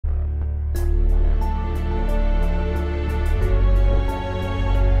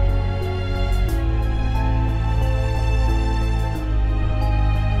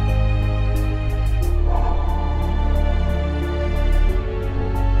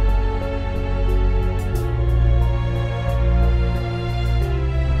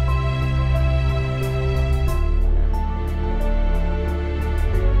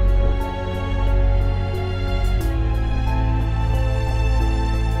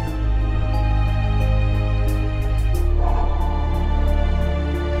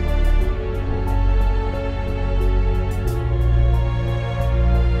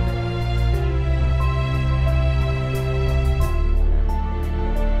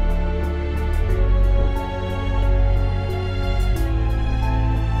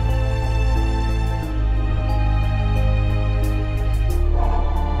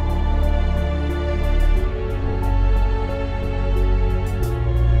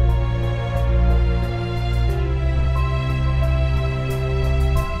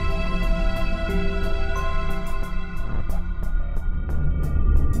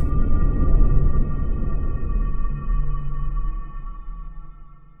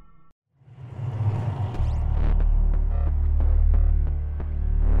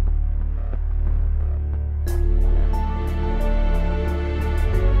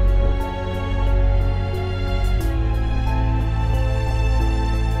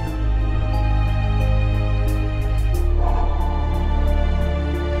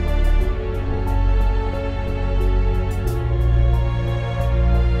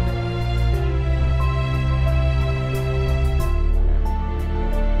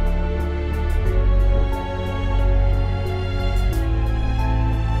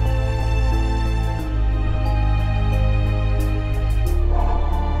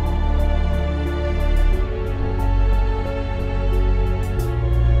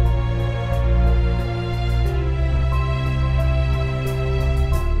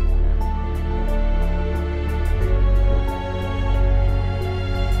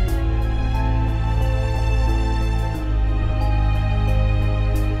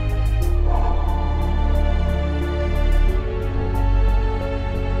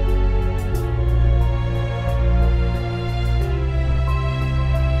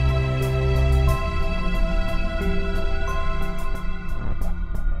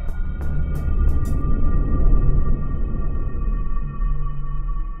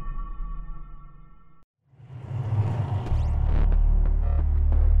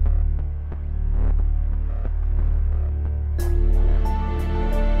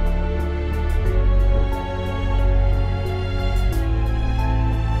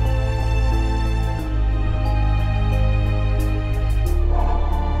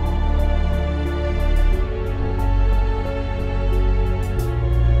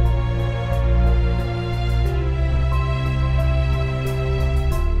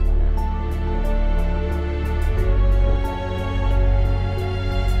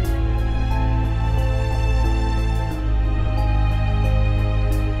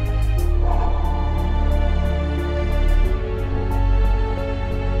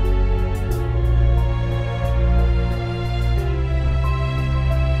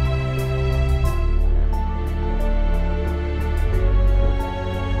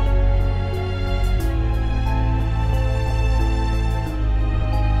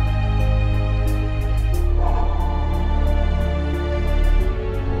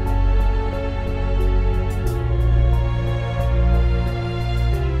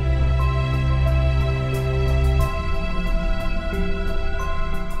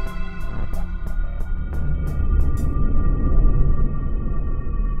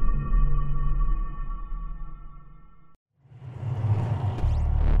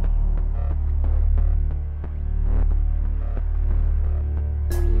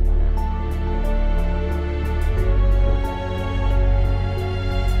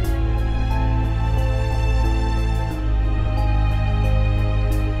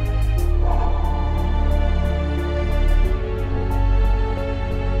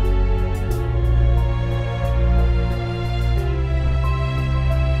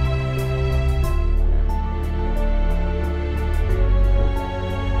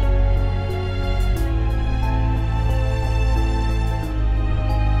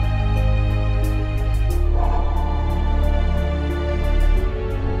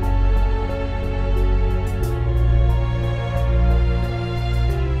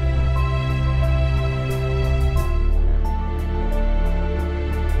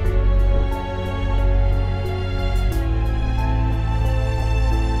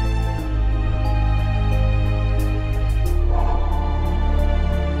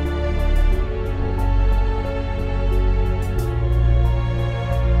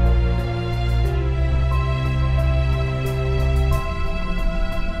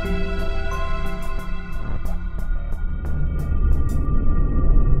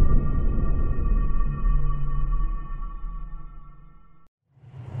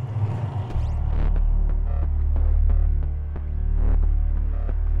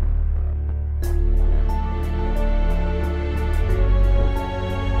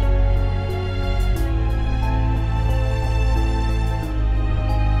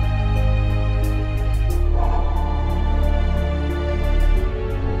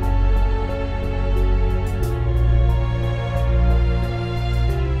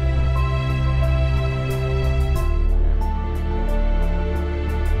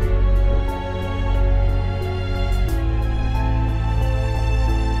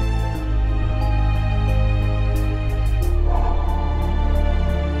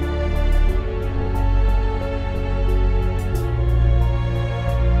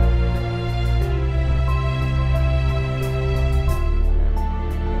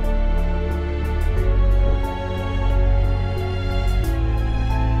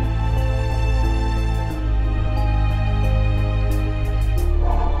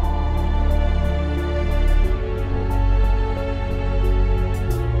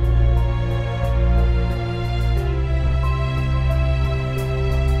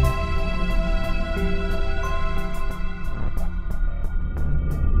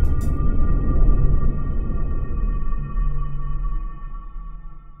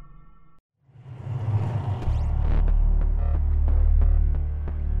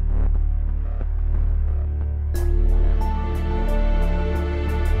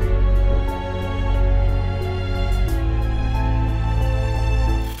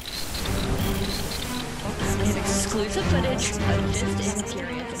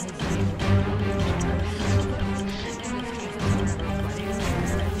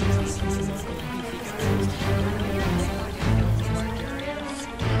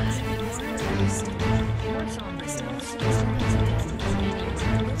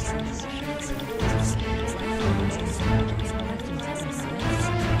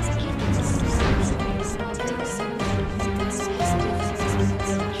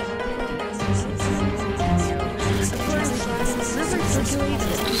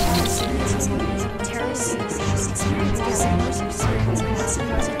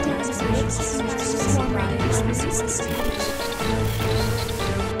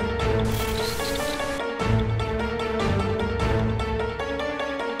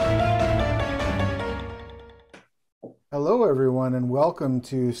Hello everyone and welcome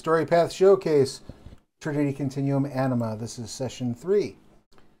to Storypath Showcase, Trinity Continuum Anima. This is session 3.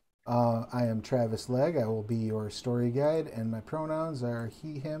 I am Travis Legge. I will be your story guide and my pronouns are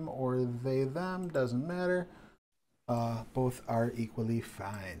he, him, or they, them. Doesn't matter. Both are equally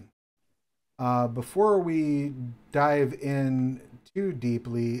fine. Before we dive in too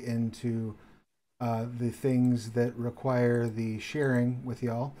deeply into the things that require the sharing with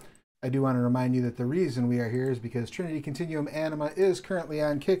y'all, I do want to remind you that the reason we are here is because Trinity Continuum Anima is currently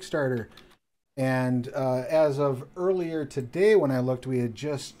on Kickstarter. And as of earlier today, when I looked, we had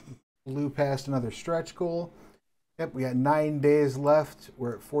just blew past another stretch goal. Yep, we got 9 days left.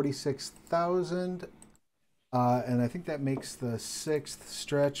 We're at 46,000. And I think that makes the 6th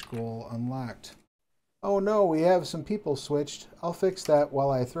stretch goal unlocked. Oh no, we have some people switched. I'll fix that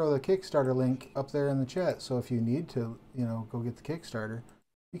while I throw the Kickstarter link up there in the chat. So if you need to, go get the Kickstarter,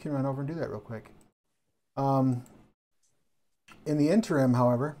 you can run over and do that real quick. In the interim,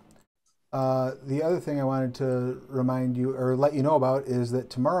 however, the other thing I wanted to remind you or let you know about is that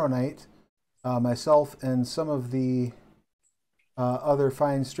tomorrow night, myself and some of the other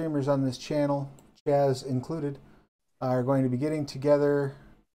fine streamers on this channel, Chaz included, are going to be getting together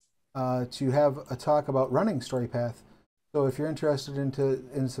to have a talk about running Storypath. So if you're interested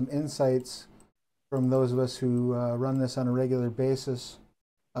in some insights from those of us who run this on a regular basis,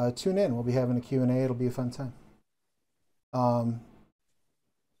 tune in. We'll be having a Q&A. It'll be a fun time.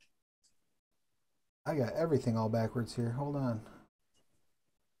 I got everything all backwards here. Hold on.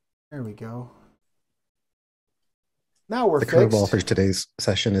 There we go. Now we're fixed. The curveball for today's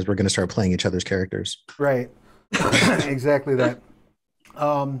session is we're going to start playing each other's characters. Right. Exactly that.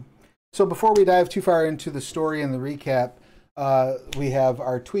 So before we dive too far into the story and the recap, we have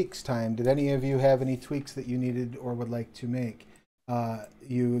our tweaks time. Did any of you have any tweaks that you needed or would like to make?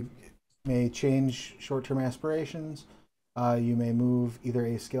 You may change short-term aspirations. You may move either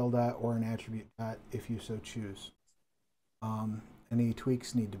a skill dot or an attribute dot if you so choose. Any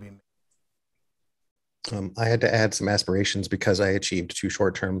tweaks need to be made. I had to add some aspirations because I achieved 2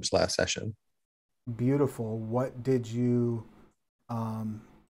 short terms last session. Beautiful. What did you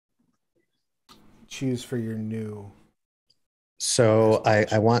choose for your new? So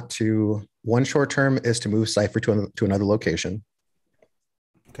I want to, one short term is to move Cypher to another location.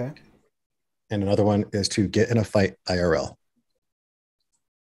 Okay. And another one is to get in a fight IRL.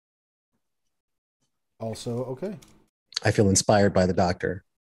 Also, okay. I feel inspired by the doctor.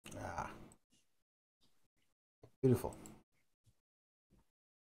 Ah. Beautiful.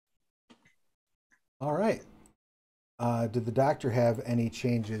 All right. Did the doctor have any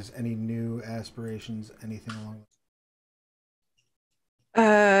changes, any new aspirations, anything along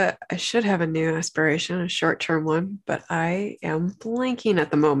I should have a new aspiration, a short-term one, but I am blanking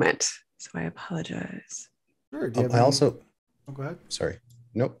at the moment, so I apologize. Sure. Do you have I also... Oh, go ahead. Sorry.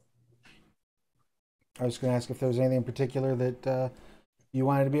 Nope. I was going to ask if there was anything in particular that you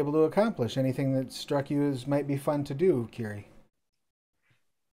wanted to be able to accomplish, anything that struck you as might be fun to do, Kiri.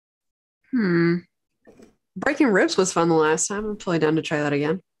 Breaking ribs was fun the last time. I'm totally down to try that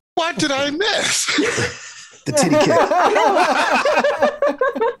again. What did I miss? The titty kick.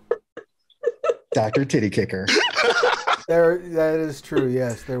 Dr. Titty Kicker. That is true.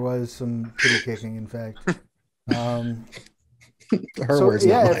 Yes, there was some titty kicking, in fact. Her words,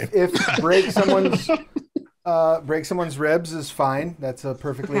 not mine. If break someone's ribs is fine. That's a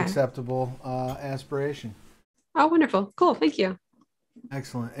perfectly acceptable aspiration. Oh, wonderful. Cool. Thank you.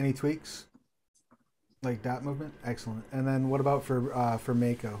 Excellent. Any tweaks? Like dot movement? Excellent. And then what about for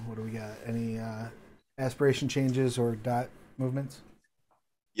Mako? What do we got? Any aspiration changes or dot movements?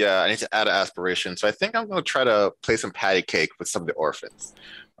 Yeah, I need to add an aspiration. So I think I'm going to try to play some patty cake with some of the orphans.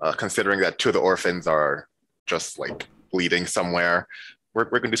 Considering that 2 of the orphans are just like bleeding somewhere, we're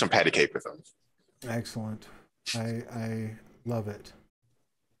going to do some patty cake with them. Excellent. I love it.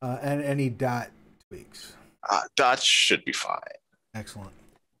 And any dot tweaks? Dot should be fine. Excellent.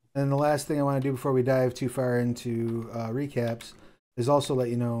 And the last thing I want to do before we dive too far into recaps is also let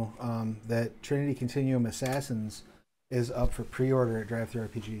you know that Trinity Continuum Assassins is up for pre-order at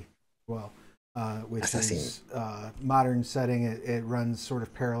DriveThruRPG as well, which is modern setting. It runs sort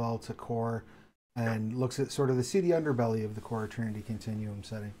of parallel to Core and looks at sort of the seedy underbelly of the Core Trinity Continuum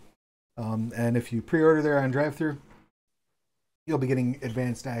setting. And if you pre-order there on DriveThru, you'll be getting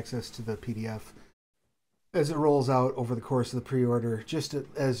advanced access to the PDF as it rolls out over the course of the pre-order, just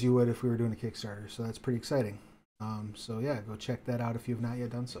as you would if we were doing a Kickstarter. So that's pretty exciting. So yeah, go check that out if you've not yet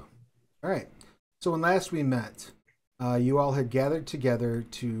done so. All right. So when last we met, you all had gathered together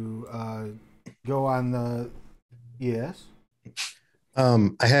to go on the... Yes?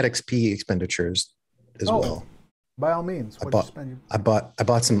 I had XP expenditures as well. By all means. I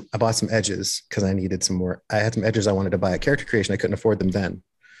bought some edges because I needed some more. I had some edges I wanted to buy at character creation. I couldn't afford them then.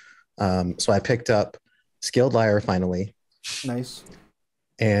 So I picked up Skilled Liar finally. Nice.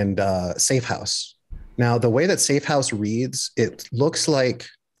 And Safe House. Now, the way that Safe House reads, it looks like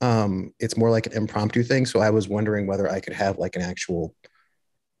it's more like an impromptu thing. So I was wondering whether I could have like an actual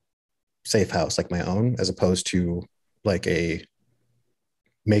safe house, like my own, as opposed to like a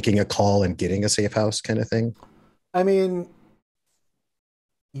making a call and getting a safe house kind of thing. I mean,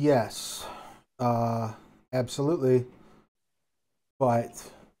 yes, absolutely.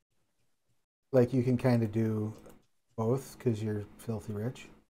 But like you can kind of do both because you're filthy rich.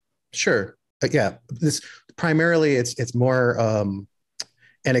 Sure. Yeah. This primarily it's more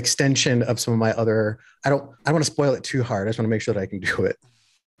an extension of some of my other, I don't want to spoil it too hard. I just want to make sure that I can do it.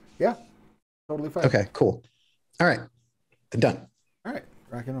 Yeah. Totally fine. Okay, cool. All right. I'm done. All right.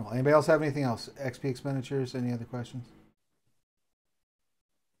 Rock and roll. Anybody else have anything else? XP expenditures? Any other questions?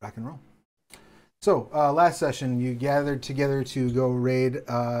 Rock and roll. So last session, you gathered together to go raid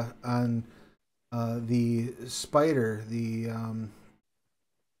on the spider, the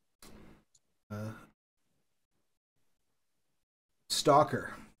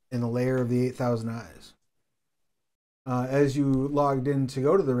stalker in the lair of the 8,000 eyes. As you logged in to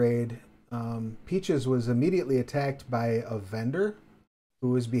go to the raid, Peaches was immediately attacked by a vendor who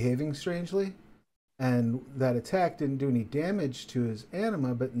was behaving strangely, and that attack didn't do any damage to his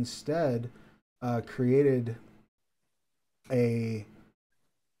anima, but instead created a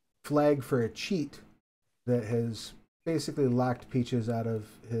flag for a cheat that has basically locked Peaches out of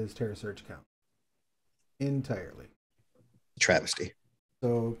his Terra Search account entirely. Travesty.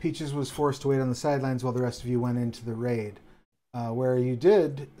 So Peaches was forced to wait on the sidelines while the rest of you went into the raid, where you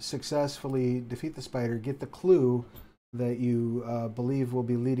did successfully defeat the spider, get the clue that you believe will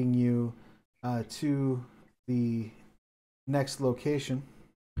be leading you to the next location,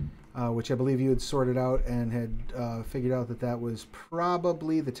 which I believe you had sorted out and had figured out that that was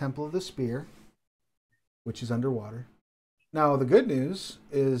probably the Temple of the Spear, which is underwater. Now, the good news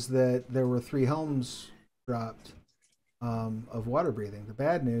is that there were 3 helms dropped of water breathing. The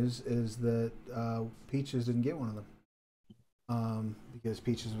bad news is that Peaches didn't get one of them because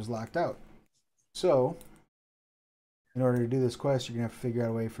Peaches was locked out. So, in order to do this quest, you're going to have to figure out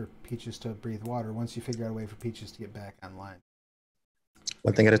a way for Peaches to breathe water once you figure out a way for Peaches to get back online.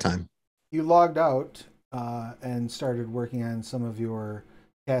 One thing at a time. You logged out and started working on some of your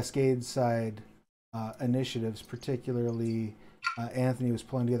Cascade side initiatives, particularly Anthony was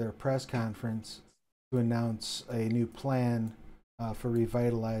pulling together a press conference to announce a new plan for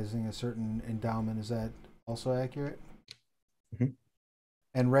revitalizing a certain endowment. Is that also accurate? Mm-hmm.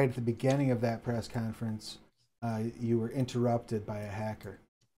 And right at the beginning of that press conference, you were interrupted by a hacker.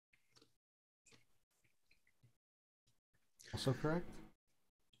 Also correct?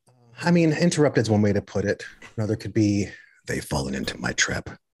 I mean, interrupted is one way to put it. Another could be, they've fallen into my trap.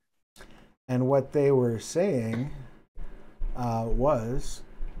 And what they were saying was,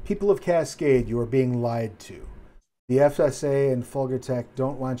 people of Cascade, you are being lied to. The FSA and Fulgurtech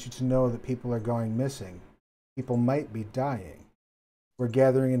don't want you to know that people are going missing. People might be dying. We're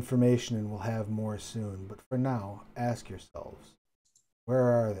gathering information and we'll have more soon. But for now, ask yourselves, where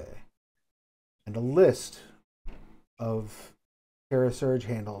are they? And a list of Terra Surge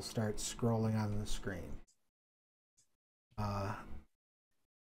handles starts scrolling on the screen.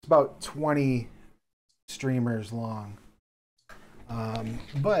 It's about 20 streamers long.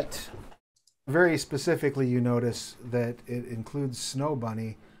 But very specifically, you notice that it includes Snow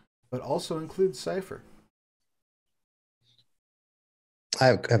Bunny, but also includes Cypher. I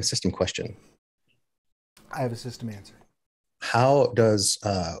have a system question. I have a system answer. How does,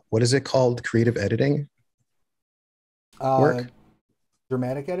 what is it called? Creative editing? Work?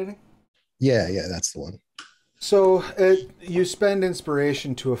 Dramatic editing? Yeah, that's the one. So you spend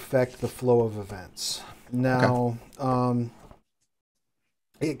inspiration to affect the flow of events. Now, okay.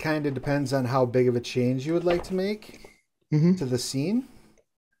 It kind of depends on how big of a change you would like to make to the scene.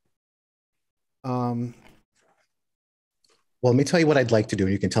 Well, let me tell you what I'd like to do,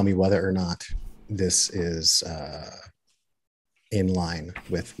 and you can tell me whether or not this is in line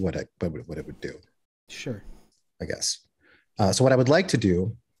with what it would do. Sure. I guess. So what I would like to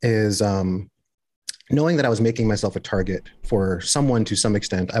do is, knowing that I was making myself a target for someone to some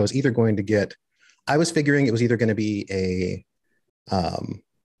extent, I was either going to get I was figuring it was either going to be a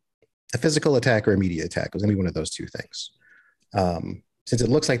physical attack or a media attack. It was going to be one of those two things. Since it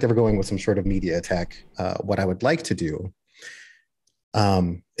looks like they were going with some sort of media attack, what I would like to do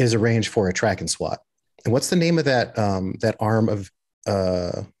is arrange for a track and SWAT. And what's the name of that that arm of?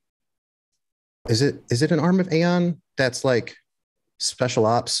 Is it an arm of Aeon that's like special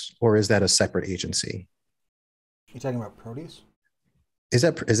ops, or is that a separate agency? You talking about Proteus? Is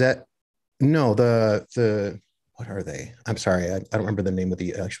that no, the what are they? I'm sorry, I don't remember the name of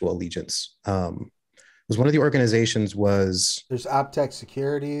the actual allegiance. Was one of the organizations was There's Optech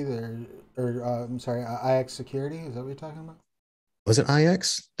Security, I'm sorry, IX Security. Is that what you're talking about? was it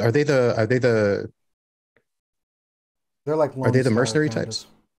IX? Are they the They're like are they the Lone Star, mercenary kind types?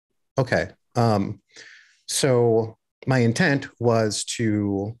 of. Okay. So my intent was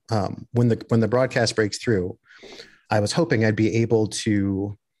to when the broadcast breaks through, I was hoping I'd be able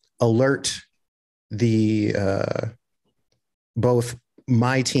to alert the both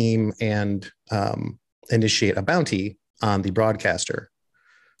my team and initiate a bounty on the broadcaster,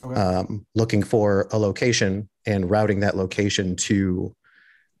 Okay. looking for a location and routing that location to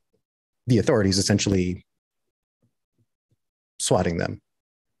the authorities, essentially swatting them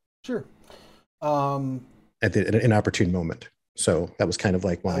Sure. at an inopportune moment. So that was kind of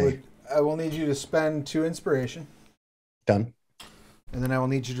like my I will need you to spend 2 inspiration, done. and then I will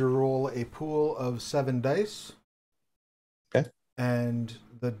need you to roll a pool of 7 dice. Okay. And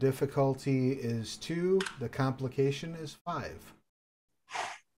the difficulty is 2. The complication is 5.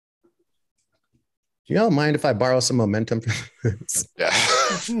 Do y'all mind if I borrow some momentum from this? Yeah.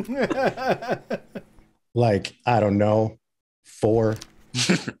 Like, I don't know, 4.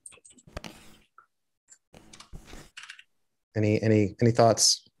 Any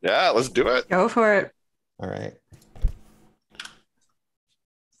thoughts? Yeah, let's do it. Go for it. All right.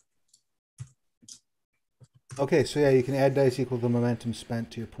 Okay, so yeah, you can add dice equal to the momentum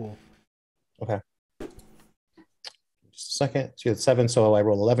spent to your pool. Okay. Just a second. So you had 7, so I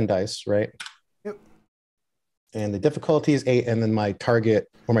roll 11 dice, right? Yep. And the difficulty is 8, and then my target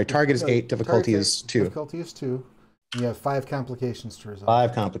is 8, difficulty is 2. Difficulty is 2. And you have 5 complications to resolve.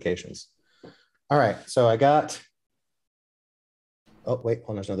 5 complications. All right, so I got. Oh wait, hold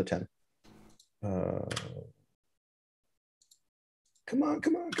on, there's another 10. Come on.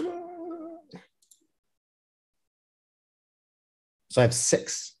 So I have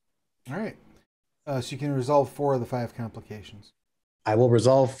 6. All right. So you can resolve 4 of the 5 complications. I will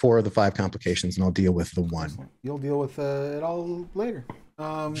resolve 4 of the 5 complications, and I'll deal with the 1. Excellent. You'll deal with it all later.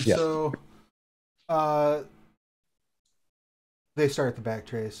 Yeah. So they start the back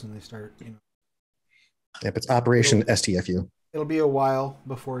trace, and they start, Yep, it's Operation STFU. it'll be a while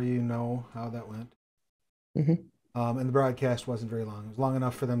before you know how that went. Mm-hmm. And the broadcast wasn't very long. It was long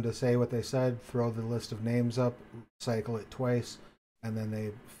enough for them to say what they said, throw the list of names up, cycle it twice, and then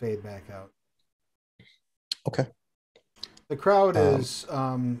they fade back out. Okay. The crowd is,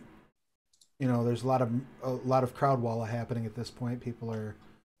 there's a lot of crowd walla happening at this point. People are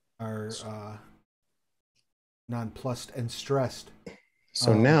nonplussed and stressed.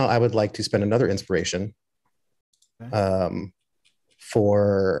 So now I would like to spend another inspiration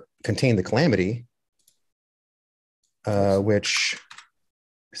for Contain the Calamity, which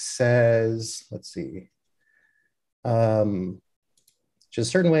says, let's see, just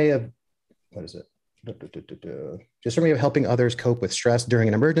a certain way of, what is it? Just a certain way of helping others cope with stress during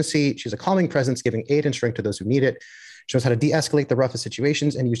an emergency. She's a calming presence, giving aid and strength to those who need it. She knows how to de-escalate the roughest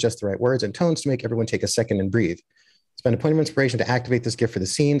situations and use just the right words and tones to make everyone take a second and breathe. Spend a point of inspiration to activate this gift for the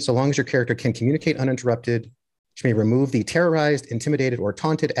scene. So long as your character can communicate uninterrupted, she may remove the terrorized, intimidated, or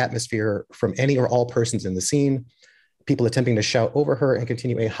taunted atmosphere from any or all persons in the scene. People attempting to shout over her and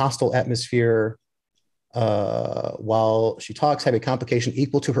continue a hostile atmosphere while she talks have a complication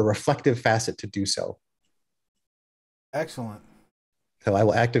equal to her reflective facet to do so. Excellent. So I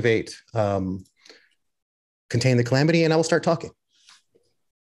will activate Contain the Calamity, and I will start talking.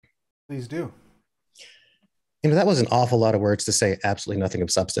 Please do. That was an awful lot of words to say absolutely nothing of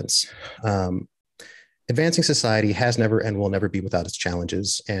substance. Advancing society has never and will never be without its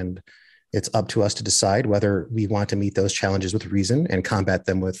challenges, and it's up to us to decide whether we want to meet those challenges with reason and combat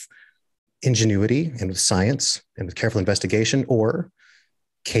them with ingenuity and with science and with careful investigation, or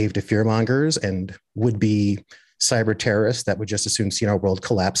cave to fearmongers and would-be cyber terrorists that would just as soon see our world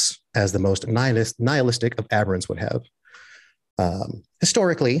collapse as the most nihilistic of aberrants would have.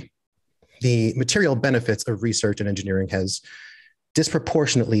 Historically, the material benefits of research and engineering has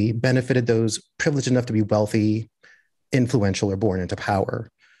disproportionately benefited those privileged enough to be wealthy, influential, or born into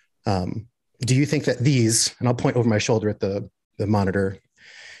power. Do you think that these, and I'll point over my shoulder at the monitor,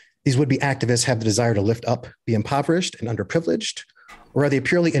 these would-be activists have the desire to lift up the impoverished and underprivileged, or are they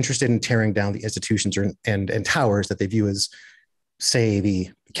purely interested in tearing down the institutions and towers that they view as, say, the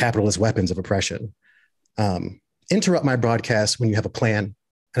capitalist weapons of oppression? Interrupt my broadcast when you have a plan.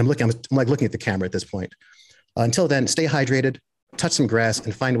 And I'm like looking at the camera at this point. Until then, stay hydrated, touch some grass,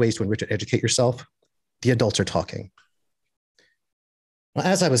 and find ways to enrich and educate yourself. The adults are talking. Well,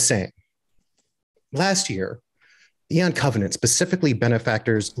 as I was saying, last year, the Eon Covenant, specifically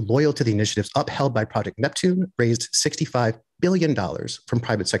benefactors loyal to the initiatives upheld by Project Neptune, raised $65 billion from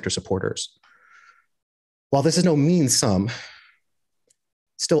private sector supporters. While this is no mean sum,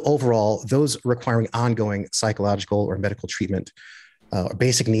 still overall, those requiring ongoing psychological or medical treatment,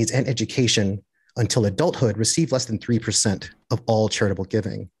 basic needs and education until adulthood receive less than 3% of all charitable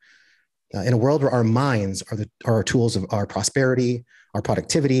giving. In a world where our minds are tools of our prosperity, our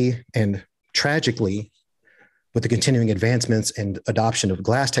productivity, and tragically, with the continuing advancements and adoption of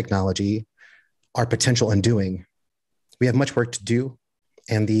glass technology, our potential undoing, we have much work to do,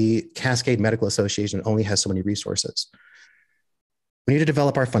 and the Cascade Medical Association only has so many resources. We need to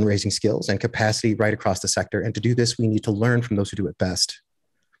develop our fundraising skills and capacity right across the sector, and to do this, we need to learn from those who do it best.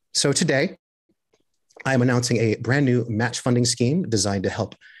 So today, I am announcing a brand new match funding scheme designed to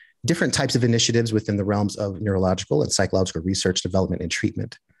help different types of initiatives within the realms of neurological and psychological research, development, and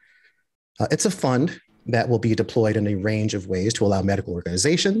treatment. It's a fund that will be deployed in a range of ways to allow medical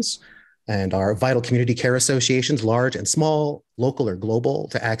organizations and our vital community care associations, large and small, local or global,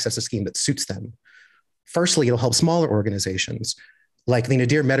 to access a scheme that suits them. Firstly, it'll help smaller organizations like the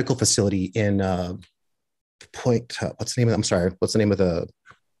Nadir Medical Facility in Point. What's the name of? I'm sorry. What's the name of the?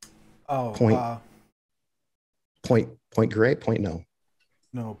 Point Grey. Point no.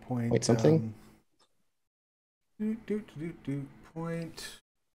 No point. Point something. Point.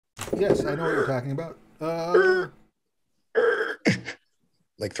 Yes, I know what you're talking about.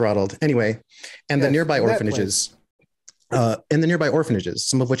 Like throttled. Anyway, and yes, the nearby orphanages. In the nearby orphanages,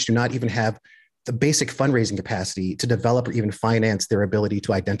 some of which do not even have the basic fundraising capacity to develop or even finance their ability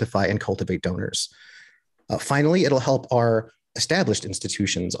to identify and cultivate donors. Finally, it'll help our established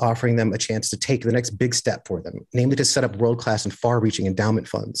institutions, offering them a chance to take the next big step for them, namely to set up world-class and far-reaching endowment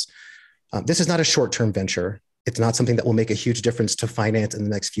funds. This is not a short-term venture. It's not something that will make a huge difference to finance in the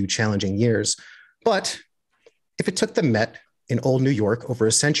next few challenging years. But if it took the Met in old New York over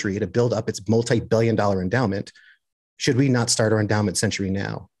a century to build up its multi-billion-dollar endowment, should we not start our endowment century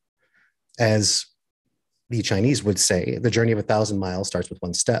now? As the Chinese would say, the journey of 1,000 miles starts with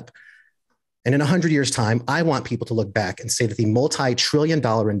one step. And in 100 years' time, I want people to look back and say that the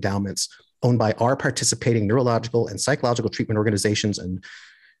multi-trillion-dollar endowments owned by our participating neurological and psychological treatment organizations and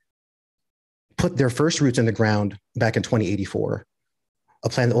put their first roots in the ground back in 2084, a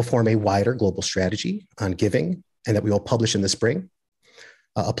plan that will form a wider global strategy on giving and that we will publish in the spring,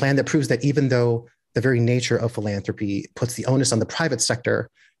 a plan that proves that even though the very nature of philanthropy puts the onus on the private sector,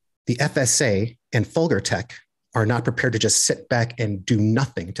 the FSA and Fulgur Tech are not prepared to just sit back and do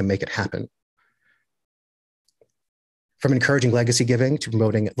nothing to make it happen. From encouraging legacy giving to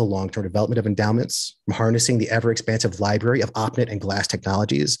promoting the long-term development of endowments, from harnessing the ever-expansive library of OpNet and glass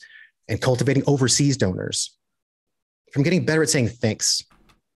technologies, and cultivating overseas donors, from getting better at saying thanks,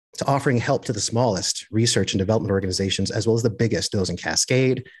 to offering help to the smallest research and development organizations, as well as the biggest, those in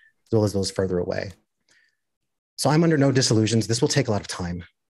Cascade, as well as those further away. So I'm under no disillusions. This will take a lot of time,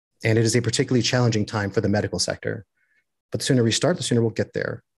 and it is a particularly challenging time for the medical sector. But the sooner we start, the sooner we'll get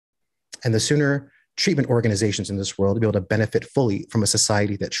there. And the sooner treatment organizations in this world will be able to benefit fully from a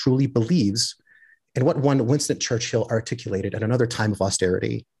society that truly believes in what one Winston Churchill articulated at another time of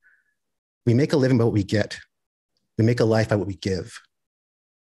austerity. We make a living by what we get. We make a life by what we give.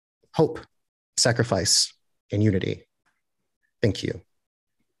 Hope, sacrifice, and unity. Thank you.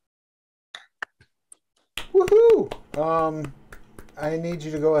 Woohoo! I need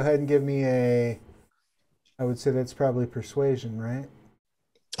you to go ahead and give me I would say that's probably persuasion, right?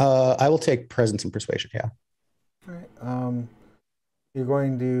 I will take presence and persuasion, yeah. All right.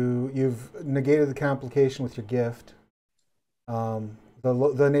 You've negated the complication with your gift.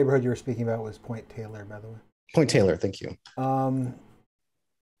 The neighborhood you were speaking about was Point Taylor, by the way. Point Taylor, thank you.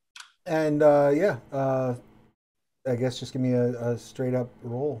 I guess just give me a straight up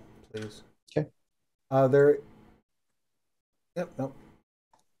roll, please. Okay. Yep, no. Go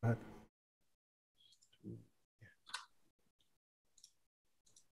ahead.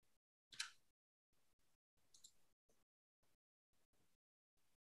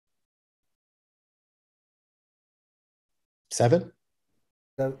 Seven?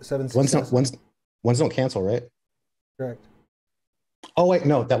 Seven ones don't cancel, right? Correct. Oh, wait,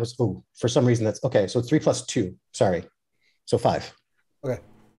 no, for some reason that's, okay, so 3 + 2, sorry. So 5. Okay.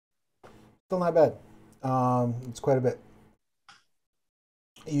 Still not bad. It's quite a bit.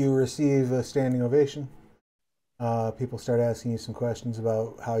 You receive a standing ovation. People start asking you some questions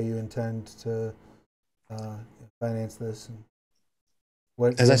about how you intend to finance this. And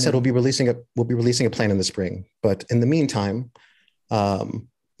what, As I said, we'll be releasing a plan in the spring. But in the meantime,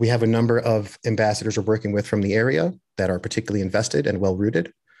 we have a number of ambassadors we're working with from the area that are particularly invested and well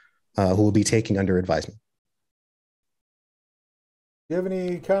rooted, who will be taking under advisement. Do you have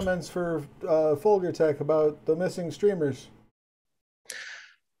any comments for Fulgertech about the missing streamers?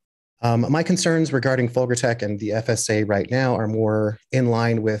 My concerns regarding Fulgertech and the FSA right now are more in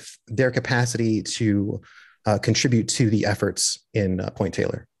line with their capacity to contribute to the efforts in Point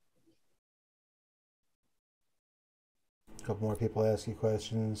Taylor. A couple more people ask you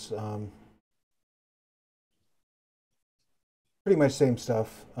questions. Pretty much same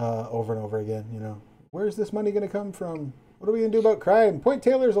stuff over and over again. You know, where's this money going to come from? What are we going to do about crime? Point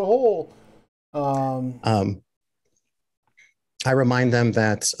Taylor's a whole. I remind them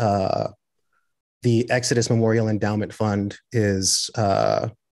that the Exodus Memorial Endowment Fund is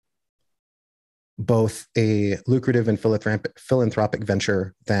both a lucrative and philanthropic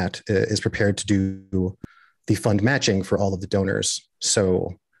venture that is prepared to do the fund matching for all of the donors.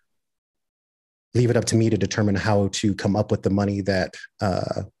 So leave it up to me to determine how to come up with the money that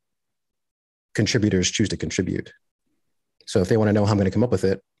contributors choose to contribute. So if they want to know how I'm going to come up with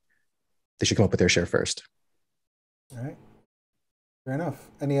it, they should come up with their share first. All right. Fair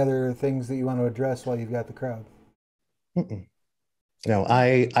enough. Any other things that you want to address while you've got the crowd? No,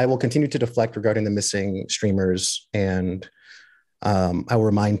 I will continue to deflect regarding the missing streamers, and I will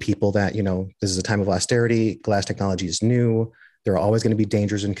remind people that, you know, this is a time of austerity. Glass technology is new. There are always going to be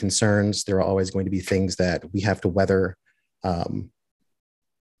dangers and concerns. There are always going to be things that we have to weather,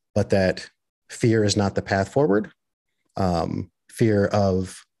 but that fear is not the path forward. Fear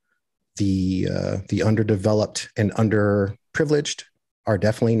of the underdeveloped and underprivileged are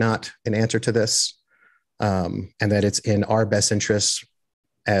definitely not an answer to this, and that it's in our best interests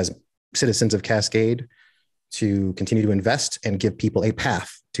as citizens of Cascade to continue to invest and give people a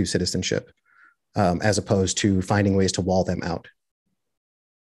path to citizenship, as opposed to finding ways to wall them out.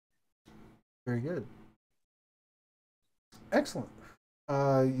 Very good. Excellent.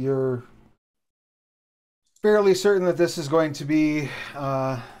 You're fairly certain that this is going to be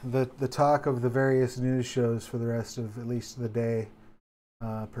the talk of the various news shows for the rest of at least the day,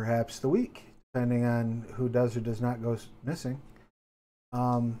 perhaps the week, depending on who does or does not go missing.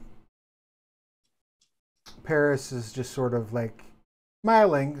 Paris is just sort of like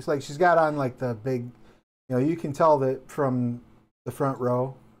smiling. It's like she's got on like the big, you know, you can tell that from the front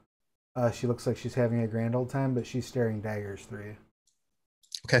row. She looks like she's having a grand old time, but she's staring daggers through you.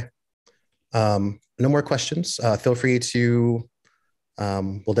 Okay. No more questions. Feel free to,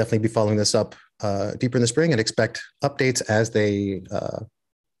 we'll definitely be following this up deeper in the spring and expect updates as they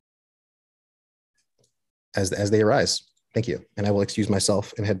arise. Thank you. And I will excuse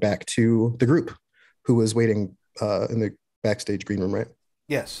myself and head back to the group who was waiting in the backstage green room, right?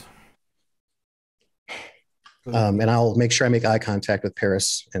 Yes. And I'll make sure I make eye contact with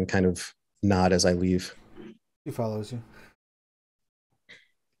Paris and kind of nod as I leave. He follows you.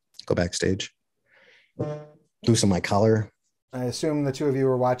 Go backstage. Loosen my collar. I assume the two of you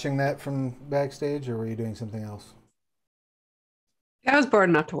were watching that from backstage, or were you doing something else? Yeah, I was bored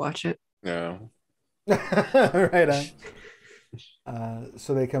enough to watch it. No. Right on.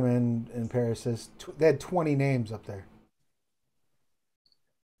 So they come in, and Paris says they had 20 names up there.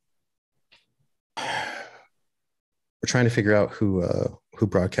 We're trying to figure out who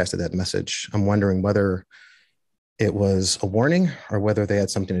broadcasted that message. I'm wondering whether it was a warning or whether they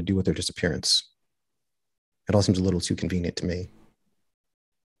had something to do with their disappearance. It all seems a little too convenient to me.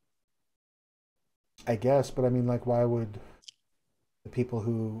 I guess, but I mean, like, why would the people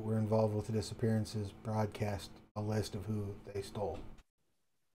who were involved with the disappearances broadcast a list of who they stole?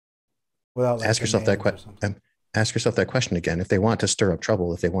 Without, like, ask yourself that question. Ask yourself that question again. If they want to stir up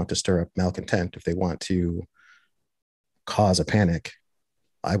trouble, if they want to stir up malcontent, if they want to cause a panic,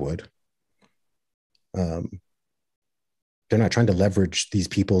 I would. They're not trying to leverage these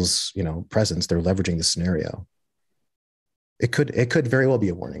people's, you know, presence. They're leveraging the scenario. It could very well be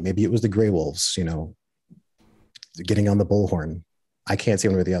a warning. Maybe it was the Grey Wolves, you know, getting on the bullhorn. I can't say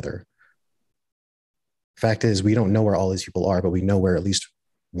one or the other. Fact is, we don't know where all these people are, but we know where at least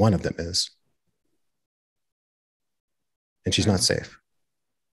one of them is. And she's not safe.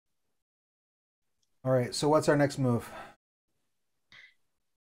 All right, so what's our next move?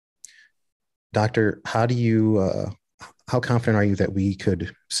 Doctor, how confident are you that we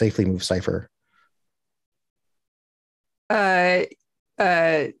could safely move Cypher?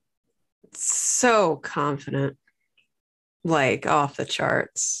 So confident. Like off the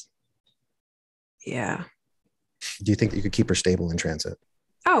charts. Yeah. Do you think that you could keep her stable in transit?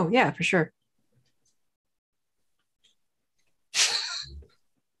 Oh, yeah, for sure.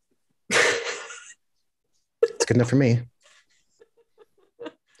 It's good enough for me.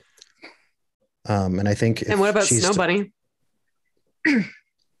 And I think if and what about she's Snow Bunny?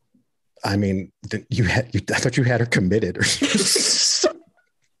 I mean, I thought you had her committed. Or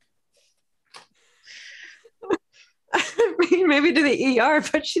I mean, maybe to the ER,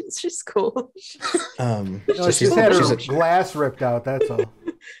 but she's cool. No, she's had her glass ripped out. That's all.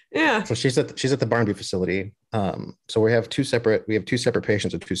 Yeah. So she's at the Barnby facility. So we have two separate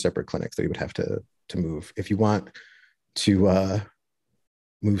patients at two separate clinics that we would have to move. If you want to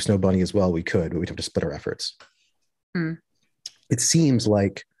move Snow Bunny as well, we could, but we'd have to split our efforts. It seems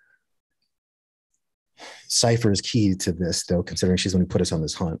like Cypher is key to this, though, considering she's the one who put us on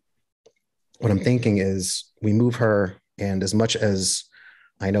this hunt. What I'm thinking is we move her, and as much as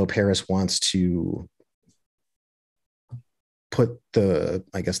I know Paris wants to put the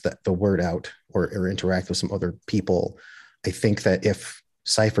word out or interact with some other people, I think that if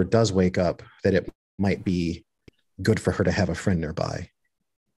Cypher does wake up, that it might be good for her to have a friend nearby.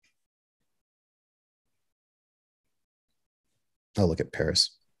 I'll look at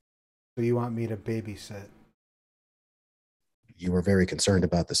Paris. So you want me to babysit? You were very concerned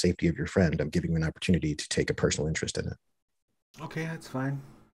about the safety of your friend. I'm giving you an opportunity to take a personal interest in it. Okay, that's fine.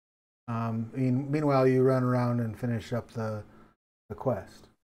 Meanwhile, you run around and finish up the quest.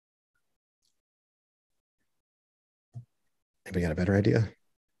 Anybody got a better idea?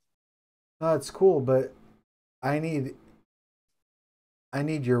 No, it's cool, but I need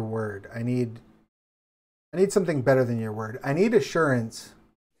your word. I need something better than your word. I need assurance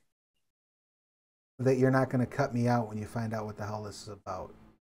that you're not going to cut me out when you find out what the hell this is about.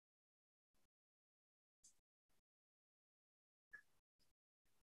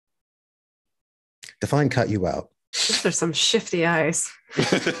 Define cut you out. Those are some shifty eyes.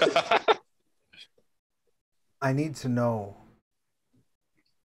 I need to know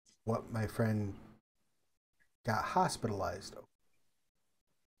what my friend got hospitalized over.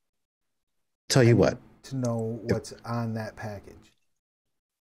 Tell you what. To know what's on that package.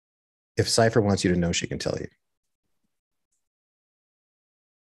 If Cypher wants you to know, she can tell you.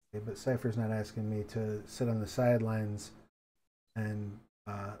 Okay, but Cypher's not asking me to sit on the sidelines and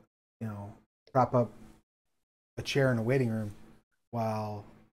prop up a chair in a waiting room while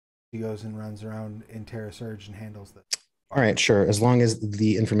she goes and runs around in Terra Surge and handles this. All right, sure. As long as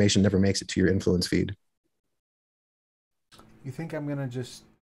the information never makes it to your influence feed. You think I'm gonna just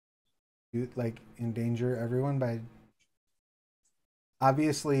endanger everyone by?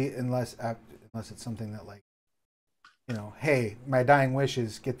 Obviously, unless it's something that hey, my dying wish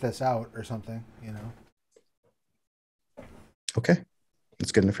is get this out or something, Okay,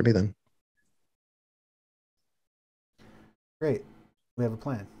 that's good enough for me then. Great, we have a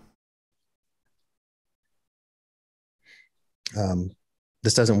plan.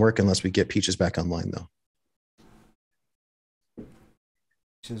 This doesn't work unless we get Peaches back online, though.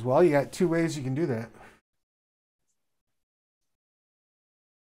 She says, well, you got two ways you can do that.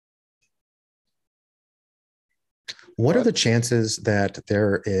 What are the chances that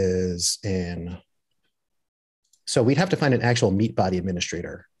there is so we'd have to find an actual meat body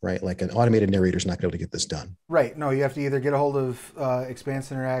administrator, right? Like an automated narrator is not going to be able to get this done. Right. No, you have to either get a hold of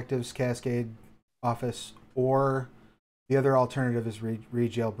Expanse Interactive's Cascade office, or the other alternative is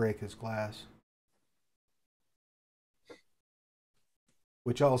re-jailbreak his glass.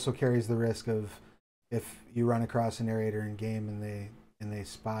 Which also carries the risk of if you run across a narrator in game and they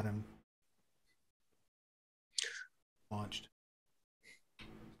spot him. Launched.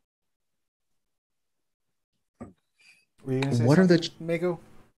 Were you gonna say what are the Mako?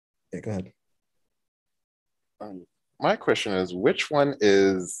 Yeah, go ahead. My question is, which one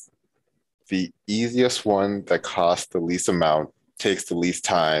is the easiest one that costs the least amount, takes the least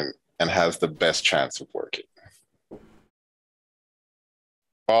time, and has the best chance of working?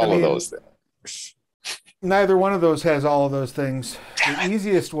 All of those things. Neither one of those has all of those things. The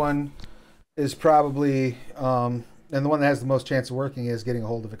easiest one is probably, and the one that has the most chance of working, is getting a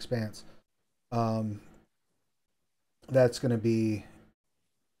hold of Expanse. That's going to be,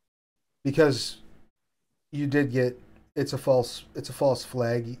 because you did get, it's a false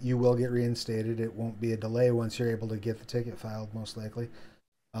flag. You will get reinstated. It won't be a delay once you're able to get the ticket filed, most likely,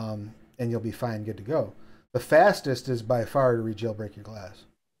 and you'll be fine, good to go. The fastest is by far to re-jailbreak your glass.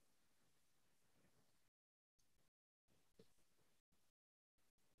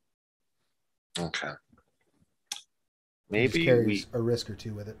 Okay. Maybe Maybe carries a risk or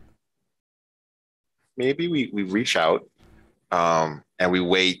two with it. maybe we reach out and we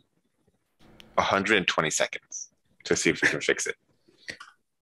wait 120 seconds to see if we can fix it.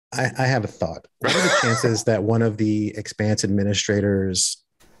 I have a thought. What are the chances that one of the Expanse administrators...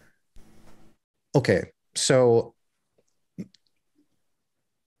 Okay, so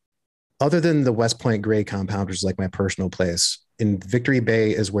other than the West Point Gray compound, which is like my personal place, in Victory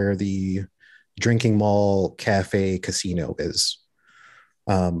Bay is where the drinking mall, cafe, casino is.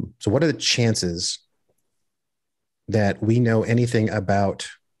 So what are the chances that we know anything about,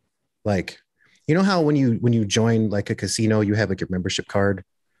 like, you know how when you join like a casino, you have like your membership card?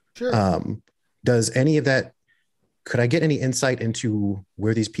 Sure. Does any of that, could I get any insight into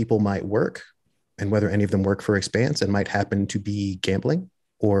where these people might work and whether any of them work for Expanse and might happen to be gambling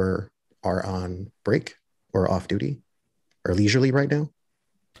or are on break or off duty or leisurely right now?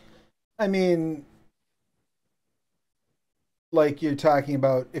 I mean, like you're talking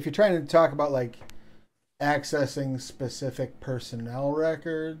about, if you're trying to talk about like accessing specific personnel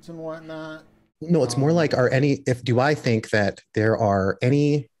records and whatnot. No, it's more like, do I think that there are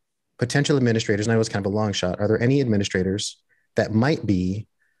any potential administrators, and I know it's kind of a long shot, are there any administrators that might be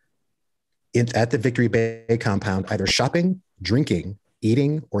at the Victory Bay compound, either shopping, drinking,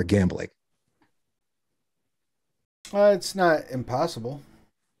 eating, or gambling? It's not impossible.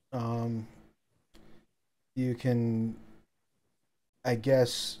 You can, I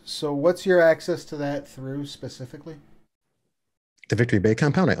guess. So what's your access to that through specifically? The Victory Bay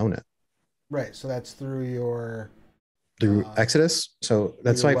compound, I own it. Right. So that's through your... Through Exodus. So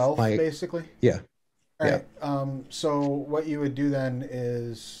that's your wealth, basically? Yeah. All right. So what you would do then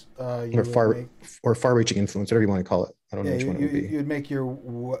is... or far-reaching influence, whatever you want to call it. I don't know which one it would be. You'd make your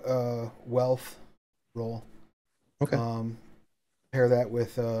wealth roll. Okay. Pair that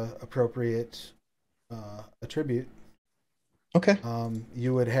with appropriate attribute. Okay.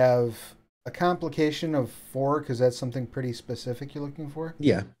 You would have a complication of 4 because that's something pretty specific you're looking for.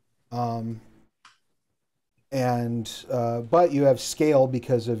 Yeah. But you have scale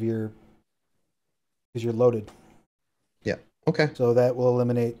because you're loaded. Yeah. Okay. So that will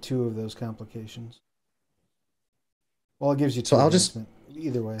eliminate 2 of those complications. Well, it gives you 2. So I'll just,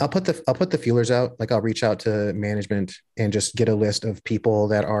 either way. I'll put the feelers out. Like I'll reach out to management and just get a list of people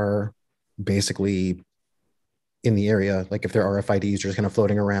that are basically in the area. Like if they're RFIDs, just kind of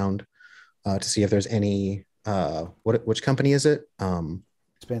floating around to see if there's any, which company is it?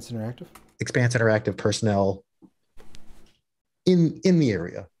 Expanse Interactive. Expanse Interactive personnel in the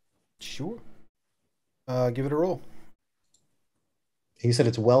area. Sure. Give it a roll. You said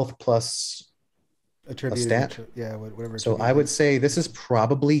it's wealth plus attribute. A stat? Yeah, whatever. So I would say this is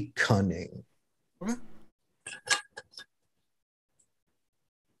probably cunning. Okay.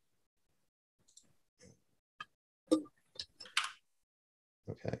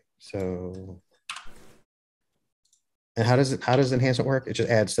 Okay. So, and how does enhancement work? It just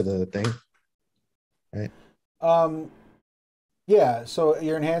adds to the thing, right? Yeah. So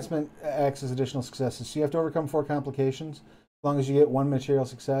your enhancement acts as additional successes. So you have to overcome 4 complications. As long as you get 1 material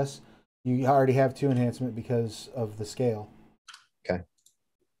success, you already have 2 enhancement because of the scale. Okay.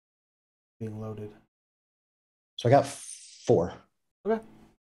 Being loaded. So I got 4. Okay.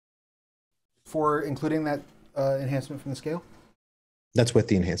 4, including that enhancement from the scale? That's with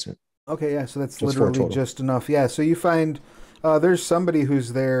the enhancement. Okay, yeah, so that's Just literally just enough. Yeah, so you find there's somebody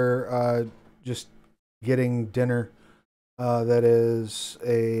who's there just getting dinner that is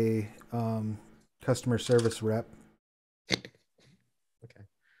a customer service rep. Okay.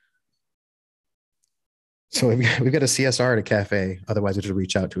 So we've got a CSR at a cafe. Otherwise, we should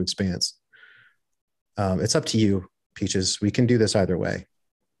reach out to Expanse. It's up to you, Peaches. We can do this either way.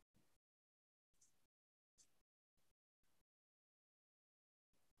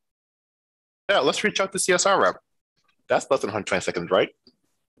 Yeah, let's reach out to CSR rep. That's less than 120 seconds, right?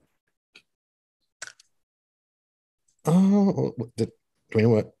 Oh, do we know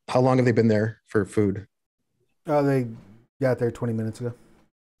what? How long have they been there for food? They got there 20 minutes ago.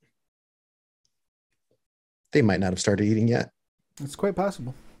 They might not have started eating yet. It's quite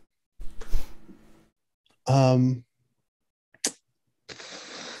possible.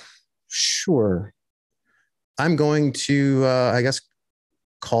 Sure. I'm going to, I guess,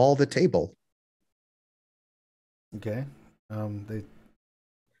 call the table. Okay. They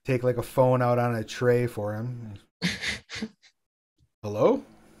take like a phone out on a tray for him. Hello?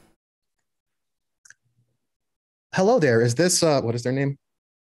 Hello there. Is this, what is their name?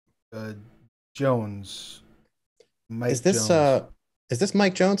 Jones. Mike is this, Jones. Is this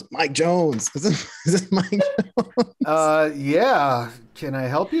Mike Jones? Mike Jones. Is this Mike Jones? Yeah. Can I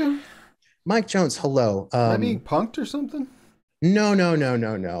help you? Mike Jones, hello. Am I being punked or something? No, no, no,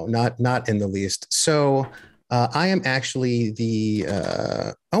 no, no, not in the least. So I am actually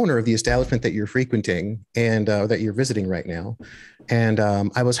the owner of the establishment that you're frequenting and that you're visiting right now. And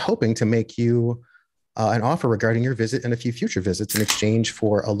I was hoping to make you an offer regarding your visit and a few future visits in exchange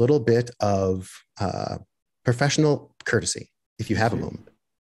for a little bit of professional courtesy, if you have a moment.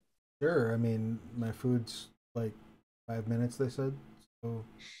 Sure. I mean, my food's like 5 minutes, they said. So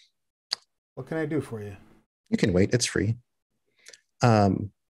what can I do for you? You can wait, it's free.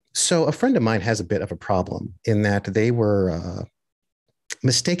 So a friend of mine has a bit of a problem in that they were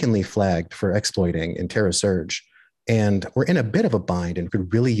mistakenly flagged for exploiting in Terra Surge and were in a bit of a bind and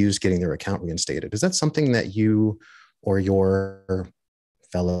could really use getting their account reinstated. Is that something that you or your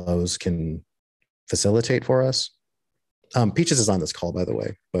fellows can facilitate for us? Peaches is on this call, by the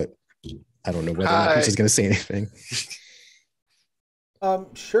way, but I don't know whether or not Peaches is going to say anything.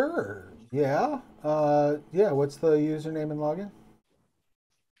 Sure. Yeah. Yeah. What's the username and login?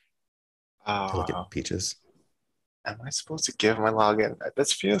 Look at Peaches. Am I supposed to give my login?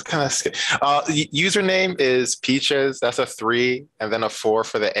 This feels kind of scary. Username is Peaches. That's a 3 and then a 4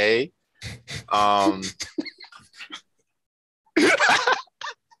 for the A.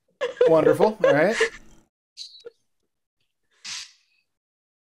 Wonderful. All right.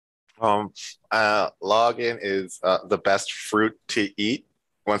 Login is the best fruit to eat.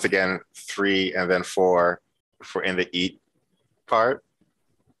 Once again, 3 and then 4 for in the eat part.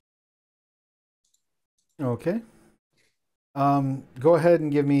 Okay. Go ahead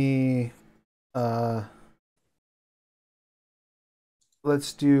and give me.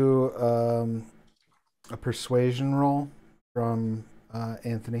 Let's do a persuasion roll from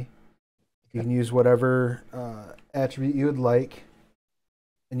Anthony. You can use whatever attribute you would like,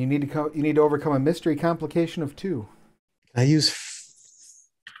 and you need to overcome a mystery complication of 2. Can I use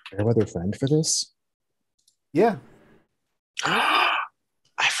Fairweather Friend for this? Yeah. I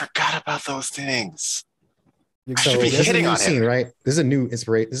forgot about those things. You should be this is a hitting new on scene, him. right? This is a new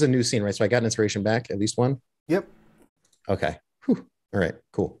inspiration. This is a new scene, right? So I got an inspiration back, at least one. Yep. Okay. Whew. All right.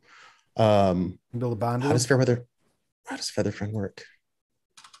 Cool. You build a bond. How does Feather Friend work?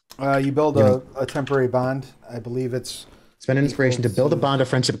 You build a temporary bond. I believe it's spend an inspiration to build a bond of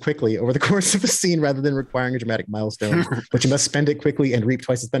friendship quickly over the course of a scene rather than requiring a dramatic milestone, but you must spend it quickly and reap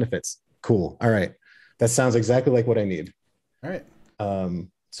twice its benefits. Cool. All right. That sounds exactly like what I need. All right.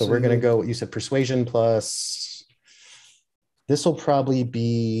 So we're going to go, you said persuasion plus, this will probably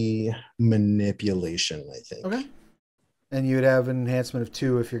be manipulation, I think. Okay. And you would have an enhancement of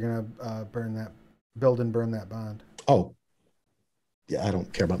 2 if you're going to build and burn that bond. Oh, yeah, I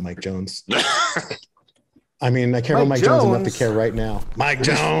don't care about Mike Jones. I mean, I care about Mike Jones enough to care right now. Mike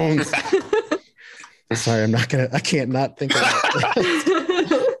Jones. Sorry, I can't not think of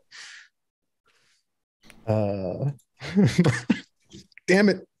that. Damn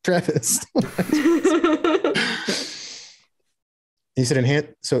it, Travis. You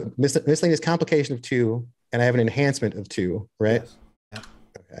said so miscellaneous complication of 2, and I have an enhancement of 2, right? Yes. Yep.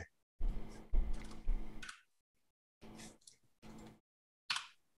 Okay.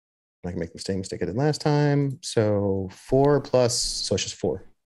 I can make the same mistake I did last time. So 4 plus, so it's just 4.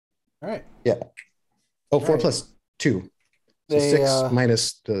 All right. Yeah. Oh, 4 right. plus 2. So 6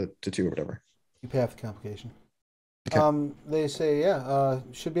 minus the 2 or whatever. You pay off the complication. Okay. They say,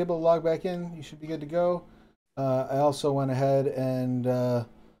 should be able to log back in. You should be good to go. I also went ahead and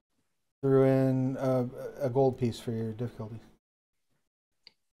threw in a gold piece for your difficulty.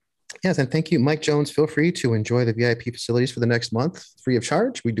 Yes, and thank you, Mike Jones. Feel free to enjoy the VIP facilities for the next month, free of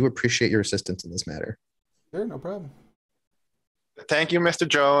charge. We do appreciate your assistance in this matter. Sure, no problem. Thank you, Mr.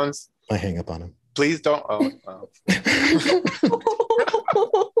 Jones. I hang up on him. Please don't.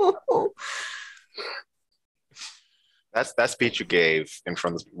 That speech you gave in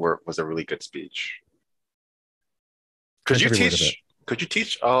front of work was a really good speech. Could you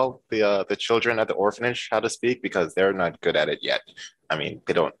teach all the children at the orphanage how to speak, because they're not good at it yet? I mean,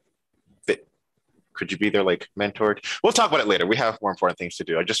 could you be their mentor? We'll talk about it later. We have more important things to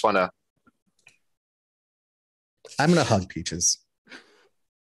do. I just want to. I'm gonna hug Peaches.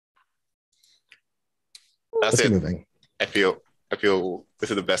 That's Let's it. Keep moving. I feel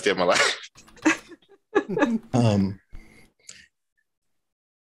this is the best day of my life.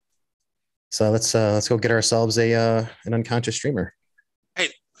 So let's go get ourselves an unconscious streamer. Hey,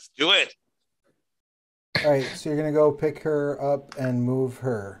 let's do it. All right, so you're gonna go pick her up and move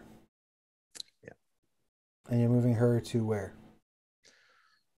her. Yeah. And you're moving her to where?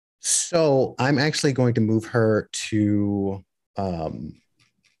 So I'm actually going to move her to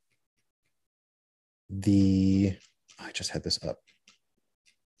I just had this up.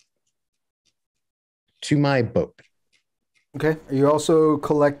 To my boat. Okay. Are you also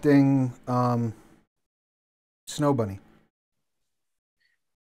collecting Snow Bunny?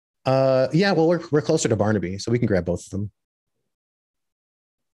 Yeah, well, we're closer to Barnaby, so we can grab both of them.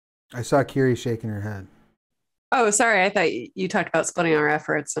 I saw Kiri shaking her head. Oh, sorry. I thought you talked about splitting our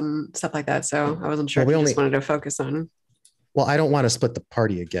efforts and stuff like that. So I wasn't sure Well, if you just wanted to focus on. Well, I don't want to split the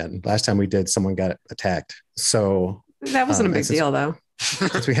party again. Last time we did, someone got attacked. So That wasn't a big deal, though.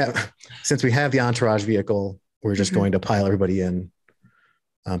 since we have the entourage vehicle, we're just going to pile everybody in.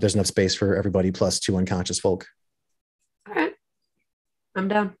 There's enough space for everybody plus 2 unconscious folk. All right. I'm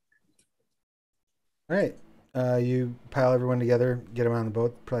down. All right. You pile everyone together, get them on the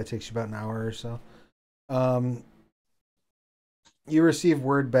boat. Probably takes you about an hour or so. You receive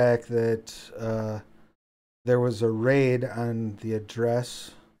word back that there was a raid on the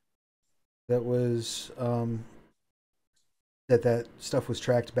address that was that stuff was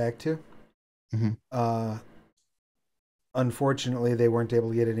tracked back to. Mm-hmm. Unfortunately, they weren't able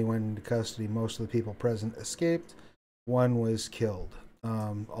to get anyone into custody. Most of the people present escaped. One was killed.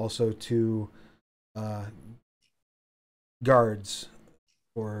 Also, 2 guards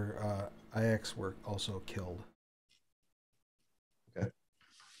for IX were also killed. Okay.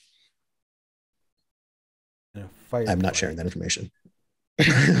 In a fight. I'm not sharing that information.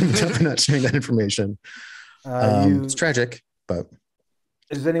 I'm definitely not sharing that information. It's tragic, but...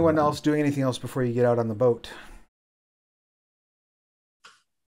 Is anyone else doing anything else before you get out on the boat?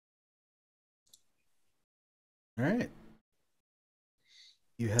 All right.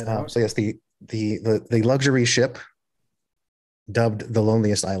 You head out. So yes, the luxury ship, dubbed the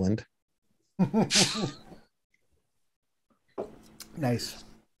loneliest island. Nice.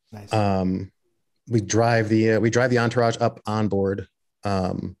 We drive the entourage up on board,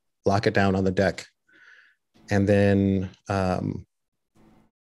 lock it down on the deck, and then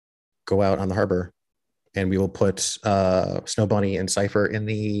go out on the harbor, and we will put Snow Bunny and Cypher in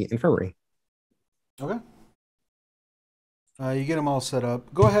the infirmary. Okay. You get them all set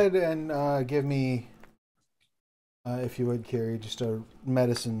up. Go ahead and give me, if you would, Carrie, just a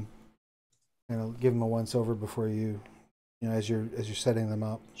medicine. Give them a once over before you as you're setting them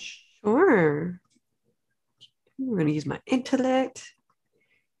up. Sure. I'm going to use my intellect.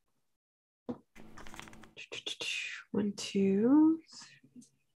 1, 2,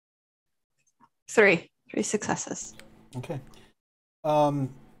 3. 3 successes. Okay.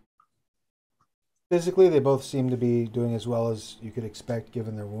 Physically, they both seem to be doing as well as you could expect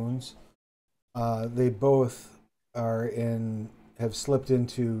given their wounds. They both have slipped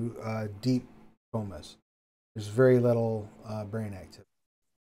into deep comas. There's very little brain activity.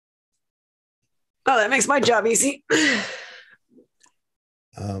 Oh, that makes my job easy.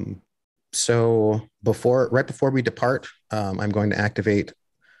 So right before we depart, I'm going to activate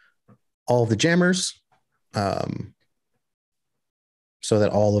all of the jammers, so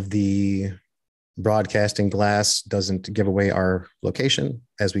that all of the broadcasting glass doesn't give away our location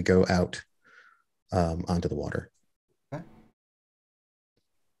as we go out onto the water. Okay.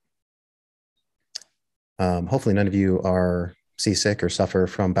 Hopefully none of you are seasick or suffer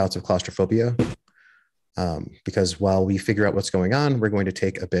from bouts of claustrophobia, because while we figure out what's going on, we're going to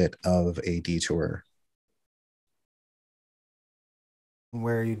take a bit of a detour.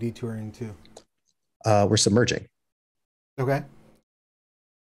 Where are you detouring to? We're submerging. Okay.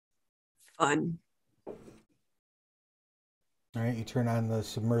 Fun. All right, you turn on the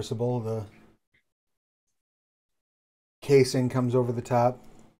submersible. The casing comes over the top,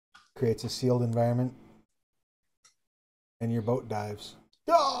 creates a sealed environment, and your boat dives.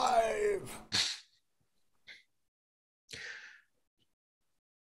 Dive!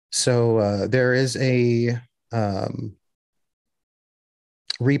 So there is a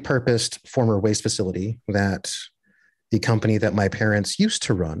repurposed former waste facility that the company that my parents used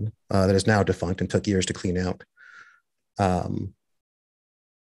to run, that is now defunct and took years to clean out, that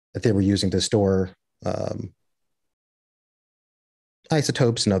they were using to store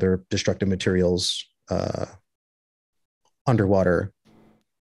isotopes and other destructive materials underwater.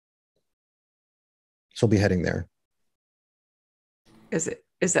 So we'll be heading there. Is it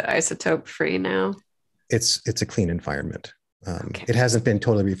isotope free now? It's a clean environment. Okay. It hasn't been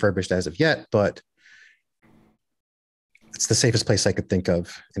totally refurbished as of yet, but it's the safest place I could think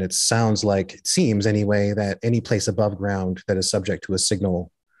of. And it seems anyway, that any place above ground that is subject to a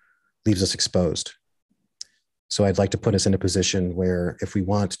signal leaves us exposed. So I'd like to put us in a position where if we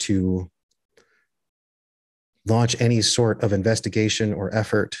want to launch any sort of investigation or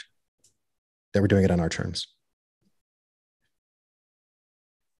effort, that we're doing it on our terms.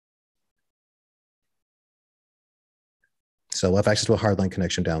 So we'll have access to a hardline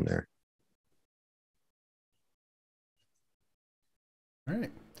connection down there. All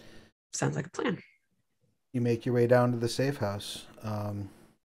right. Sounds like a plan. You make your way down to the safe house.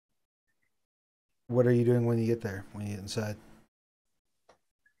 What are you doing when you get there, when you get inside?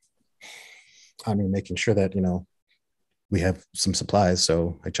 I mean, making sure that, we have some supplies.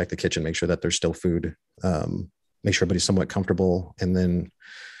 So I check the kitchen, make sure that there's still food, make sure everybody's somewhat comfortable. And then,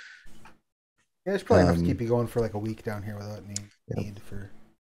 Yeah, it's probably enough to keep you going for like a week down here without need for.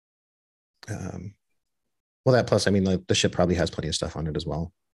 Well, that plus, I mean, the ship probably has plenty of stuff on it as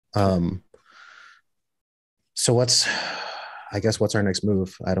well. So what's our next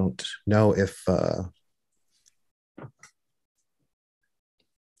move? I don't know if,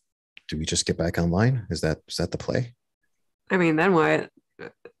 do we just get back online? Is that the play? I mean, then what?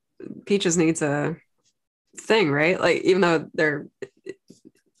 Peaches needs a thing, right? Like, even though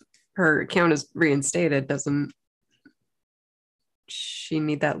her account is reinstated, doesn't she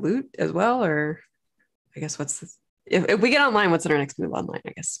need that loot as well? Or I guess if we get online, what's our next move online?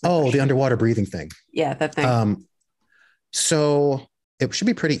 I guess. Oh, the underwater breathing thing. Yeah, that thing. So it should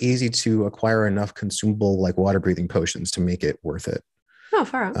be pretty easy to acquire enough consumable like water breathing potions to make it worth it. Oh,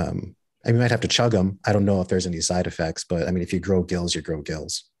 far out. I mean, you might have to chug them. I don't know if there's any side effects, but I mean, if you grow gills, you grow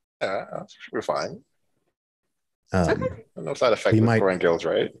gills. Yeah, we're fine. Okay. No side effect with growing gills,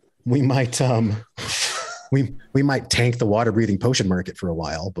 right? We might we might tank the water breathing potion market for a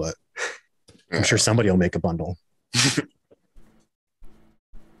while, but I'm sure somebody will make a bundle. It's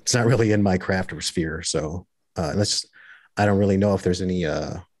not really in my craft or sphere, so I don't really know if there's any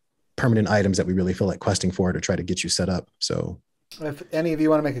permanent items that we really feel like questing for to try to get you set up. So if any of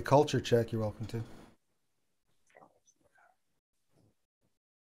you want to make a culture check, you're welcome to.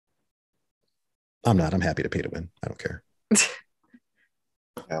 I'm not. I'm happy to pay to win. I don't care.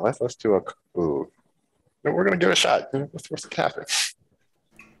 Yeah, let's do a. Ooh. No, we're gonna give it a shot. What's the happen?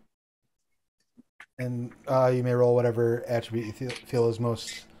 And you may roll whatever attribute you feel is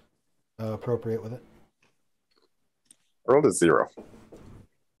most appropriate with it. Roll a 0.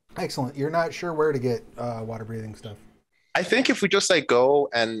 Excellent. You're not sure where to get water breathing stuff. I think if we just like go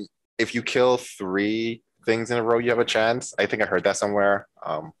and if you kill 3 things in a row, you have a chance. I think I heard that somewhere.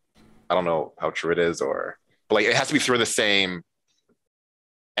 I don't know how true it is, but like it has to be through the same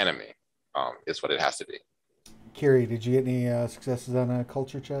enemy. Is what it has to be. Kiri, did you get any successes on a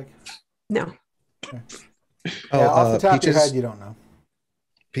culture check? No. Okay. Off the top of your head, you don't know.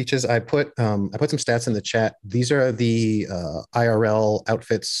 Peaches, I put some stats in the chat. These are the IRL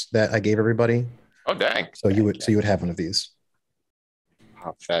outfits that I gave everybody. Oh dang! So you would have one of these.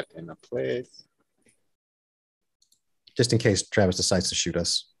 Pop that into place. Just in case Travis decides to shoot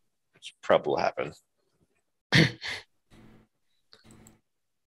us. Which probably will happen.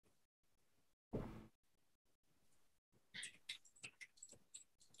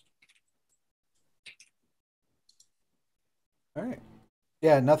 All right.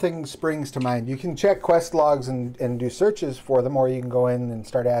 Yeah, nothing springs to mind. You can check quest logs and do searches for them, or you can go in and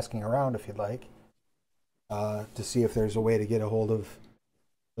start asking around if you'd like to see if there's a way to get a hold of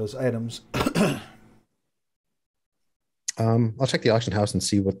those items. I'll check the auction house and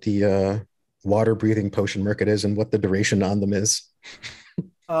see what the water breathing potion market is and what the duration on them is.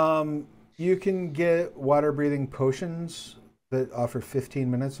 You can get water breathing potions that offer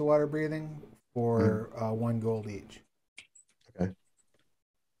 15 minutes of water breathing for 1 gold each. Okay.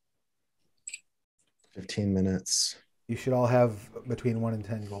 15 minutes. You should all have between 1 and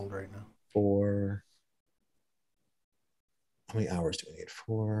 10 gold right now. How many hours do we need?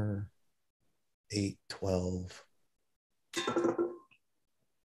 4, 8, 12.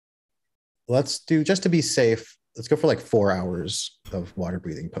 Let's do, just to be safe, let's go for like 4 hours of water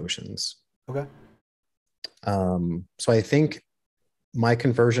breathing potions. Okay. So I think my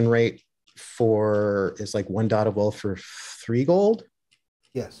conversion rate is like 1 dot of wealth for 3 gold.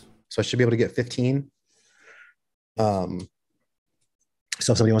 Yes. So I should be able to get 15. So if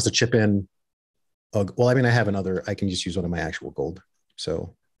somebody wants to chip in, well, I mean, I can just use one of my actual gold.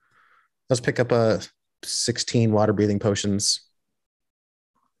 So let's pick up 16 water breathing potions.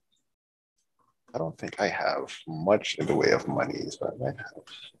 I don't think I have much in the way of monies, but I might have.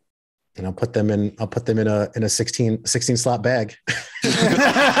 And I'll put them in a 16 slot bag.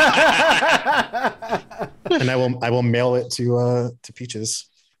 And I will mail it to Peaches.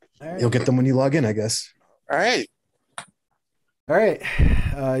 Right. You'll get them when you log in, I guess. All right.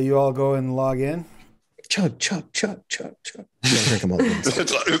 You all go and log in. Chug. Drink them all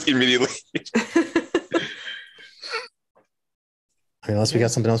immediately. I mean, unless we got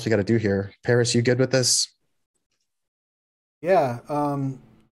something else we got to do here. Paris, you good with this? Yeah. Are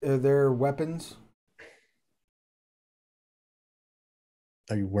there weapons?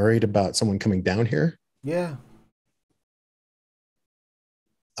 Are you worried about someone coming down here? Yeah.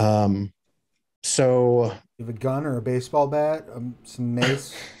 So You have a gun or a baseball bat, some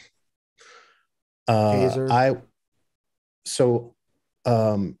mace, taser.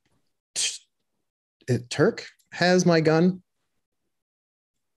 Turk has my gun.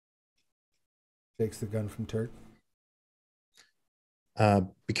 Takes the gun from Turk.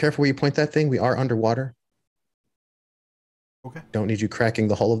 Be careful where you point that thing. We are underwater. Okay. Don't need you cracking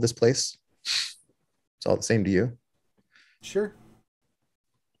the hull of this place. It's all the same to you. Sure.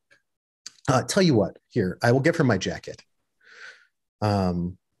 Tell you what, here, I will give her my jacket.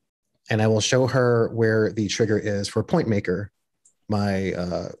 And I will show her where the trigger is for Point Maker, my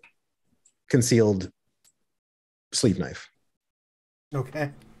concealed sleeve knife.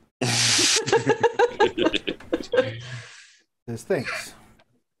 Okay. Says thanks.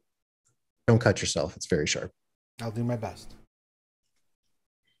 Don't cut yourself. It's very sharp. I'll do my best.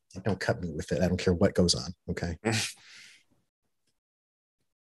 Don't cut me with it. I don't care what goes on. Okay.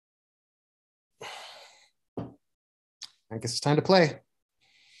 I guess it's time to play.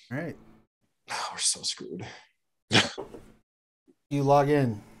 All right. Oh, we're so screwed. You log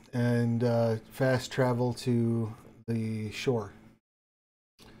in and fast travel to the shore.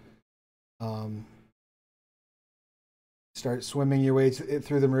 Start swimming your way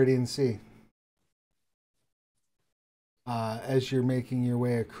through the Meridian Sea. As you're making your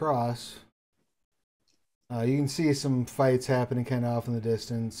way across, you can see some fights happening kind of off in the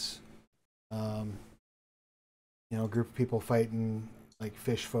distance. A group of people fighting like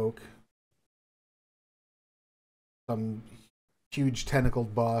fish folk. Some huge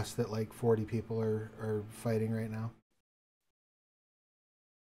tentacled boss that like 40 people are fighting right now.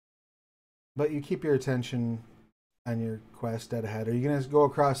 But you keep your attention on your quest dead ahead. Are you going to go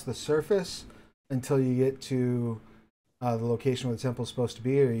across the surface until you get to the location where the temple's supposed to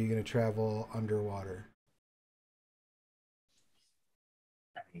be, or are you going to travel underwater?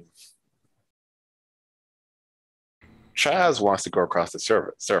 Chaz wants to go across the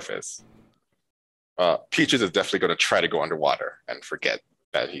surface. Peaches is definitely going to try to go underwater and forget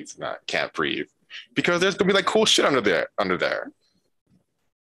that can't breathe, because there's going to be like cool shit under there.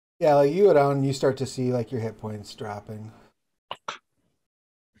 Yeah, like you go down and you start to see like your hit points dropping.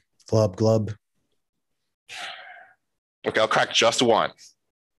 Glub, glub. Okay, I'll crack just one.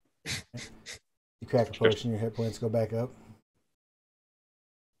 You crack a potion, your hit points go back up.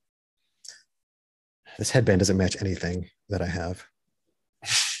 This headband doesn't match anything that I have.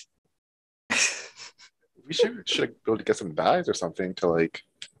 We should go to get some dyes or something to like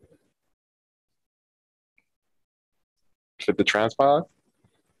fit the transpod.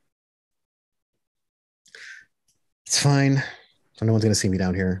 It's fine. So no one's going to see me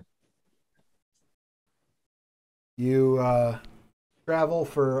down here. You travel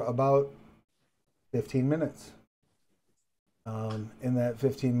for about 15 minutes. In that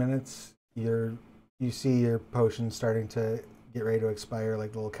 15 minutes, you see your potion starting to get ready to expire.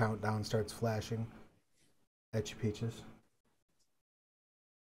 Like the little countdown starts flashing at you, Peaches.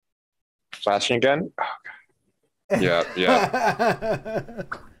 Flashing again? Oh, God. Yeah.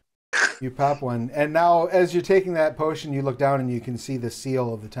 You pop one. And now, as you're taking that potion, you look down and you can see the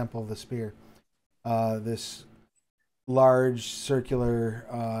seal of the Temple of the Spear. This large circular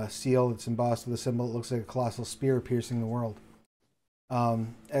seal that's embossed with a symbol that looks like a colossal spear piercing the world.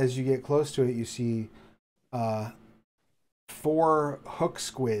 As you get close to it, you see 4 hook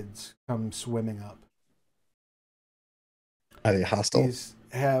squids come swimming up. Are they hostile? These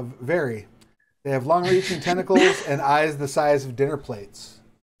they have long-reaching tentacles and eyes the size of dinner plates.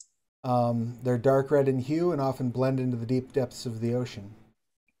 They're dark red in hue and often blend into the deep depths of the ocean.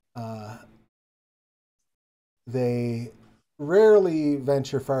 They rarely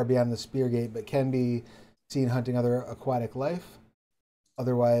venture far beyond the spear gate, but can be seen hunting other aquatic life.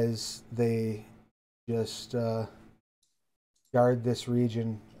 Otherwise, they just guard this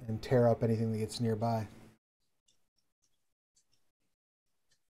region and tear up anything that gets nearby.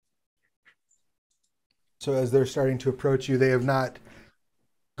 So as they're starting to approach you, they have not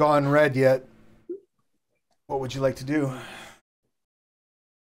gone red yet. What would you like to do?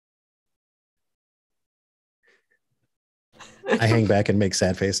 I hang back and make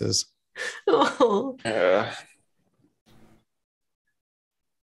sad faces. Oh.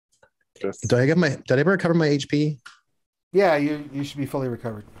 Did I ever recover my HP? Yeah, you should be fully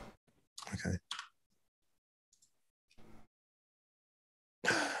recovered. Okay.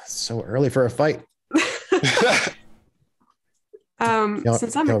 So early for a fight.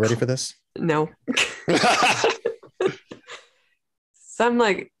 Since I'm y'all ready for this? No. Since I'm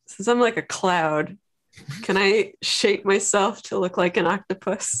like a cloud, can I shape myself to look like an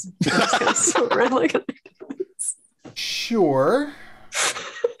octopus? I'm just gonna swim around like an octopus. Sure.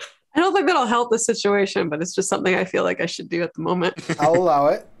 I don't think that'll help the situation, but it's just something I feel like I should do at the moment. I'll allow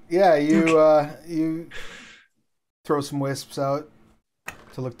it. Yeah, you throw some wisps out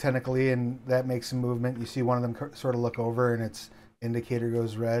to look tentacly, and that makes some movement. You see one of them sort of look over, and its indicator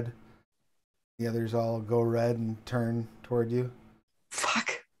goes red. The others all go red and turn toward you.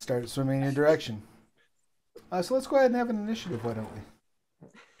 Fuck. Start swimming in your direction. So let's go ahead and have an initiative, why don't we?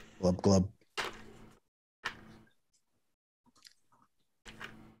 Glub glub.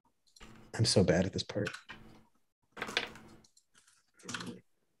 I'm so bad at this part.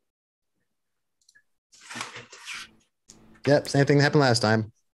 Yep, same thing that happened last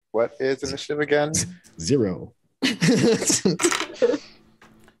time. What is initiative again? 0. It's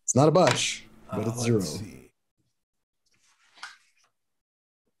not a bush, but it's 0. Let's see.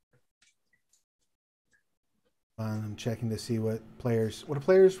 I'm checking to see what do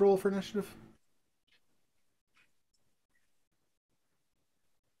players roll for initiative?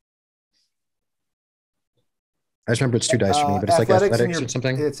 I just remember it's 2 dice for me, but it's like athletics or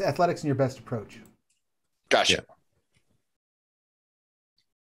something. It's athletics and your best approach. Gotcha. Yeah.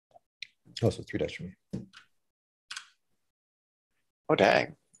 Oh, so 3 dice for me. Oh,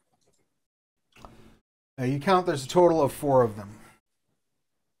 dang. You count, there's a total of 4 of them.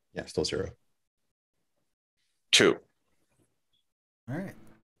 Yeah, still 0. 2. All right.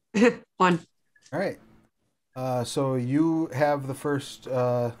 1. All right. So you have the first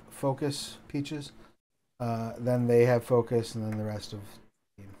focus, Peaches. Then they have focus, and then the rest of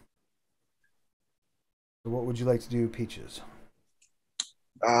the team. So what would you like to do, Peaches?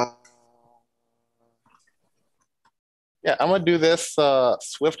 Yeah, I'm gonna do this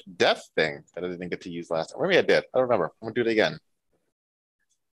swift death thing that I didn't get to use last time. Maybe I did. I don't remember. I'm gonna do it again.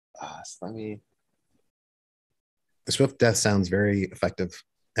 So let me. The swift death sounds very effective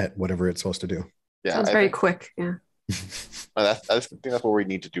at whatever it's supposed to do. Yeah, Sounds very quick. Yeah. I think that's what we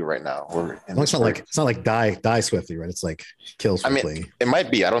need to do right now. It's not like die swiftly, right? It's like kill swiftly. I mean, it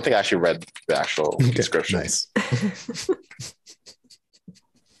might be. I don't think I actually read the actual description. Nice.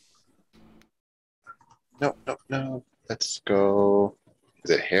 No. Let's go.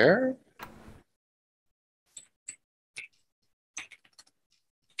 Is it hair?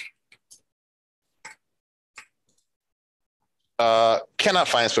 Cannot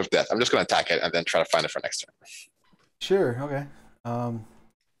find swift death. I'm just going to attack it and then try to find it for next turn. Sure. Okay.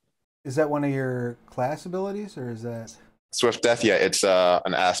 Is that one of your class abilities, or is that Swift death? Yeah, it's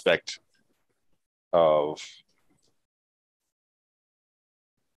an aspect of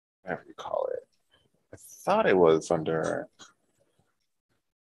whatever you call it. I thought it was under.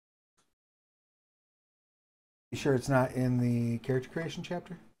 You sure it's not in the character creation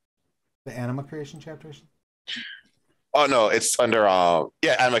chapter? The anima creation chapter? Oh no, it's under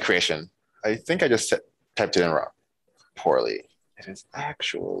anima creation. I think I just typed it in wrong. Poorly. It is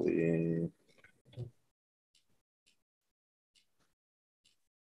actually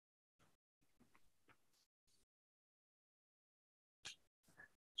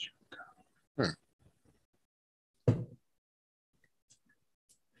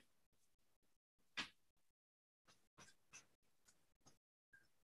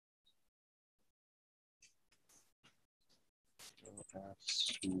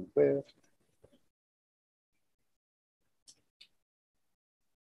Swift.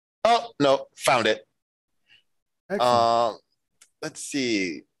 Oh no, found it. Let's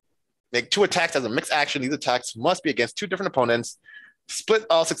see. Make 2 attacks as a mixed action. These attacks must be against 2 different opponents. Split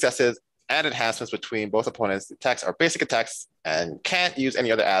all successes and enhancements between both opponents. The attacks are basic attacks and can't use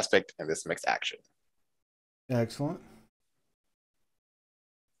any other aspect in this mixed action. Excellent.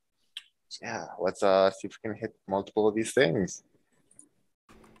 Yeah, let's see if we can hit multiple of these things.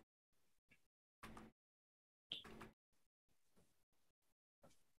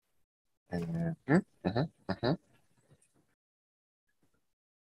 All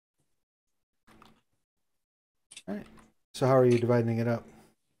right. So how are you dividing it up?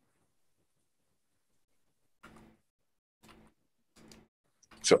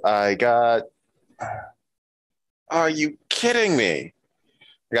 So I got. Are you kidding me?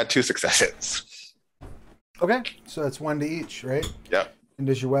 I got 2 successes. Okay, so that's 1 to each, right? Yep. And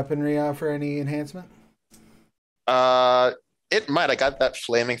does your weaponry offer any enhancement? It might. I got that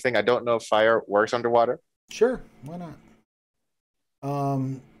flaming thing. I don't know if fire works underwater. Sure, why not?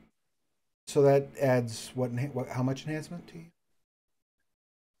 So that adds how much enhancement to you?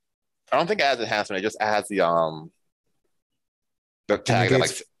 I don't think it adds enhancement. It just adds the tag that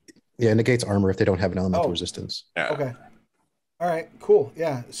like. Yeah, it negates armor if they don't have an elemental resistance. Yeah. Okay. All right, cool.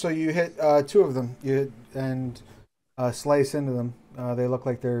 Yeah, so you hit 2 of them. You hit and slice into them. They look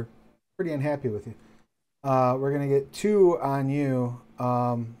like they're pretty unhappy with you. We're gonna get 2 on you.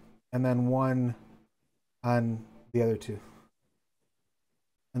 and then 1 on the other 2.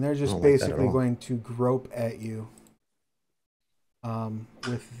 And they're just I don't like that at basically all. going to grope at you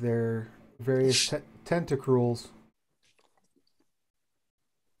with their various tentacles.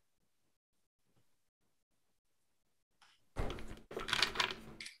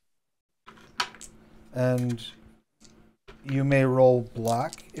 And you may roll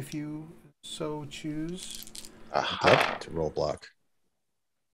block if you so choose. Aha. To roll block.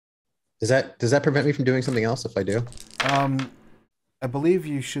 Does that prevent me from doing something else if I do? I believe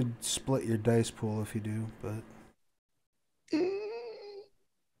you should split your dice pool if you do, but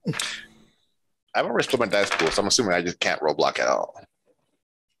I've already split my dice pool, so I'm assuming I just can't roll block at all.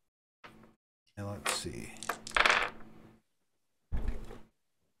 and let's see.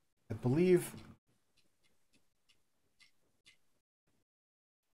 I believe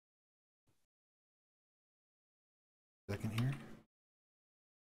second here.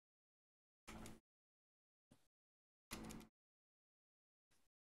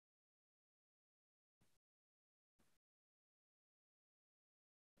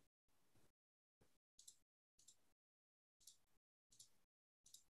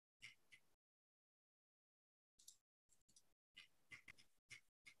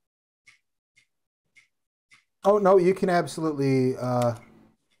 Oh no, you can absolutely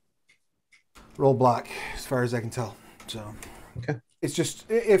roll block, as far as I can tell. So Okay. it's just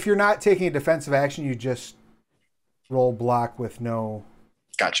if you're not taking a defensive action, you just roll block with no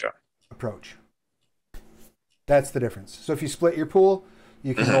Gotcha. approach. That's the difference. So if you split your pool,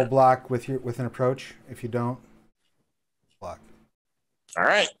 you can roll block with an approach. If you don't, block. All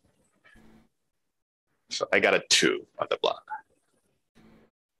right. So I got a 2 on the block.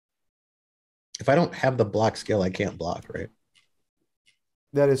 If I don't have the block skill, I can't block, right?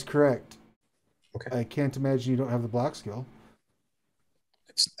 That is correct. Okay. I can't imagine you don't have the block skill.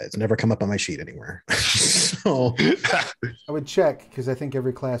 It's never come up on my sheet anywhere. So, I would check because I think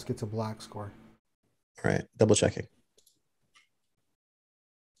every class gets a block score. all right, double checking.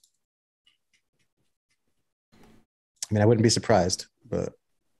 I mean, I wouldn't be surprised, but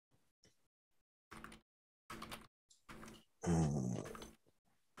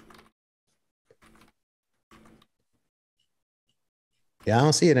yeah, I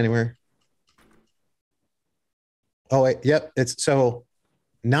don't see it anywhere. Oh, wait, yep. It's so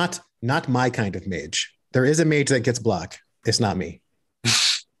not my kind of mage. There is a mage that gets block. It's not me.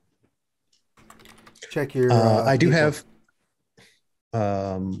 Check your. I do people.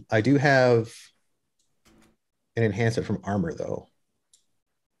 have an enhancement from armor though.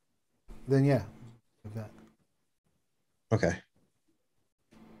 Then yeah, have that. Okay.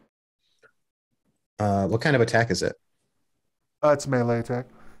 What kind of attack is it? It's melee attack.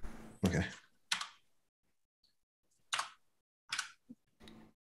 Okay.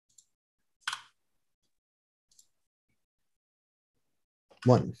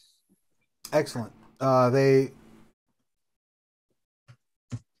 One. Excellent. They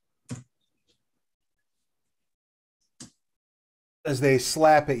as they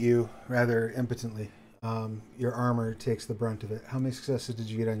slap at you rather impotently. Your armor takes the brunt of it. How many successes did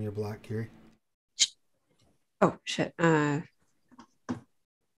you get on your block, Kiri? Oh shit. 1.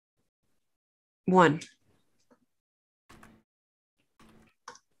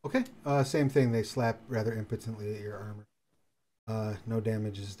 Okay. Same thing. They slap rather impotently at your armor. No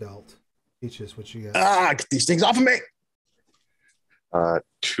damage is dealt. Peaches, what you got? Get these things off of me.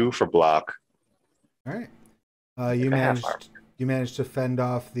 2 for block. All right. I have armor. You managed to fend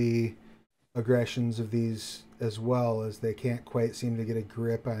off the aggressions of these as well, as they can't quite seem to get a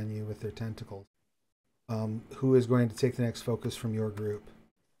grip on you with their tentacles. Who is going to take the next focus from your group?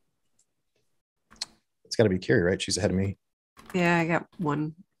 It's got to be Kiri, right? She's ahead of me. Yeah, I got 1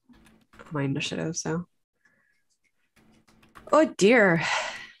 on my initiative, so. Oh dear.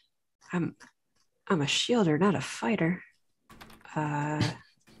 I'm a shielder, not a fighter.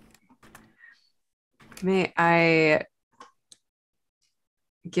 May I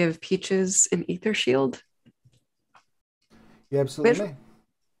give Peaches an ether shield? You absolutely may.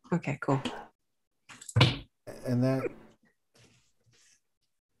 Okay, cool. And that.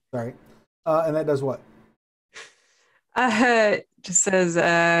 Sorry. And that does what? Just says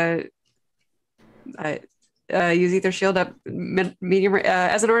I use ether shield up medium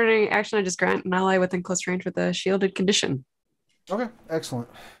as an ordinary action. I just grant an ally within close range with a shielded condition. Okay, excellent.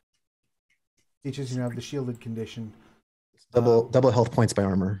 Peaches, you have the shielded condition. Double health points by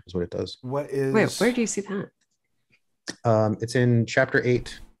armor is what it does. What is? Wait, where do you see that? It's in chapter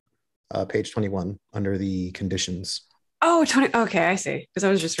 8, page 21, under the conditions. Oh, 20. Okay, I see. Because I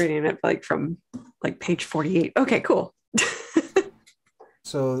was just reading it like from like page 48. Okay, cool.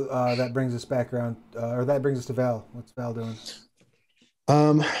 So that brings us back around, or that brings us to Val. What's Val doing?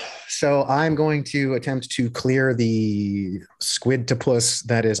 So I'm going to attempt to clear the squidtopus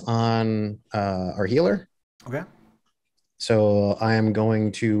that is on our healer. Okay. So I am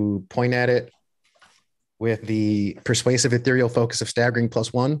going to point at it with the persuasive ethereal focus of staggering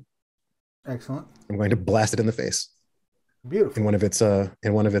 +1. Excellent. I'm going to blast it in the face. Beautiful. In one of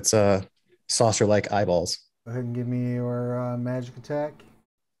its saucer-like eyeballs. Go ahead and give me your magic attack.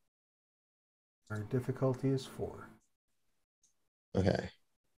 Our difficulty is 4. Okay.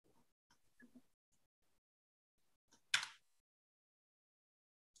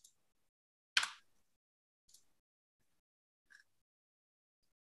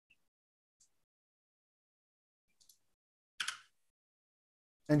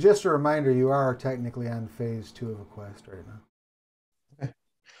 And just a reminder, you are technically on phase 2 of a quest right now. Okay.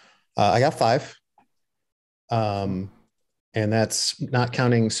 I got 5. And that's not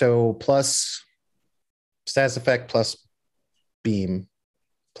counting. So plus status effect plus beam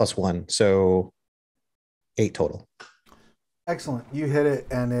 +1. So 8 total. Excellent. You hit it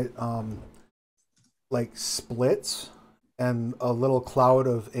and it like splits and a little cloud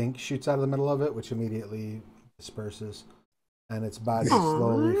of ink shoots out of the middle of it, which immediately disperses. And its body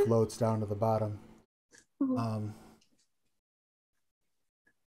slowly floats down to the bottom.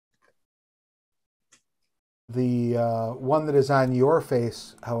 The one that is on your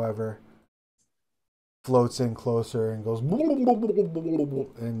face, however, floats in closer and goes,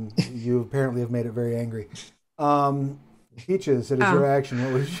 and you apparently have made it very angry. Peaches, it is your action.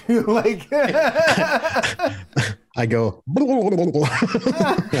 What would you like? I go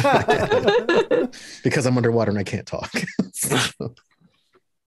because I'm underwater and I can't talk.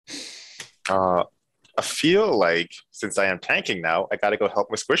 I feel like since I am tanking now, I gotta go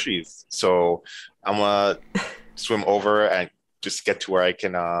help with squishies. So I'm gonna swim over and just get to where I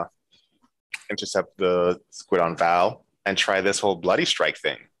can intercept the squid on Val and try this whole bloody strike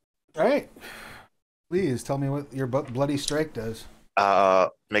thing. All right. Please tell me what your bloody strike does.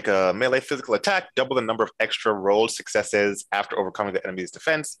 Make a melee physical attack, double the number of extra rolled successes after overcoming the enemy's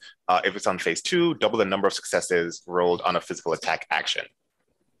defense. If it's on phase 2, double the number of successes rolled on a physical attack action.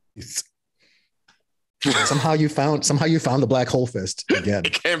 Somehow you found the black hole fist again.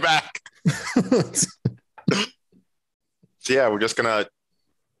 It came back. So yeah, we're just gonna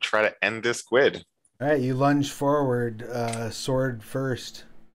try to end this squid. All right, you lunge forward, sword first,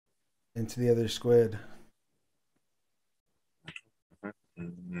 into the other squid.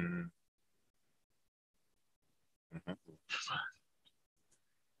 Mm-hmm. Mm-hmm.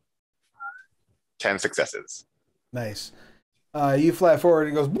 10 successes. Nice. You fly forward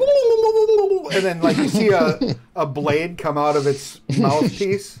and it goes, and then like you see a blade come out of its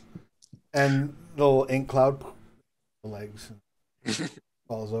mouthpiece, and the little ink cloud, the legs,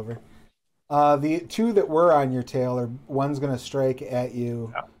 falls over. The 2 that were on your tail are one's going to strike at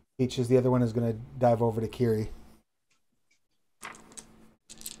you, Peaches. The other one is going to dive over to Kiri.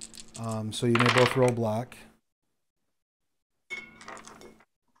 So you may both roll block.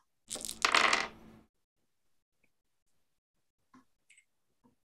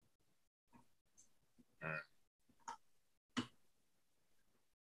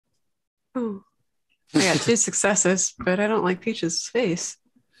 Oh, I got 2 successes, but I don't like Peach's face.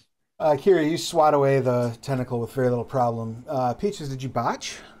 Kiri, you swat away the tentacle with very little problem. Peaches, did you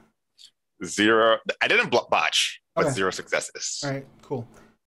botch? 0. I didn't botch, but Okay. 0 successes. All right, cool.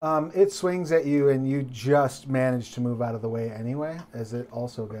 It swings at you, and you just managed to move out of the way anyway, as it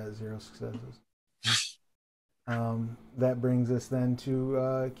also got 0 successes. That brings us then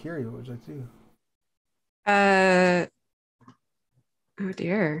to Kiri. What would you like to do? Oh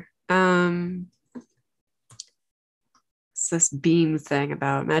dear. It's this beam thing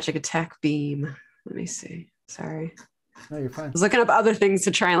about magic attack beam. Let me see. Sorry. No, you're fine. I was looking up other things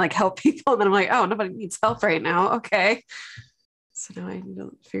to try and like help people, and then I'm like, oh, nobody needs help right now. Okay. So now I need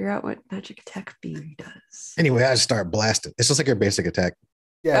to figure out what magic attack beam does. Anyway, I just start blasting. It's just like your basic attack.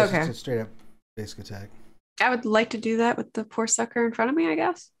 Yeah, it's Okay. just a straight up basic attack. I would like to do that with the poor sucker in front of me, I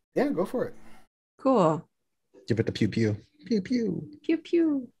guess. Yeah, go for it. Cool. Give it the pew pew. Pew pew. Pew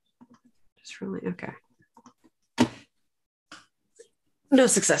pew. Just really okay. No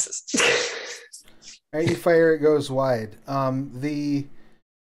successes. All right, you fire, it goes wide. The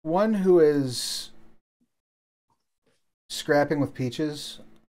one who is scrapping with Peaches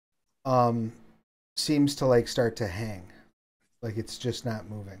seems to like start to hang. Like it's just not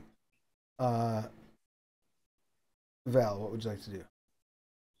moving. Val, what would you like to do?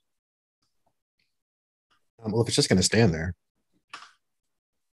 Well, if it's just going to stand there,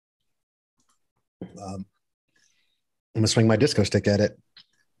 I'm going to swing my disco stick at it.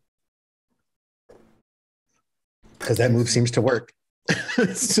 because that move seems to work.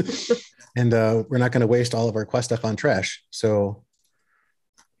 And we're not going to waste all of our quest stuff on trash. So,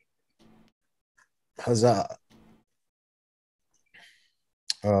 huzzah.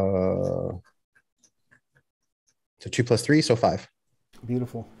 So 2 + 3, so 5.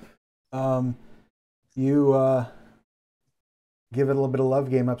 Beautiful. You give it a little bit of love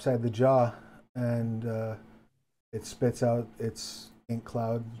game upside the jaw, and it spits out its ink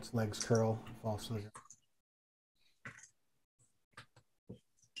cloud, its legs curl, falls to the ground.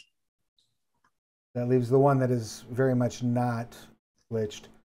 That leaves the one that is very much not glitched,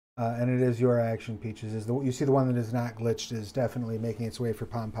 and it is your action, Peaches. You see the one that is not glitched is definitely making its way for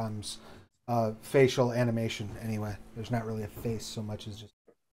Pom Pom's facial animation. Anyway, there's not really a face so much as just.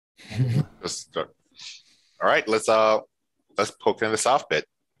 All right, let's poke in the soft bit.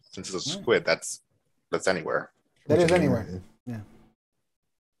 Since it's a squid, that's anywhere. That is anywhere. Yeah.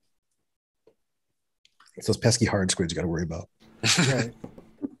 It's those pesky hard squids you got to worry about. Right.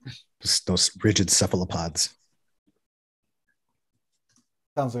 Just those rigid cephalopods.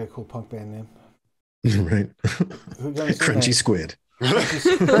 Sounds like a cool punk band name. Right. Crunchy squid.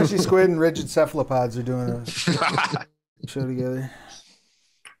 Crunchy squid and rigid cephalopods are doing a show together.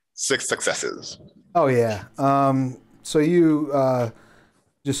 6 successes. Oh yeah. So you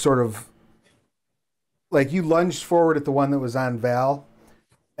just sort of like you lunged forward at the one that was on Val,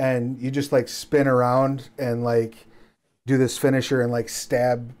 and you just like spin around and like do this finisher and like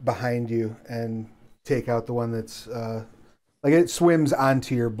stab behind you and take out the one that's like it swims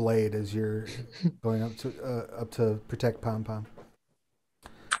onto your blade as you're going up to protect Pom Pom.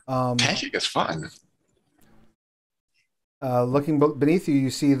 Magic is fun. Looking beneath you, you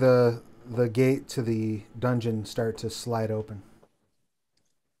see the gate to the dungeon start to slide open.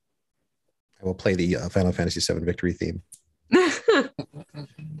 I will play the Final Fantasy VII victory theme.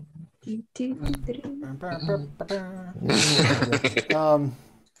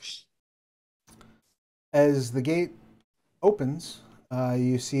 As the gate opens,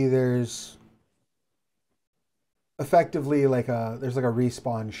 you see there's effectively like a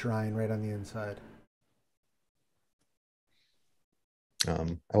respawn shrine right on the inside. I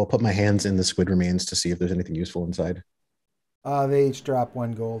will put my hands in the squid remains to see if there's anything useful inside. They each drop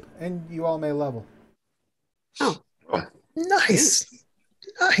 1 gold, and you all may level. Oh, Nice.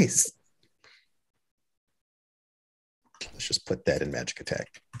 Nice. Let's just put that in magic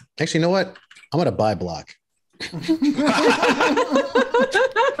attack. Actually, you know what? I'm going to buy block.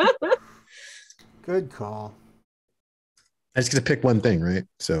 Good call. I just get to pick one thing, right?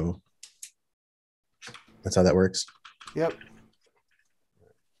 So that's how that works. Yep.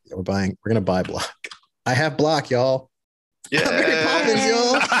 We're going to buy block. I have block, y'all. Yeah. Mary Poppins,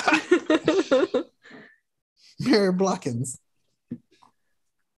 y'all. Mary Blockins.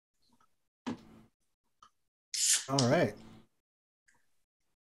 All right.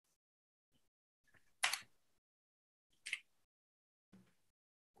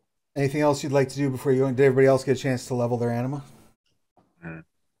 Anything else you'd like to do before you go? Did everybody else get a chance to level their anima? Do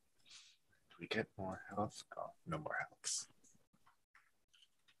we get more health? Oh, no more health.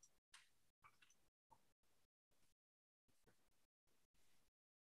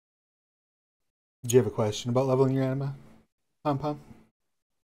 Did you have a question about leveling your anima, Pom Pom?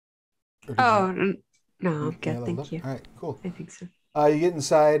 no, I'm good. leveled Thank up? you. All right, cool. I think so. You get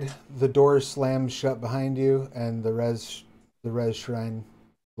inside, the door slams shut behind you, and the res shrine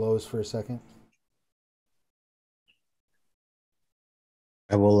glows for a second.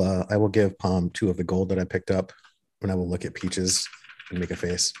 I will give Palm 2 of the gold that I picked up, and I will look at Peaches and make a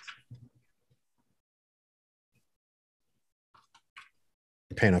face.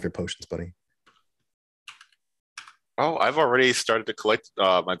 You're paying off your potions, buddy. Oh, I've already started to collect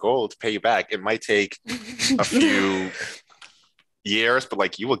my gold to pay you back. It might take a few years, but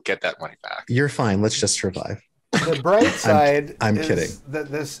like you will get that money back. You're fine. Let's just survive. The bright side I'm is kidding. that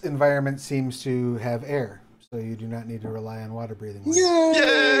this environment seems to have air, so you do not need to rely on water breathing.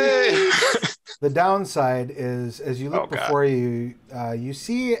 Yay! The downside is, as you look before you, you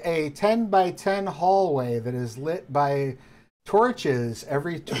see a 10 by 10 hallway that is lit by torches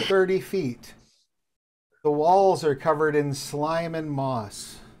every 30 feet. The walls are covered in slime and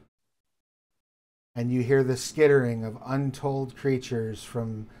moss. And you hear the skittering of untold creatures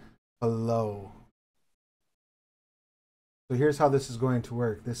from below. So here's how this is going to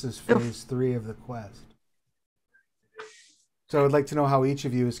work. This is phase 3 of the quest. So I'd like to know how each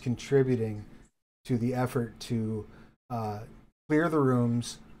of you is contributing to the effort to clear the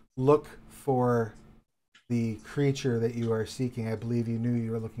rooms, look for the creature that you are seeking. I believe you knew you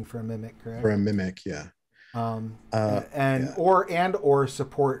were looking for a mimic, correct? For a mimic, yeah. Or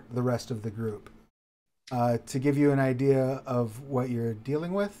support the rest of the group. To give you an idea of what you're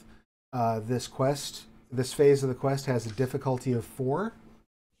dealing with, this phase of the quest has a difficulty of 4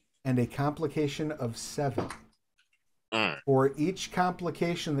 and a complication of 7. For each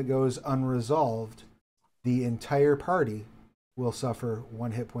complication that goes unresolved, the entire party will suffer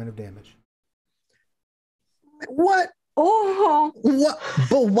 1 hit point of damage. What? Oh, What?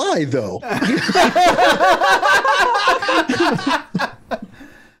 But why though?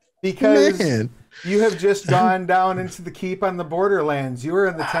 Because Man. you have just gone down into the keep on the Borderlands. You are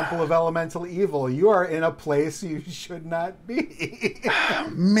in the Temple of Elemental Evil. You are in a place you should not be.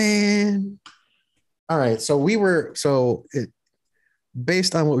 Man. All right.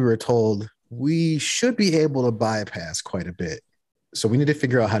 Based on what we were told, we should be able to bypass quite a bit. So we need to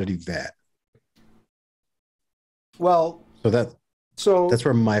figure out how to do that. Well, so that's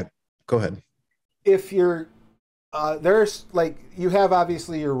where go ahead. If you're there's like, you have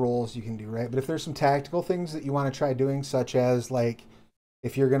obviously your roles you can do, right? But if there's some tactical things that you want to try doing, such as like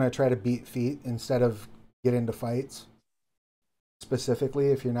if you're going to try to beat feet instead of get into fights, specifically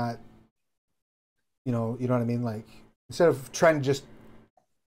if you're not, you know what I mean? Like instead of trying to just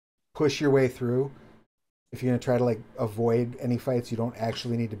push your way through, if you're going to try to like avoid any fights you don't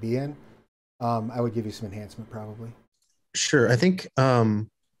actually need to be in, I would give you some enhancement probably. Sure. I think I'm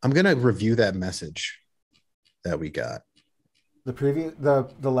going to review that message that we got. The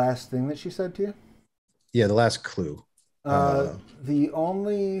last thing that she said to you? Yeah, the last clue. So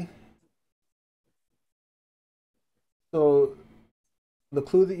the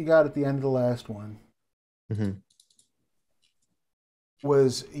clue that you got at the end of the last one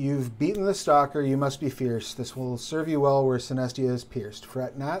was, you've beaten the stalker, you must be fierce. This will serve you well where Synestia is pierced.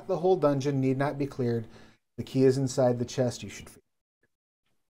 Fret not, the whole dungeon need not be cleared. The key is inside the chest you should fear.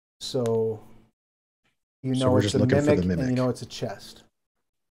 So you know it's a mimic, and you know it's a chest.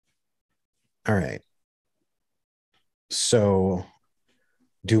 All right. So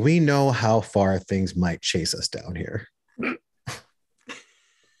do we know how far things might chase us down here?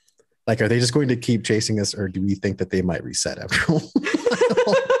 Like, are they just going to keep chasing us, or do we think that they might reset after a while?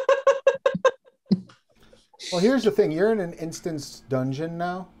 Well, here's the thing. You're in an instance dungeon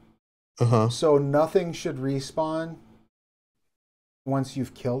now. So nothing should respawn once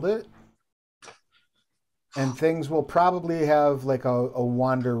you've killed it. And things will probably have like a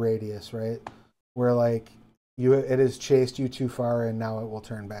wander radius, right? Where like it has chased you too far and now it will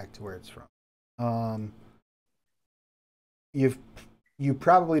turn back to where it's from. You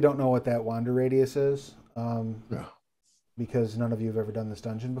probably don't know what that wander radius is, because none of you have ever done this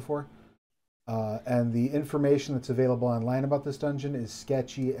dungeon before. And the information that's available online about this dungeon is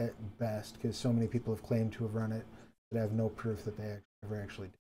sketchy at best, because so many people have claimed to have run it that have no proof that they ever actually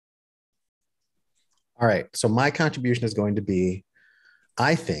did. All right. So my contribution is going to be,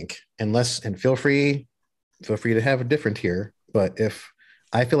 I think, and feel free to have a different here, but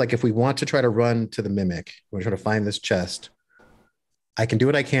I feel like if we want to try to run to the mimic, we're trying to find this chest, I can do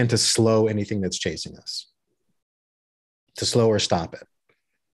what I can to slow anything that's chasing us, to slow or stop it,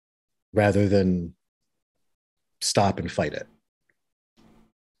 rather than stop and fight it.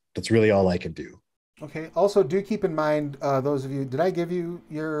 That's really all I can do. Okay. Also, do keep in mind, those of you, did I give you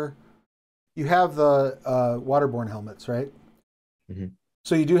you have the waterborne helmets, right?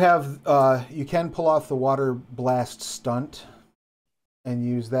 So you do have, you can pull off the water blast stunt and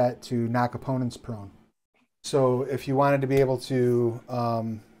use that to knock opponents prone. So if you wanted to be able to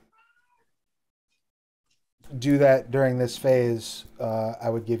do that during this phase, I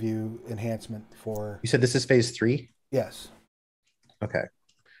would give you enhancement for... You said this is phase 3? Yes. Okay.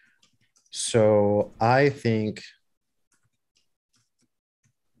 So I think...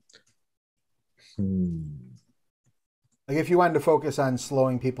 Like if you wanted to focus on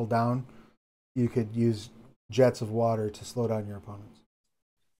slowing people down, you could use jets of water to slow down your opponents.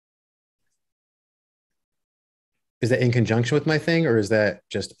 Is that in conjunction with my thing, or is that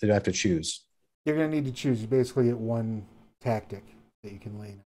just, do I have to choose? You're going to need to choose. You basically get one tactic that you can lay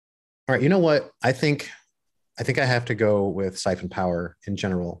in. All right, you know what? I think I have to go with Siphon Power in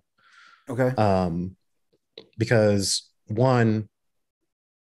general. Okay. Because one,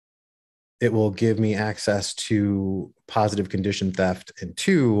 it will give me access to positive condition theft, and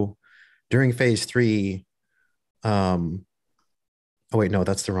two, during phase 3, oh wait, no,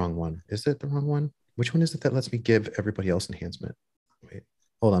 that's the wrong one. Is it the wrong one? Which one is it that lets me give everybody else enhancement? Wait,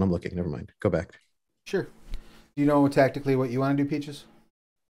 hold on, I'm looking. Never mind. Go back. Sure. Do you know tactically what you want to do, Peaches?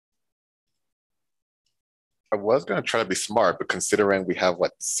 I was going to try to be smart, but considering we have,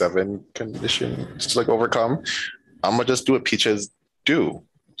 7 conditions to, overcome, I'm going to just do what Peaches do.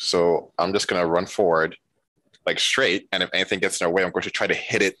 So I'm just going to run forward, straight, and if anything gets in our way, I'm going to try to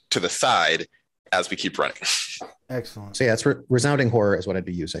hit it to the side as we keep running. Excellent. So yeah, it's resounding horror is what I'd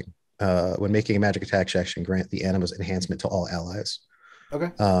be using. When making a magic attack check, grant the Anima's enhancement to all allies.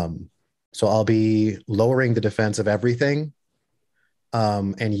 Okay. So I'll be lowering the defense of everything,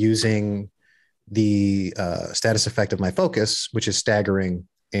 and using the status effect of my focus, which is staggering,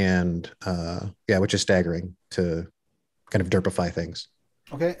 and which is staggering to kind of derpify things.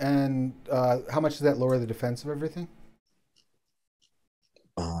 Okay, and how much does that lower the defense of everything?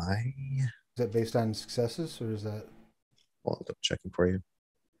 Is that based on successes, or is that? Well, I'm double checking for you.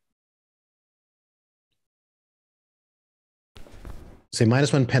 Say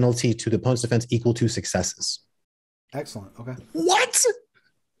 -1 penalty to the opponent's defense equal to successes. Excellent. Okay. What?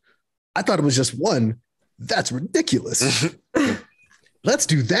 I thought it was just one. That's ridiculous. Let's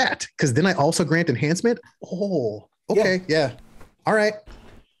do that, because then I also grant enhancement. Oh, okay, yeah. All right.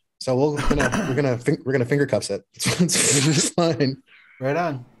 So we're gonna finger cuffs it. It's fine. Right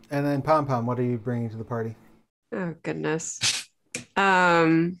on. And then Pom Pom, what are you bringing to the party? Oh goodness.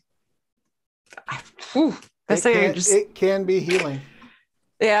 It can be healing.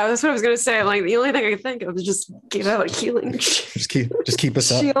 Yeah, that's what I was gonna say. Like the only thing I can think of is just get out like healing. Just keep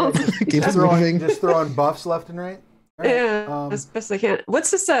us up. Keep us moving. Just throwing buffs left and right. Right. Yeah, as best I can.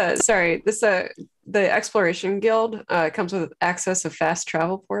 What's this? The Exploration Guild comes with access of fast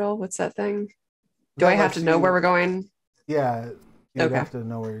travel portal. What's that thing? Do I have to know where we're going? Yeah, you have to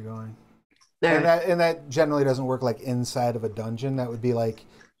know where you're going. And that generally doesn't work like inside of a dungeon. That would be like,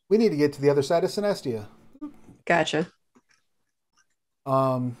 we need to get to the other side of Sinestia. Gotcha.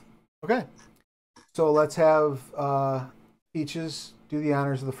 Okay. So let's have Peaches do the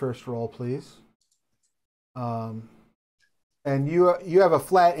honors of the first roll, please. And you have a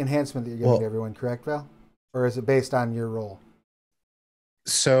flat enhancement that you're giving to everyone, correct, Val? Or is it based on your roll?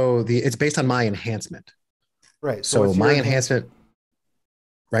 So it's based on my enhancement. Right. So my enhancement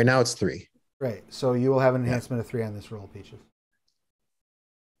right now it's 3. Right. So you will have an enhancement of 3 on this roll, Peaches.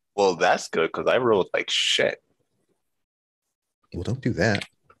 Well, that's good because I rolled like shit. Well, don't do that.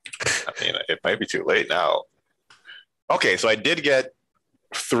 I mean, it might be too late now. Okay, so I did get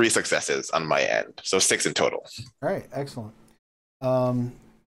 3 successes on my end, so 6 in total. All right, excellent.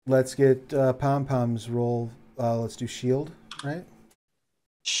 Let's get Pom Pom's roll. Let's do shield, right?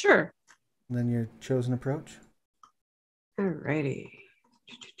 Sure. And then your chosen approach. Alrighty.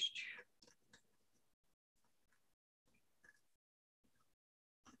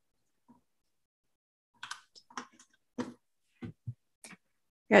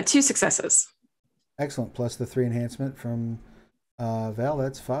 Got 2 successes. Excellent. Plus the 3 enhancement from Val,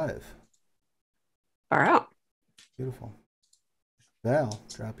 that's 5. Far out. Beautiful. Val,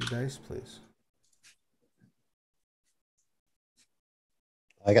 drop your dice, please.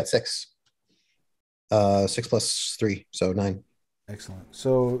 I got 6. 6 plus 3, so 9. Excellent.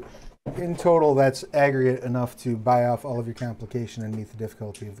 So in total, that's aggregate enough to buy off all of your complication and meet the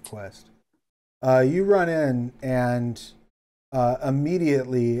difficulty of the quest. You run in and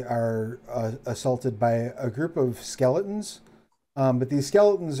immediately are assaulted by a group of skeletons. But these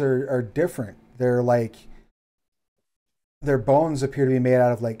skeletons are different. They're like, their bones appear to be made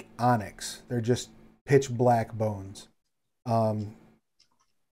out of like onyx. They're just pitch black bones.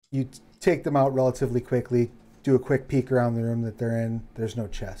 You take them out relatively quickly, do a quick peek around the room that they're in. There's no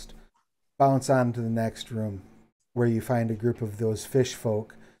chest. Bounce on to the next room where you find a group of those fish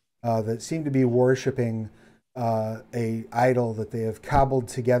folk that seem to be worshiping a idol that they have cobbled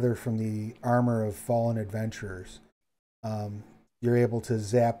together from the armor of fallen adventurers. You're able to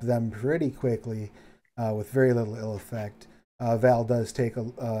zap them pretty quickly with very little ill effect. Val does take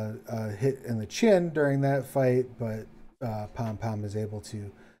a hit in the chin during that fight, but Pom Pom is able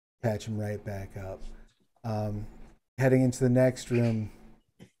to patch him right back up. Heading into the next room,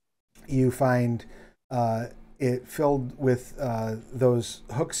 you find it filled with those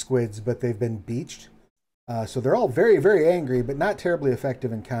hook squids, but they've been beached. So they're all very, very angry, but not terribly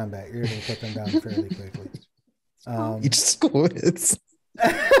effective in combat. You're able to put them down fairly quickly. Each squids.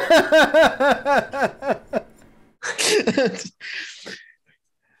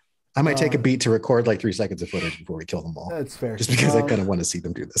 I might take a beat to record like 3 seconds of footage before we kill them all. That's fair. Just because I kind of want to see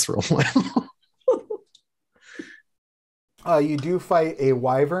them do this for a while. You do fight a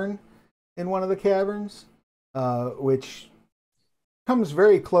wyvern in one of the caverns, which comes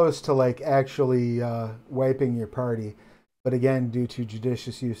very close to like actually wiping your party. But again, due to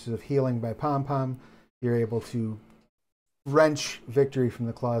judicious uses of healing by Pom Pom, you're able to wrench victory from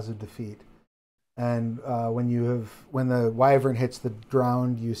the claws of defeat. And when the wyvern hits the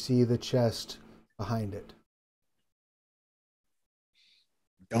ground, you see the chest behind it.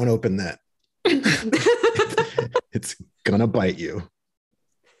 Don't open that. It's gonna bite you.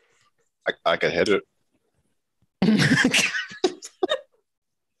 I could hit it.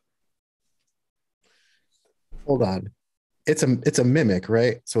 Hold on. It's a mimic,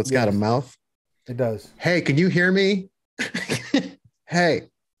 right? So it's got a mouth. It does. Hey, can you hear me? Hey,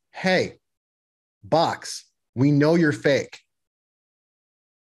 box. We know you're fake.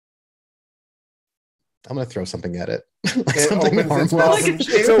 I'm gonna throw something at it. It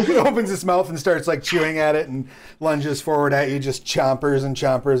opens its mouth and starts like chewing at it and lunges forward at you, just chompers and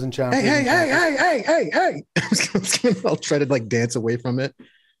chompers and chompers. Hey. I'll try to like dance away from it.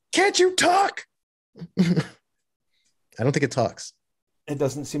 Can't you talk? I don't think it talks. It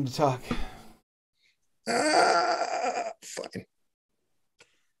doesn't seem to talk. Fine.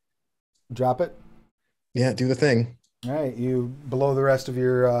 Drop it. Yeah, do the thing. All right, you blow the rest of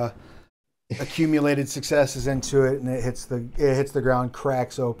your accumulated successes into it, and it hits the ground,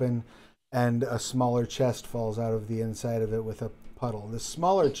 cracks open, and a smaller chest falls out of the inside of it with a puddle. The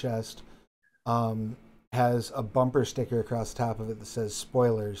smaller chest has a bumper sticker across the top of it that says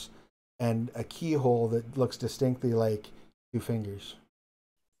 "Spoilers," and a keyhole that looks distinctly like 2 fingers.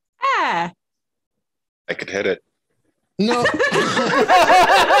 Ah! I could hit it. No.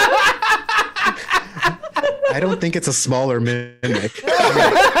 I don't think it's a smaller mimic. The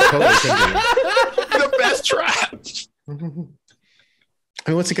best trap. I mean,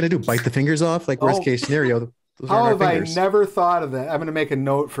 what's it going to do? Bite the fingers off? Like, worst case scenario. Those How have I fingers. never thought of that? I'm going to make a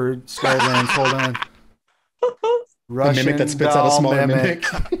note for Skylands. Hold on. Russian mimic that spits out a smaller mimic.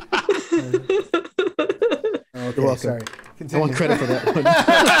 Okay, You're welcome. sorry. I want credit for that one.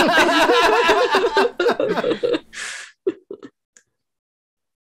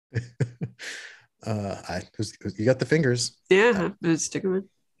 You got the fingers. Yeah, just stick them in.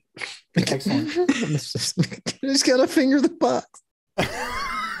 Excellent. Just gotta finger the box.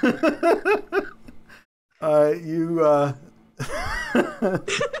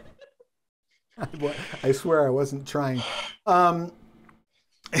 I swear I wasn't trying.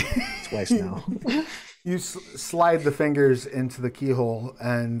 Twice now. You slide the fingers into the keyhole,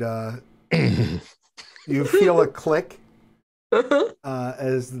 and you feel a click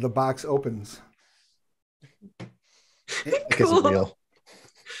as the box opens. Isn't real.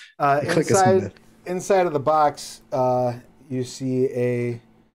 Inside of the box, you see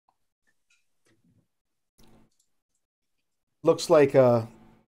looks like a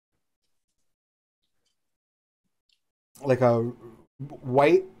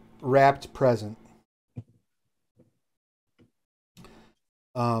white wrapped present.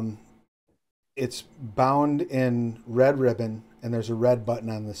 It's bound in red ribbon, and there's a red button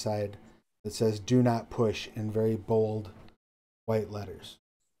on the side that says "Do not push" in very bold white letters.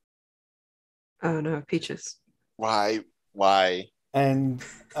 Oh no, peaches. Why? And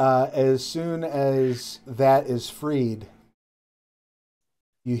as soon as that is freed,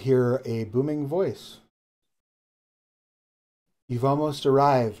 you hear a booming voice. You've almost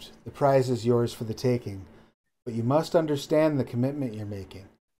arrived. The prize is yours for the taking, but you must understand the commitment you're making.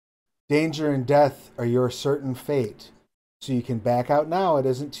 Danger and death are your certain fate, so you can back out now. It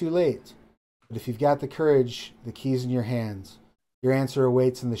isn't too late. But if you've got the courage, the key's in your hands. Your answer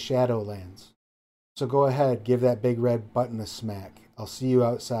awaits in the Shadowlands. So go ahead, give that big red button a smack. I'll see you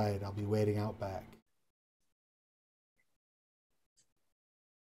outside. I'll be waiting out back.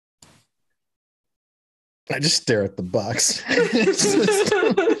 I just stare at the box.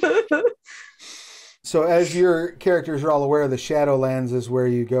 So as your characters are all aware, the Shadowlands is where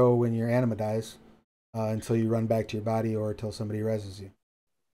you go when your anima dies, until you run back to your body or until somebody reses you.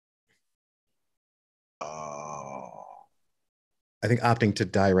 Oh. I think opting to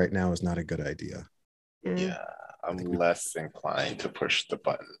die right now is not a good idea. Yeah, I'm less inclined to push the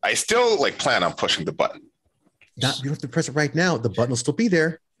button. I still plan on pushing the button. You don't have to press it right now. The button will still be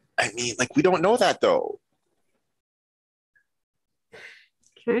there. I mean, we don't know that though.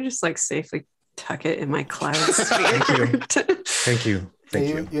 Can I just safely tuck it in my cloud sphere? Thank you.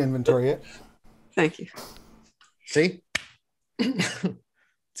 You inventory it. Thank you. See?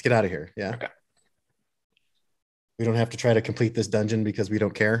 Let's get out of here. Yeah. Okay. We don't have to try to complete this dungeon because we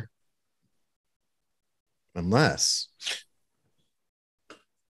don't care. Unless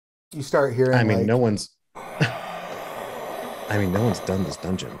you start hearing. No one's done this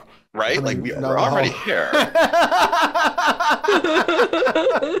dungeon. Right? We're already here.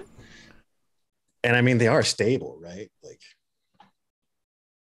 And they are stable, right?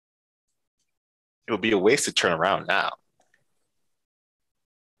 It would be a waste to turn around now.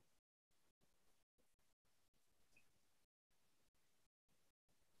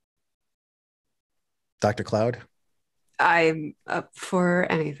 Dr. Cloud? I'm up for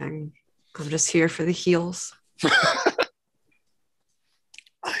anything. I'm just here for the heals.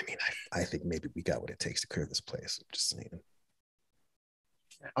 I think maybe we got what it takes to clear this place. I'm just saying.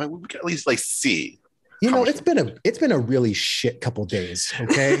 I mean, we can at least like see. You how know, much- it's been a really shit couple days.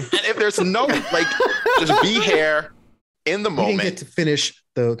 Okay, And if there's no like, just be here in the we didn't get moment. to finish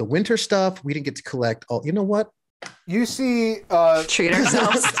the winter stuff. We didn't get to collect all. You know what? You see Treat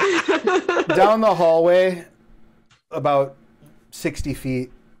ourselves. down the hallway, about 60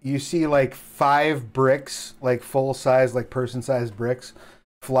 feet, you see like 5 bricks, like full-size, like person-sized bricks,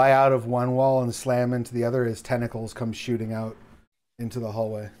 fly out of one wall and slam into the other as tentacles come shooting out into the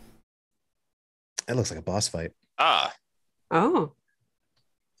hallway. That looks like a boss fight. Ah, Oh.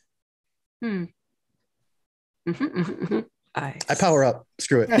 Hmm. I power up.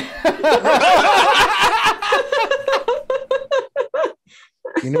 Screw it.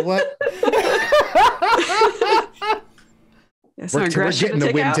 You know what? Some We're aggression getting to the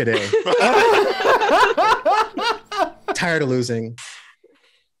take win out. today. Tired of losing.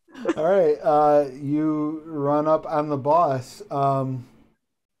 All right, you run up on the boss.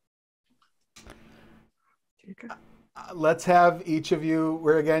 Let's have each of you.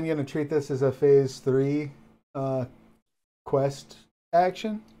 We're again going to treat this as a phase 3 quest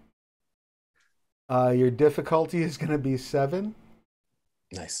action. Your difficulty is going to be 7.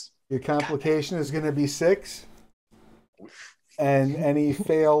 Nice. Your complication is going to be 6. And any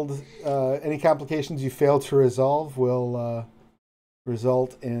complications you fail to resolve will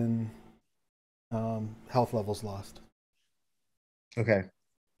result in health levels lost. Okay.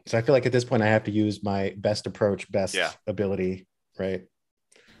 So I feel like at this point I have to use my best approach, best ability, right?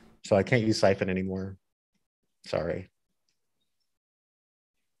 So I can't use Siphon anymore. Sorry.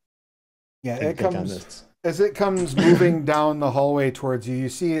 Yeah, Can it think on comes this. as it comes moving down the hallway towards you. You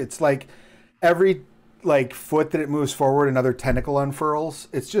see, it's like every like foot that it moves forward, another tentacle unfurls.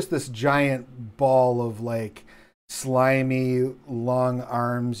 It's just this giant ball of like slimy, long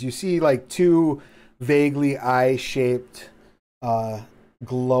arms. You see like 2 vaguely eye-shaped,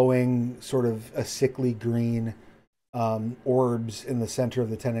 glowing, sort of a sickly green orbs in the center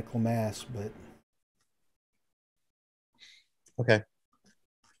of the tentacle mass. But Okay.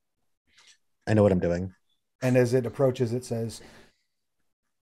 I know what I'm doing. and as it approaches, it says,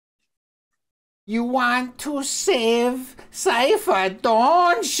 "You want to save Cypher,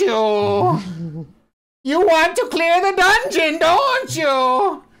 don't you? You want to clear the dungeon, don't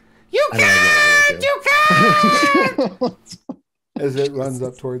you? You can't! You can't!" As it runs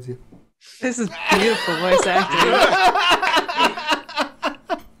up towards you. This is beautiful voice acting.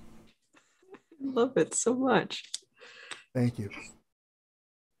 I love it so much. Thank you.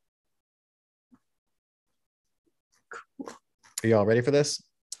 Are you all ready for this?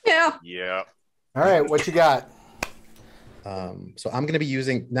 Yeah. yeah. All right, what you got? So I'm going to be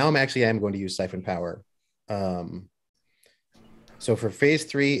using, now I'm going to use Siphon Power. So for phase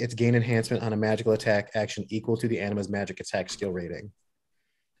 3, it's gain enhancement on a magical attack action equal to the Anima's magic attack skill rating.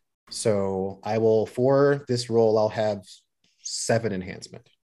 So I will, for this roll, I'll have 7 enhancement.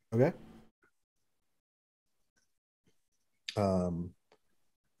 Okay.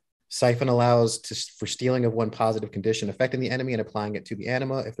 Siphon allows for stealing of one positive condition affecting the enemy and applying it to the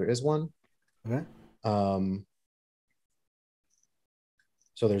anima if there is one. Okay.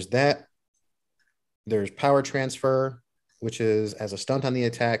 So there's that. There's power transfer, which is as a stunt on the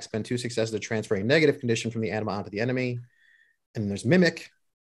attack, spend 2 successes to transfer a negative condition from the anima onto the enemy. And there's mimic,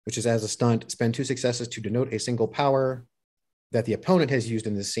 which is as a stunt, spend 2 successes to denote a single power that the opponent has used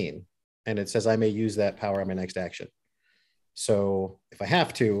in this scene. And it says I may use that power on my next action. So if I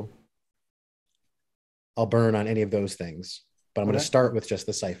have to, I'll burn on any of those things, but I'm going to start with just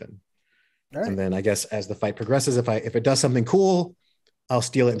the Siphon. All right. And then I guess as the fight progresses, if it does something cool, I'll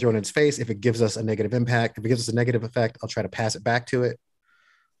steal it and throw it in its face. If it gives us a negative impact, if it gives us a negative effect, I'll try to pass it back to it.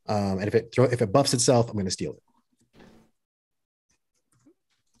 And if it buffs itself, I'm going to steal it.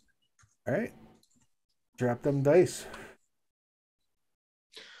 All right. Drop them dice.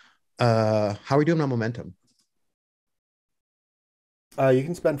 How are we doing on momentum? You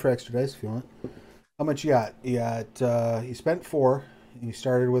can spend for extra dice if you want. How much you got? You spent 4. You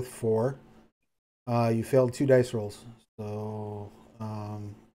started with 4. You failed 2 dice rolls. So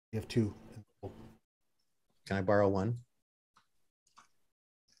you have 2. Can I borrow 1?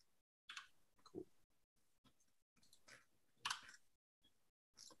 Cool.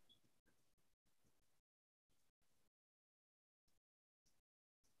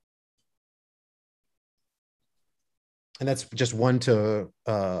 And that's just 1 to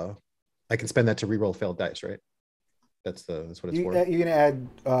I can spend that to reroll failed dice, right? That's what it's for. You can add,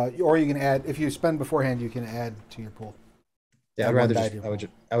 or you can add if you spend beforehand. You can add to your pool. Yeah, Add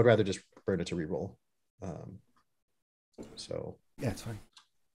I would rather just burn it to reroll. So yeah, it's fine.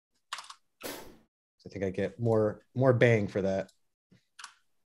 I think I get more bang for that,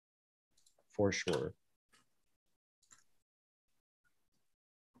 for sure.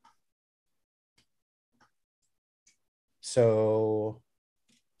 So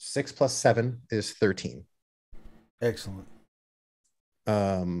 6 plus 7 is 13. Excellent.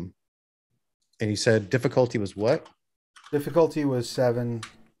 And you said difficulty was what? Difficulty was 7.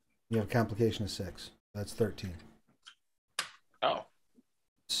 You have complication of 6. That's 13. Oh.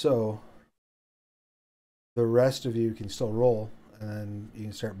 So the rest of you can still roll, and then you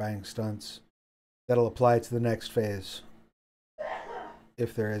can start buying stunts. That'll apply to the next phase,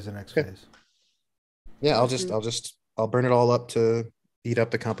 if there is a next phase. Yeah, I'll burn it all up to eat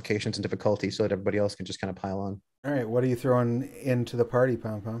up the complications and difficulty so that everybody else can just kind of pile on. All right, what are you throwing into the party,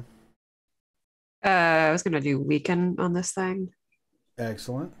 Pom Pom? I was gonna do weaken on this thing.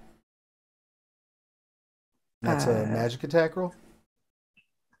 Excellent. That's a magic attack roll?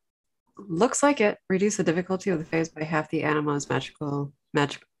 Looks like it. Reduce the difficulty of the phase by half the anima's magical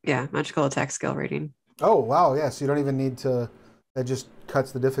attack skill rating. Oh, wow, yeah, so you don't even need to... That just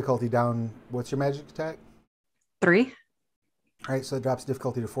cuts the difficulty down. What's your magic attack? 3. All right, so it drops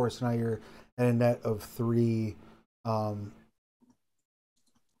difficulty to 4, so now you're at a net of 3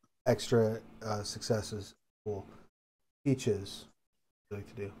 extra successes. Cool. Peaches, what would you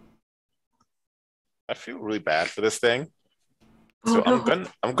like to do? I feel really bad for this thing. So Oh, no.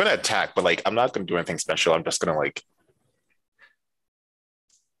 I'm gonna attack, but like I'm not gonna do anything special. I'm just gonna like,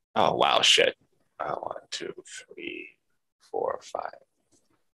 oh wow, shit. 1, 2, 3, 4, 5.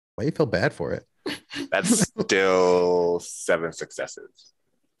 Why do you feel bad for it? That's still 7 successes.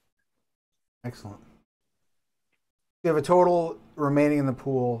 Excellent. You have a total remaining in the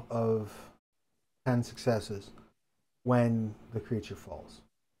pool of 10 successes when the creature falls.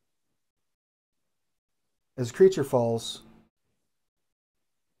 As the creature falls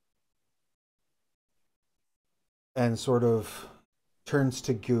and sort of turns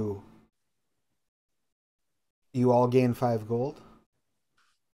to goo, you all gain 5 gold.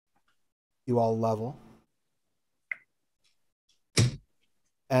 You all level.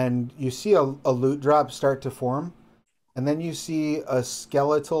 And you see a loot drop start to form. And then you see a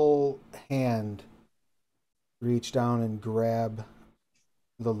skeletal hand reach down and grab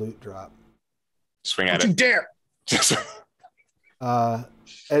the loot drop. Swing at Don't you dare!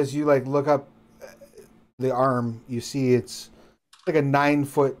 As you like look up the arm, you see it's like a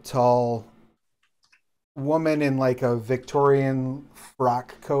 9-foot tall woman in like a Victorian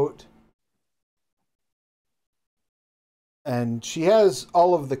frock coat. And she has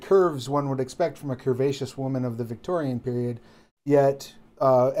all of the curves one would expect from a curvaceous woman of the Victorian period, yet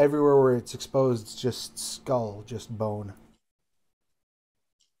everywhere where it's exposed, it's just skull, just bone.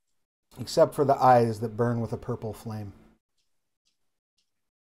 Except for the eyes that burn with a purple flame.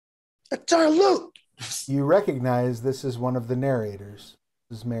 That's our loot! You recognize this is one of the narrators.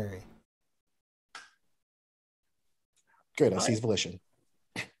 This is Mary. Good, I seize volition.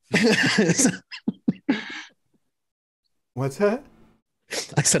 What's that?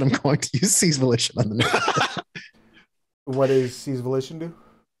 I said I'm going to use seize volition on the narrator. What does seize volition do?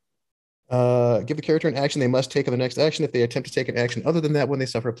 Give the character an action they must take on the next action. If they attempt to take an action other than that one, they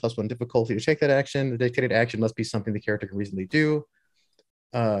suffer a +1 difficulty to take that action. The dictated action must be something the character can reasonably do.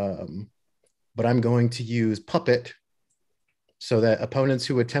 But I'm going to use puppet so that opponents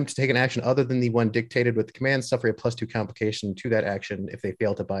who attempt to take an action other than the one dictated with the command suffer a +2 complication to that action. If they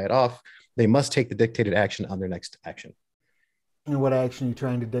fail to buy it off, they must take the dictated action on their next action. And what action are you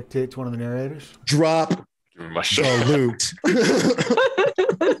trying to dictate to one of the narrators? Drop the loot.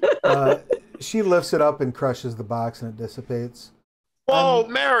 She lifts it up and crushes the box and it dissipates. Whoa,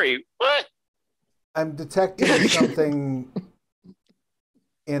 Mary, what? I'm detecting something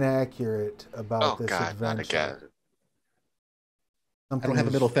inaccurate about this God, adventure. not again. I don't have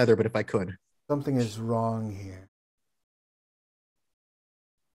a middle feather, but if I could. Something is wrong here.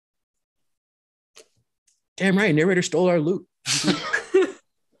 Damn right, narrator stole our loot.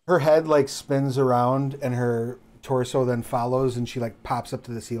 Her head like spins around and her torso then follows and she like pops up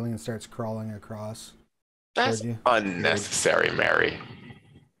to the ceiling and starts crawling across. That's unnecessary, Mary.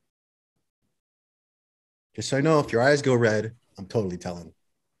 Just so I know, if your eyes go red, I'm totally telling.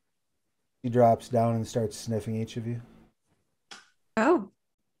 She drops down and starts sniffing each of you. Oh.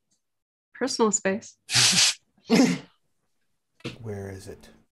 Personal space. Where is it?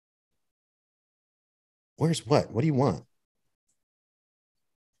 Where's what? What do you want?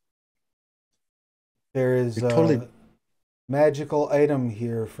 There is You're a totally... magical item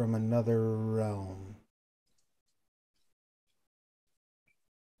here from another realm.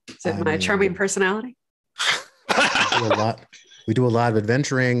 Is it my charming personality? We do a lot of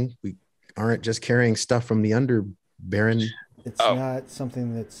adventuring. We aren't just carrying stuff from the under Baron. It's not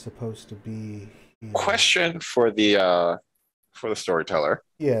something that's supposed to be here. Question for the storyteller.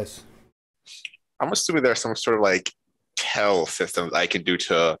 Yes. I'm assuming there's some sort of like tell systems I can do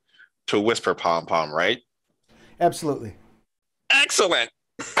to whisper pom pom, right? Absolutely. Excellent.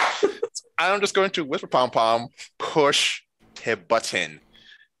 I'm just going to whisper pom pom, push a button,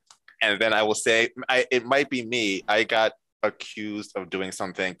 and then I will say, it might be me. I got accused of doing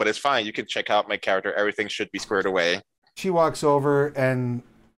something, but it's fine. You can check out my character. Everything should be squared away. She walks over and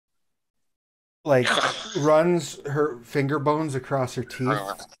like runs her finger bones across her teeth,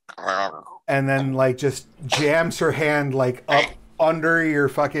 and then like just jams her hand like up under your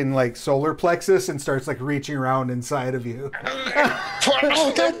fucking like solar plexus and starts like reaching around inside of you.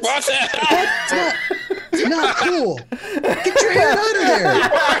 Oh, that's not cool. Get your hand out of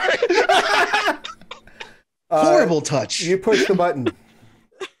there. Horrible touch. You push the button.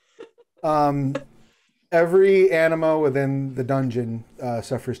 Every anima within the dungeon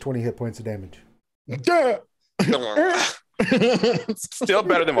suffers 20 hit points of damage. Still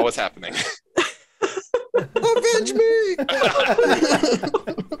better than what was happening. Avenge me!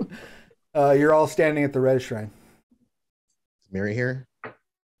 You're all standing at the red shrine. Is Mary here?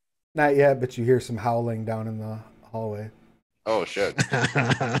 Not yet, but you hear some howling down in the hallway. Oh shit.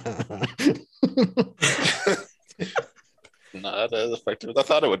 Not as effective as I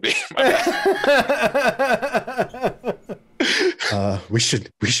thought it would be. My bad. We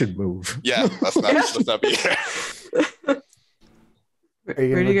should move. Yeah, let's not be here.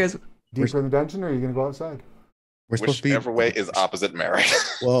 Where do you guys? Deeper in the dungeon, or are you going to go outside? We're supposed to be. Whichever way is opposite Mary.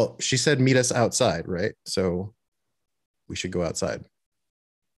 Well, she said meet us outside, right? So we should go outside.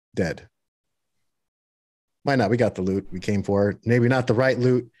 Dead. Why not? We got the loot we came for. Maybe not the right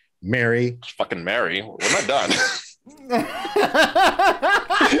loot. Mary. Fucking Mary. We're not done.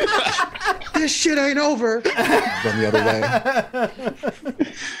 This shit ain't over. Run the other way.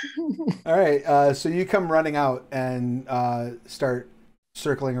 All right. So you come running out and start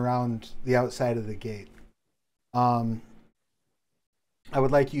circling around the outside of the gate. I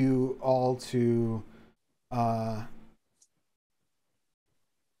would like you all to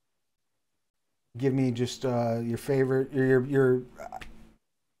give me just your favorite, your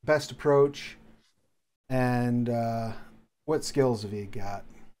best approach, and what skills have you got?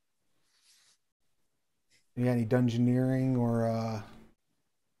 You got any dungeoneering or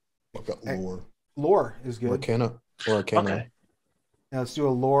I've got lore. Lore is good. Arcana. Okay. Now let's do a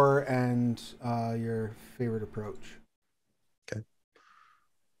lore and your favorite approach. Okay.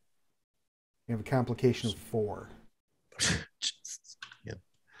 You have a complication of 4. Yeah.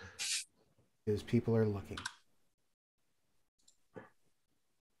 Because people are looking.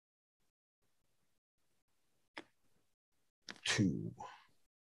 Two.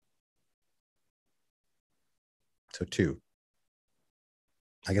 So 2.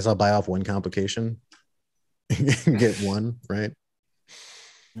 I guess I'll buy off 1 complication. Get 1, right?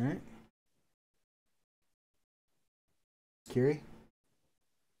 All right. Kiri?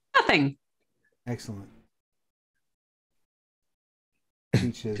 Nothing. Excellent.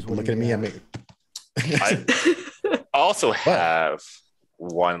 Peaches, People what do looking you at me. got? I also have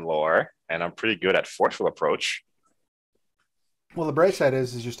 1 lore, and I'm pretty good at forceful approach. Well, the bright side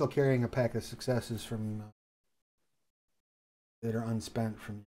is you're still carrying a pack of successes from that are unspent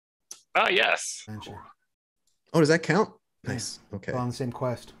from Ah, yes. adventure. Oh, does that count? Nice. Okay. All on the same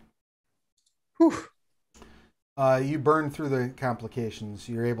quest. Whew. You burn through the complications.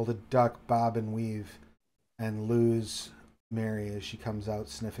 You're able to duck, bob, and weave, and lose Mary as she comes out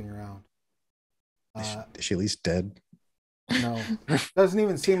sniffing around. Is she at least dead? No, doesn't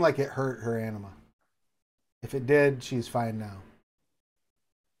even seem like it hurt her anima. If it did, she's fine now.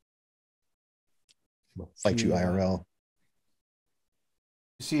 We'll fight you IRL.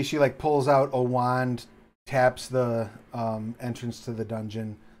 You see, she like pulls out a wand, taps the entrance to the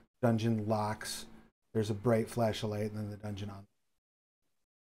dungeon. Dungeon locks. There's a bright flash of light, and then the dungeon on.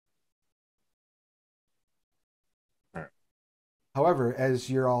 All right. However, as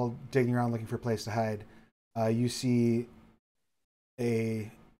you're all digging around looking for a place to hide, you see a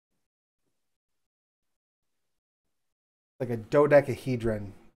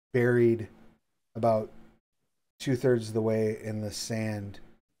dodecahedron buried about 2/3 of the way in the sand,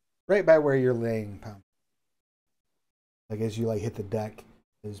 right by where you're laying, Pound. Like as you like hit the deck,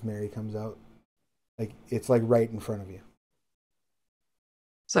 as Mary comes out, like it's like right in front of you.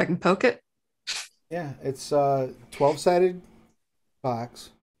 So I can poke it. Yeah, it's a 12-sided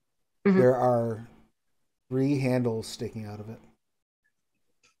box. Mhm. There are 3 handles sticking out of it,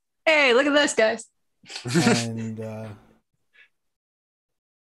 Hey, look at this, guys. and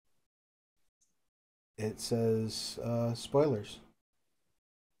it says spoilers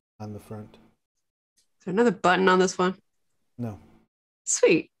on the front. Is there another button on this one? No.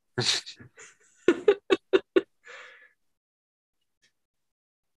 Sweet. Is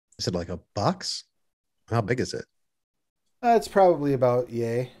it like a box? How big is it? It's probably about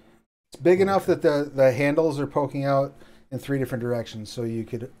yay. It's big enough that the handles are poking out in 3 different directions, so you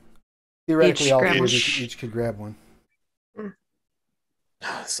could theoretically Each all grab three one. of you each could grab one. Oh,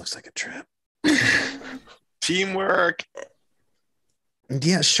 this looks like a trip. Teamwork.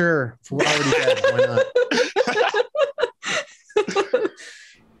 Yeah, sure. We're already dead. Why not?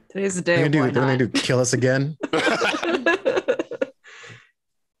 Today's the day. What are they gonna do? Kill us again?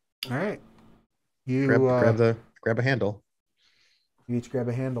 All right. You Grab a handle. you each grab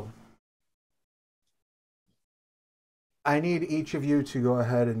a handle. I need each of you to go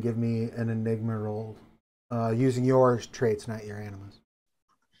ahead and give me an enigma roll using your traits, not your animas.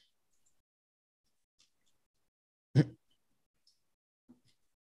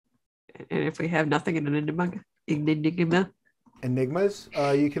 And if we have nothing in an enigma, Enigmas.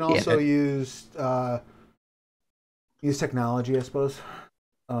 You can also use technology, I suppose,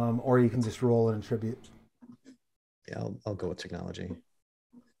 or you can just roll and attribute. Yeah, I'll go with technology.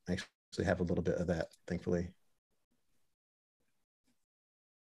 I actually have a little bit of that, thankfully.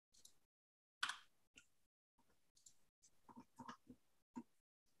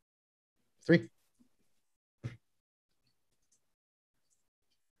 Three.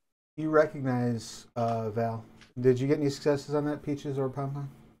 You recognize Val. Did you get any successes on that, Peaches or Pom Pom?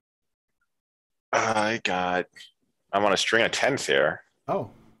 I'm on a string of 10s here. Oh,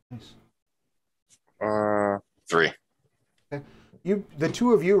 nice. 3. Okay. The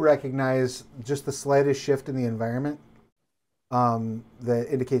two of you recognize just the slightest shift in the environment that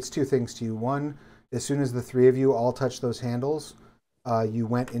indicates 2 things to you. One, as soon as the 3 of you all touch those handles, you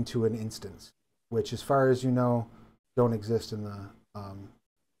went into an instance, which, as far as you know, don't exist in the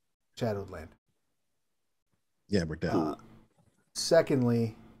Shadowed Land. Yeah, we're dead.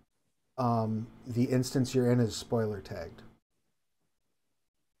 Secondly, the instance you're in is spoiler tagged.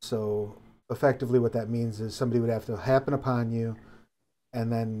 So effectively what that means is somebody would have to happen upon you and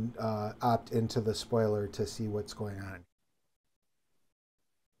then opt into the spoiler to see what's going on.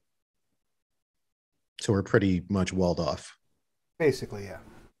 So we're pretty much walled off. Basically, yeah.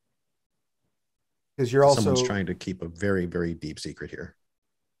 Because you're also... Someone's trying to keep a very, very deep secret here.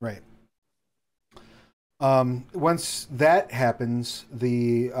 Right. Once that happens,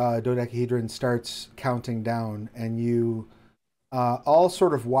 the dodecahedron starts counting down, and you all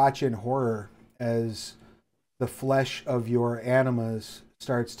sort of watch in horror as the flesh of your animas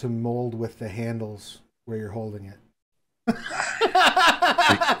starts to mold with the handles where you're holding it.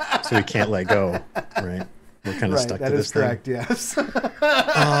 So we can't let go, right? We're kind of stuck to this thing. That is correct, yes.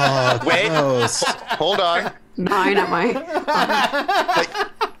 Oh, Wait, gross. hold on. 9 at my.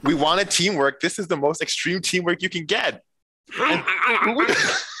 We wanted teamwork. This is the most extreme teamwork you can get.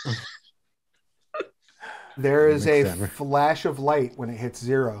 There is a flash of light when it hits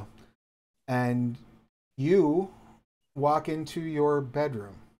 0, and you walk into your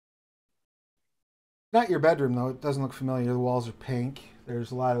bedroom. Not your bedroom, though. It doesn't look familiar. The walls are pink.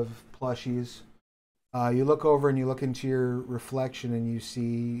 There's a lot of plushies. You look over and you look into your reflection and you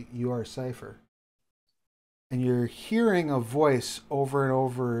see you are Cypher. And you're hearing a voice over and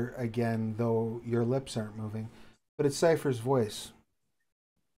over again, though your lips aren't moving. But it's Cypher's voice.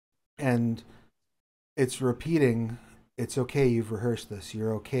 And it's repeating, it's okay, you've rehearsed this.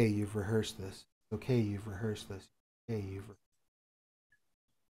 You're okay, you've rehearsed this. It's okay, you've rehearsed this. Okay,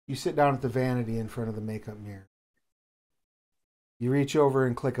 You sit down at the vanity in front of the makeup mirror. You reach over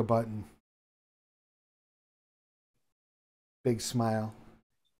and click a button. Big smile.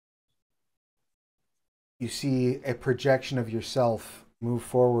 You see a projection of yourself move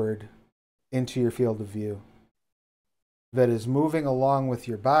forward into your field of view that is moving along with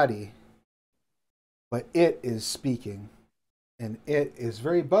your body, but it is speaking, and it is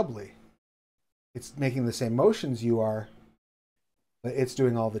very bubbly. It's making the same motions you are, but it's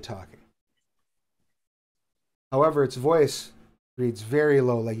doing all the talking. However, its voice reads very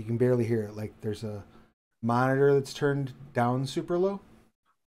low, like you can barely hear it, like there's a monitor that's turned down super low.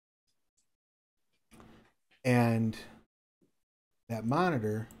 And that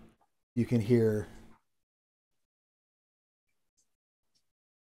monitor, you can hear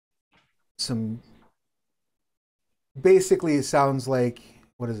some... Basically, it sounds like...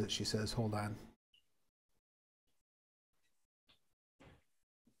 What is it she says? Hold on.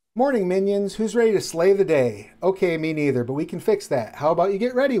 Morning, minions. Who's ready to slay the day? Okay, me neither, but we can fix that. How about you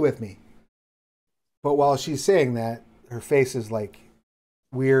get ready with me? But while she's saying that, her face is like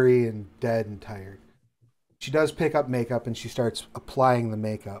weary and dead and tired. she does pick up makeup and she starts applying the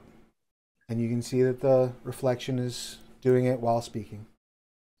makeup. And you can see that the reflection is doing it while speaking.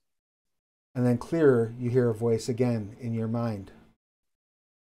 And then clearer, you hear a voice again in your mind.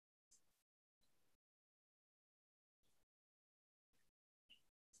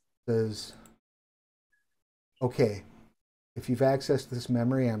 It says, okay, if you've accessed this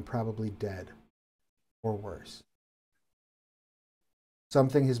memory, I'm probably dead. Or worse.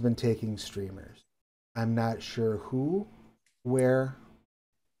 Something has been taking streamers. I'm not sure who, where,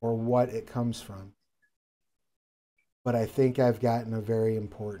 or what it comes from. But I think I've gotten a very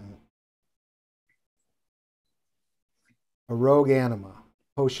important. A rogue Anima,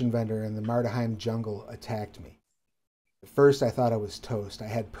 potion vendor in the Martaheim jungle, attacked me. At first I thought I was toast. I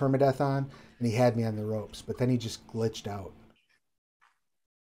had permadeath on, and he had me on the ropes, but then he just glitched out.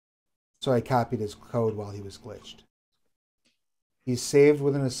 So I copied his code while he was glitched. He's saved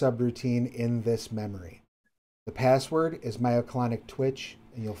within a subroutine in this memory. The password is myoclonic twitch,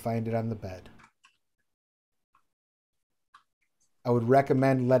 and you'll find it on the bed. I would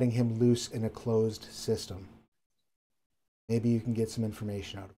recommend letting him loose in a closed system. Maybe you can get some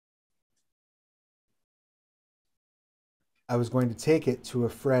information out of it. I was going to take it to a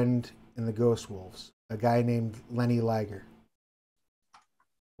friend in the Ghost Wolves, a guy named Lenny Liger.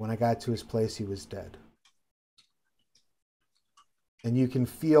 When I got to his place, he was dead. And you can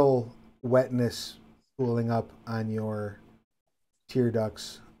feel wetness pooling up on your tear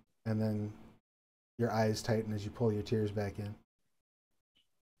ducts, and then your eyes tighten as you pull your tears back in.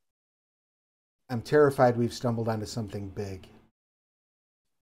 I'm terrified we've stumbled onto something big.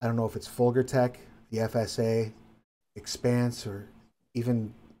 I don't know if it's Fulgurtech, the FSA, Expanse, or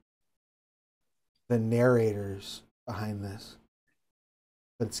even the narrators behind this.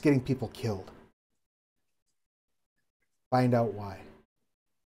 But it's getting people killed. Find out why.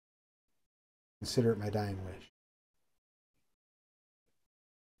 Consider it my dying wish.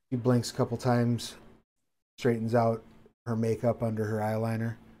 She blinks a couple times, straightens out her makeup under her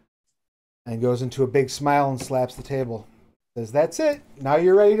eyeliner, and goes into a big smile and slaps the table. Says, that's it. Now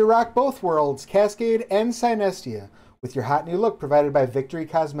you're ready to rock both worlds, Cascade and Synestia, with your hot new look provided by Victory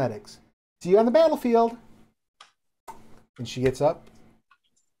Cosmetics. See you on the battlefield. And she gets up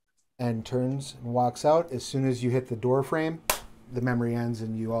and turns and walks out. As soon as you hit the door frame, the memory ends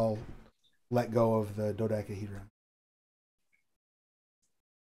and you all let go of the dodecahedron.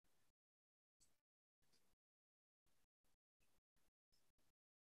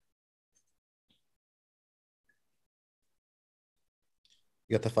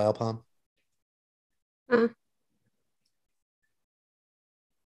 You got the file, Palm? Uh,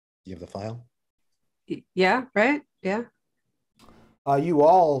 You have the file? yeah, right? Yeah. You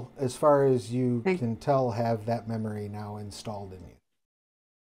all, as far as you can tell, have that memory now installed in you.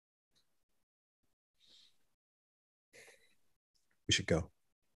 We should go.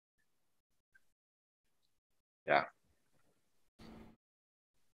 Yeah.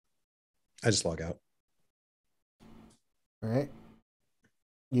 I just log out. All right.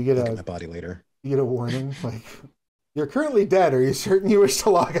 You get Look at my body later. You get a warning like, you're currently dead. Are you certain you wish to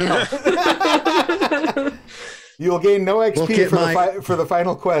log out? You will gain no XP for the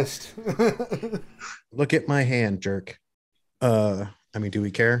final quest. Look at my hand, jerk. I mean, do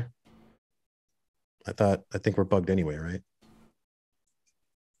we care? I think we're bugged anyway, right?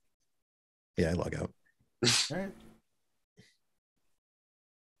 Yeah, I log out. All right.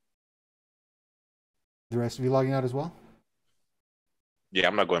 The rest of you logging out as well? Yeah,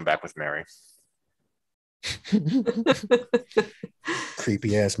 I'm not going back with Mary.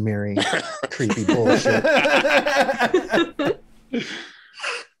 Creepy ass Mary. Creepy bullshit.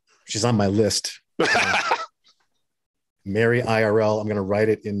 She's on my list. Mary IRL. I'm gonna write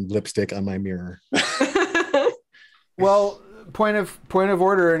it in lipstick on my mirror. Well, point of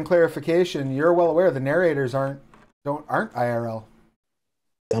order and clarification. You're well aware the narrators aren't IRL.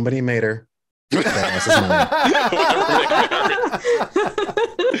 Somebody made her.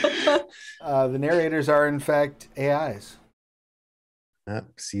 The narrators are in fact AIs.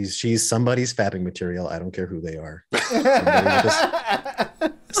 She's somebody's fapping material. I don't care who they are.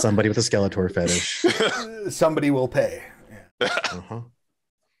 Somebody with a Skeletor fetish. Somebody will pay. Yeah. Uh-huh.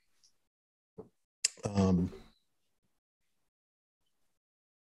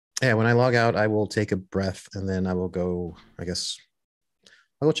 Yeah, when I log out, I will take a breath and then I will go, I guess,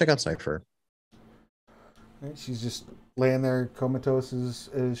 I'll go check out Cypher. Right, she's just laying there comatose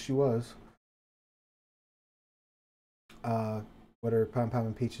as she was. What are Pom Pom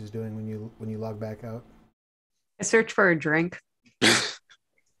and Peaches doing when you log back out? I search for a drink. There's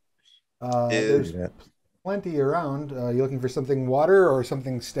plenty around. You looking for something water or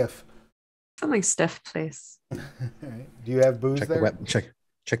something stiff? Something stiff, please. All right. Do you have booze Check there? the wet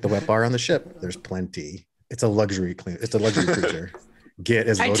check the wet bar on the ship. There's plenty. It's a luxury cruiser. Get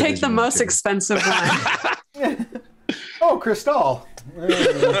as I loaded take as the you want most to. expensive one. Oh, Cristal.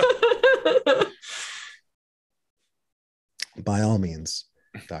 By all means,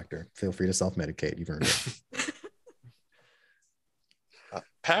 doctor, feel free to self-medicate. You've earned it.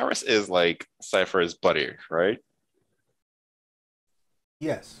 Paris is like Cypher's buddy, right?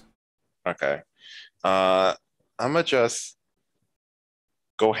 Yes. Okay. I'm gonna just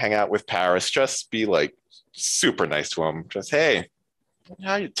go hang out with Paris. Just be like super nice to him. Just hey,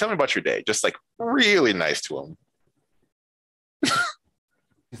 tell me about your day. Just like really nice to him.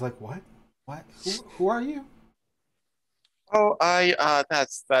 He's like, what? What? Who are you? Oh,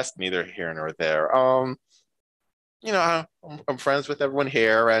 that's neither here nor there. I'm friends with everyone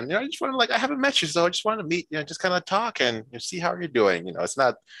here, and I just want to I haven't met you, so I just wanted to meet, just kind of talk and see how you're doing. It's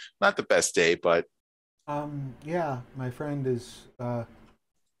not the best day, but Yeah, my friend is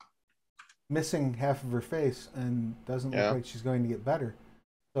missing half of her face and doesn't look like she's going to get better.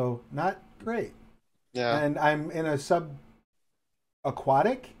 So not great. Yeah. And I'm in a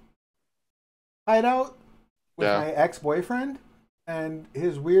aquatic hideout with my ex-boyfriend and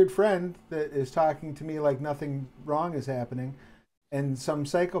his weird friend that is talking to me like nothing wrong is happening, and some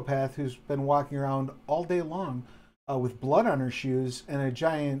psychopath who's been walking around all day long with blood on her shoes and a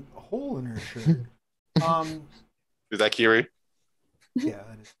giant hole in her shirt. Is that Kiri? Yeah,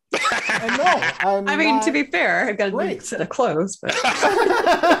 that is. And no, I mean, to be fair, I've got a great set of clothes, but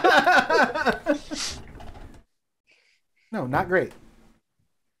no, not great.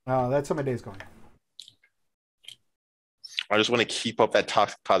 That's how my day's going. I just want to keep up that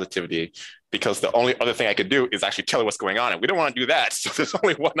toxic positivity because the only other thing I could do is actually tell her what's going on, and we don't want to do that. So there's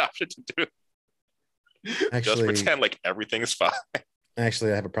only one option to do. Just pretend like everything is fine.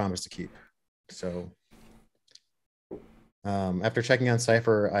 Actually, I have a promise to keep. So after checking on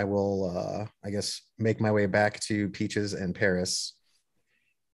Cypher, I will, I guess, make my way back to Peaches and Paris.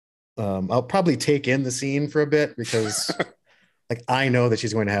 I'll probably take in the scene for a bit because I know that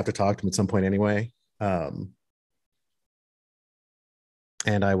she's going to have to talk to him at some point anyway.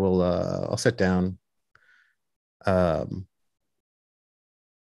 And I will, I'll sit down.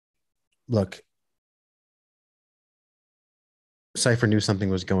 Look, Cypher knew something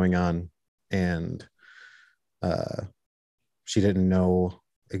was going on, and she didn't know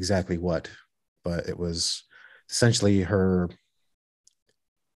exactly what, but it was essentially her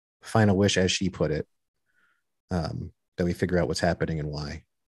final wish, as she put it, that we figure out what's happening and why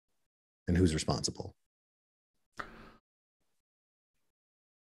and who's responsible.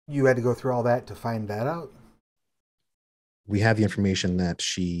 You had to go through all that to find that out? We have the information that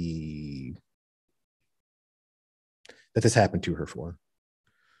this happened to her for.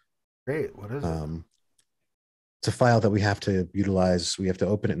 Great. What is it? It's a file that we have to utilize. We have to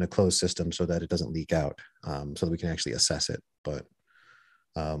open it in a closed system so that it doesn't leak out, so that we can actually assess it. But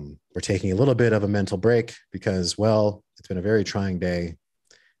we're taking a little bit of a mental break because, well, it's been a very trying day,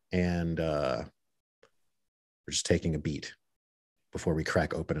 and we're just taking a beat before we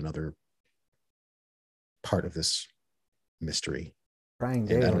crack open another part of this mystery. Trying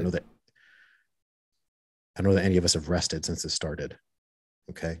day. And I don't know that any of us have rested since this started.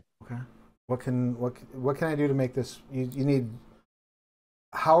 Okay. Okay. What can I do to make this? You need.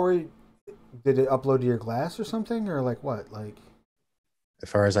 Did it upload to your glass or something, or what? As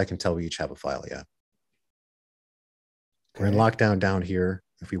far as I can tell, we each have a file. Yeah. Okay. We're in lockdown down here.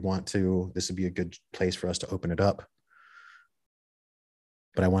 If we want to, this would be a good place for us to open it up.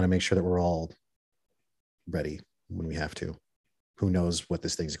 But I want to make sure that we're all ready when we have to. Who knows what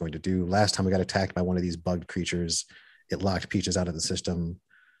this thing is going to do? Last time we got attacked by one of these bugged creatures, it locked Peaches out of the system,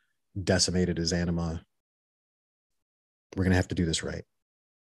 decimated his anima. We're going to have to do this right.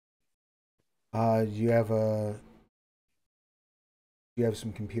 You have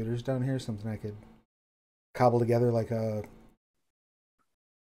some computers down here, something I could cobble together like a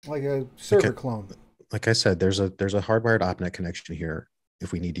server clone. Like I said, there's a hardwired OpNet connection here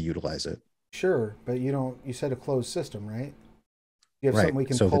if we need to utilize it. Sure, but you said a closed system, right? You have Right. something we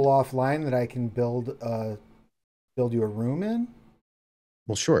can pull offline that I can build you a room in?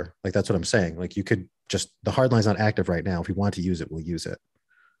 Well, sure. That's what I'm saying. You could just, the hard line's not active right now. If we want to use it, we'll use it.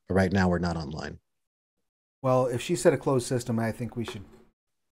 But right now we're not online. Well, if she said a closed system, I think we should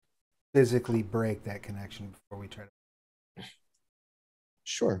physically break that connection before we try to.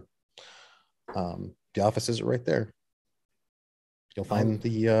 Sure. The offices are right there. You'll find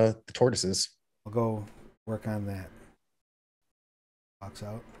the tortoises. I'll go work on that. Box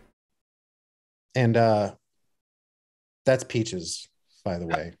out. And that's Peaches, by the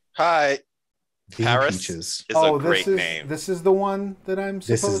way. Hi. The Paris Peaches. is a great name. This is the one that I'm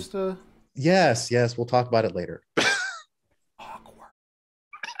supposed to. Yes, we'll talk about it later. Awkward.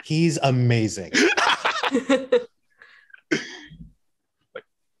 He's amazing. Like,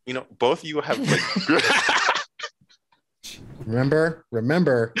 you know, both of you have like.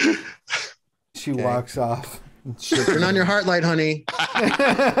 Remember. She Okay. walks off. Turn on your heart light, honey.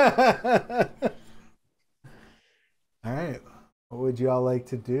 All right. What would you all like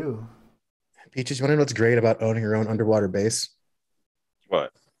to do? Peaches, you want to know what's great about owning your own underwater base?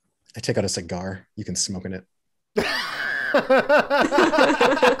 What? I take out a cigar. You can smoke in it. Works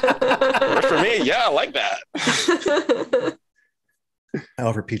for me. Yeah, I like that. I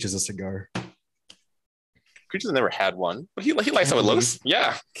offer Peaches a cigar. Peaches never had one, but he likes how it looks.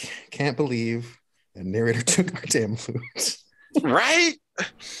 Yeah. Can't believe the narrator took our damn food. Right?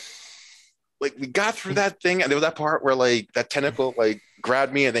 Like we got through that thing, and there was that part where like that tentacle like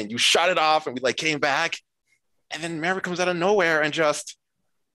grabbed me, and then you shot it off, and we like came back, and then Mary comes out of nowhere and just.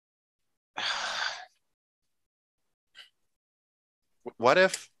 What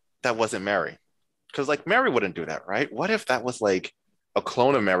if that wasn't Mary? Because like Mary wouldn't do that, right? What if that was like a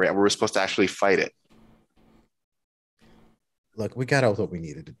clone of Mary, and we were supposed to actually fight it? Look, we got out what we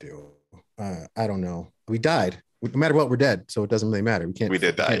needed to do. I don't know. We died. No matter what, we're dead, so it doesn't really matter. We can't. We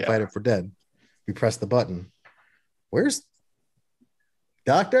did die, Can't yeah. fight if we're dead. We press the button. Where's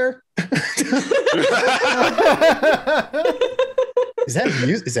Doctor? Is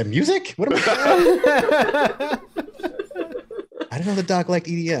that music? What am I? I didn't know the doc liked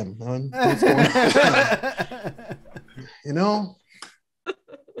EDM. What's going on? You know?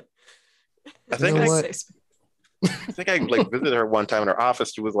 I think You know What? what? I think I like visited her one time in her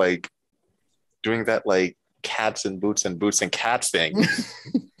office. She was like doing that like cats and boots and cats thing.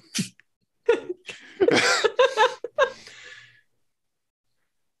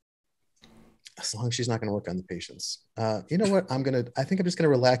 As long as she's not going to work on the patients. You know what? I think I'm just going to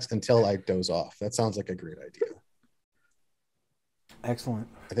relax until I doze off. That sounds like a great idea. Excellent.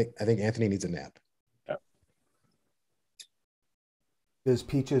 I think Anthony needs a nap. Does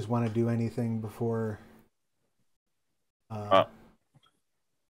Peaches want to do anything before?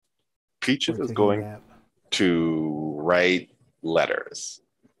 Peaches before is taking a going nap? to write letters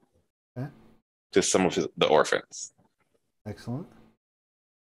Okay. to some of the orphans. Excellent.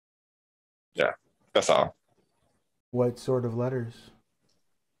 That's all. What sort of letters?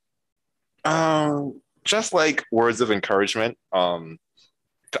 Just like words of encouragement. I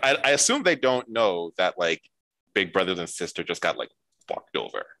assume they don't know that like big brothers and sister just got like walked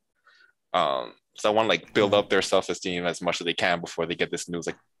over. So I want to like build up their self-esteem as much as they can before they get this news.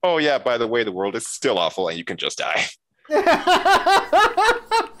 Like, oh yeah, by the way, the world is still awful and you can just die.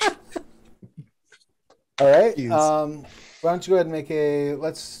 All right. Jeez. Why don't you go ahead and make a,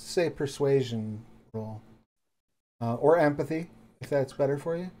 let's say, persuasion roll, or empathy, if that's better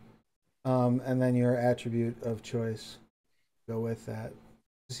for you, and then your attribute of choice. Go with that.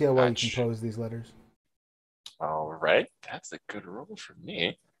 See how well you compose these letters. All right, that's a good roll for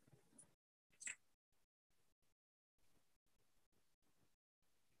me.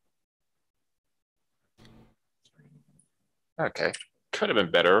 Okay, could have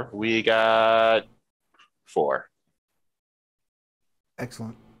been better. We got 4.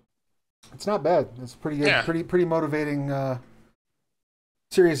 Excellent. It's not bad. It's pretty good. Yeah. Pretty motivating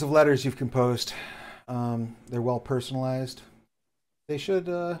series of letters you've composed. They're well personalized. They should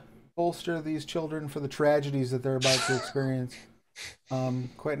bolster these children for the tragedies that they're about to experience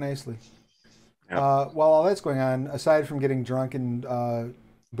quite nicely. Yep. While all that's going on, aside from getting drunk and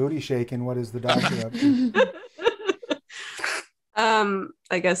booty shaking, what is the doctor up to?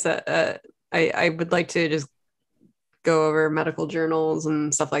 I guess I would like to just go over medical journals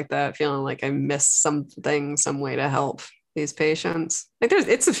and stuff like that, feeling like I missed something, some way to help these patients. Like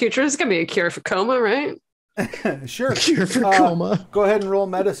it's the future. It's gonna be a cure for coma, right? Sure. Cure for coma. Go ahead and roll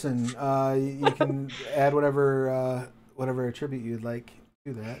medicine. You can add whatever attribute you'd like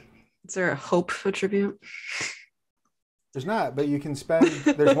to that. Is there a hope attribute? There's not, but you can spend.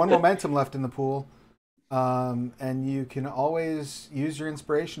 There's one momentum left in the pool, and you can always use your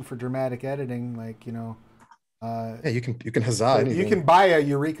inspiration for dramatic editing. Like Yeah, you can huzzah anything. you can buy a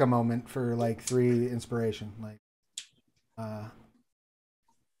eureka moment for like 3 inspiration. Like,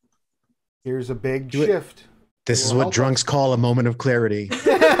 here's a big shift. This is Will what help drunks call a moment of clarity. Don't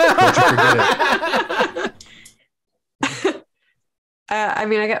you forget it. I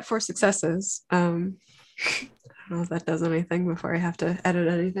mean, I got 4 successes. I don't know if that does anything before I have to edit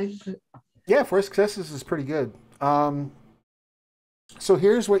anything. But... Yeah, 4 successes is pretty good. So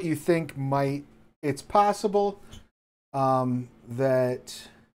here's what you think might. It's possible that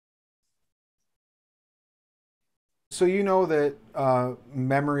So you know that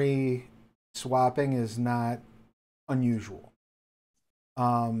memory swapping is not unusual.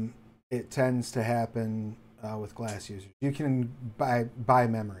 It tends to happen with glass users. You can buy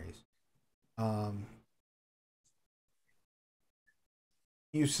memories.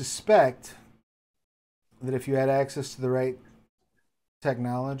 You suspect that if you had access to the right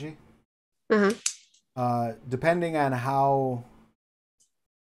technology, depending on how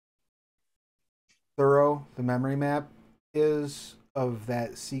thorough the memory map is of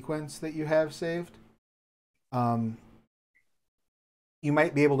that sequence that you have saved, you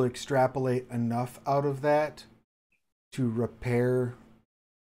might be able to extrapolate enough out of that to repair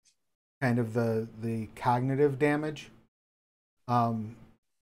kind of the cognitive damage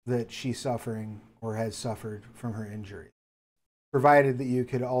that she's suffering or has suffered from her injury, provided that you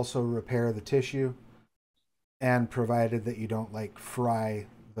could also repair the tissue and provided that you don't like fry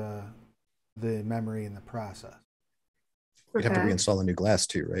the memory in the process. You'd have to reinstall a new glass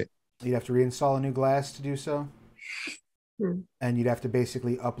too, right? You'd have to reinstall a new glass to do so. And you'd have to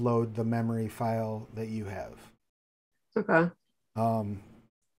basically upload the memory file that you have. Okay.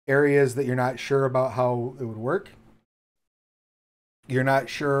 Areas that you're not sure about how it would work. You're not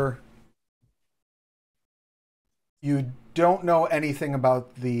sure. You don't know anything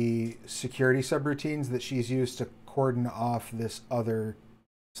about the security subroutines that she's used to cordon off this other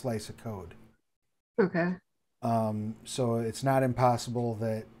slice of code. Okay. So it's not impossible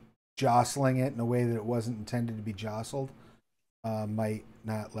that jostling it in a way that it wasn't intended to be jostled might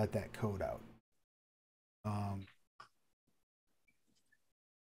not let that code out.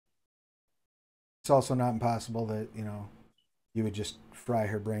 It's also not impossible that, you know, you would just fry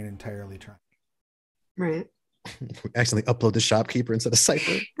her brain entirely trying. Right. Accidentally upload the shopkeeper instead of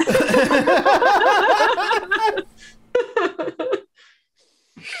Cypher.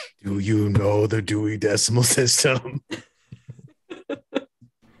 Do you know the Dewey Decimal System?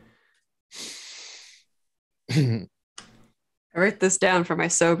 I write this down for my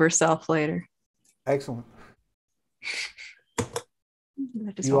sober self later. Excellent.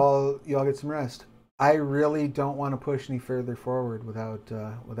 You all get some rest. I really don't want to push any further forward without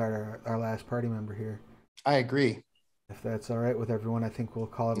our last party member here. I agree. If that's all right with everyone, I think we'll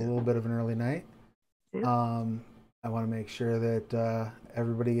call it a little bit of an early night. Yeah. I want to make sure that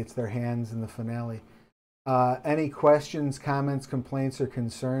everybody gets their hands in the finale. Any questions, comments, complaints, or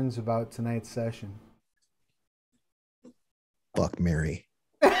concerns about tonight's session? Fuck Mary.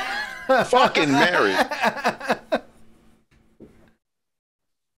 Fucking Mary.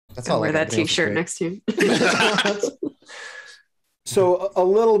 That's I'll all. wear that T-shirt next to you. So a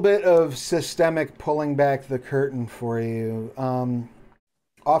little bit of systemic pulling back the curtain for you.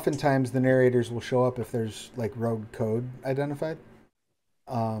 Oftentimes the narrators will show up if there's like rogue code identified.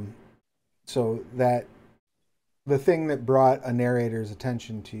 So that the thing that brought a narrator's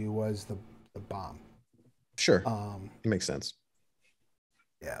attention to you was the bomb. Sure. It makes sense.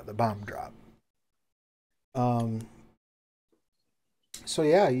 Yeah, the bomb drop. So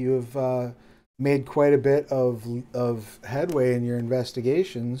yeah, you have made quite a bit of headway in your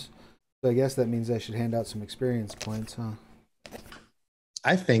investigations. So I guess that means I should hand out some experience points, huh?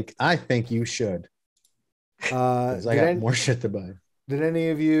 I think you should. Because I got more shit to buy. Did any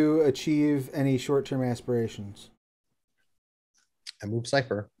of you achieve any short-term aspirations? I moved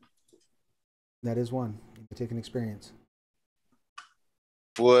Cypher. That is one. You can take an experience.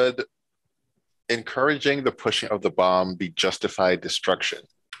 Would encouraging the pushing of the bomb be justified destruction?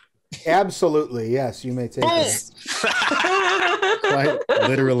 Absolutely, yes. You may take it. Quite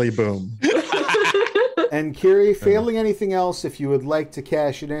literally, boom. And Kiri, failing anything else, if you would like to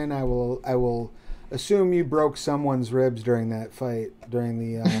cash it in, I will assume you broke someone's ribs during that fight, during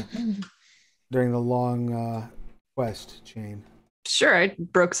the long quest chain. Sure, I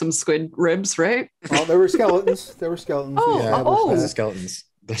broke some squid ribs, right? Oh, there were skeletons. Oh, Yeah, oh. there's the skeletons.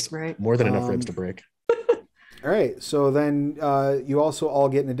 There's Right. more than enough ribs to break. All right, so then you also all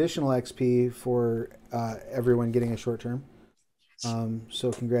get an additional XP for everyone getting a short term.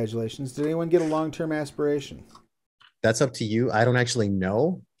 So congratulations. Did anyone get a long-term aspiration? That's up to you. I don't actually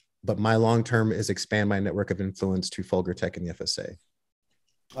know, but my long term is expand my network of influence to Fulgur Tech and the FSA.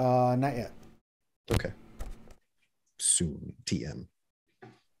 Not yet. Okay. Soon, TM.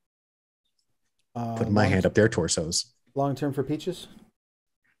 Put my hand up their torsos. Long-term for Peaches?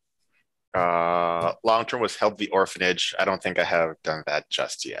 Long term was help the orphanage. I don't think I have done that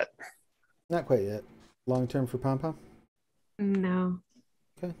just yet. Not quite yet. Long-term for Pom Pom? No.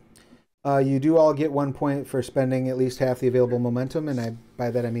 Okay. You do all get 1 point for spending at least half the available momentum, and by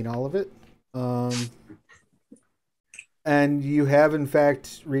that I mean all of it. And you have, in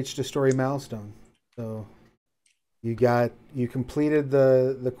fact, reached a story milestone. So You completed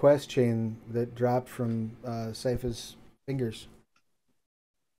the quest chain that dropped from Sypha's fingers.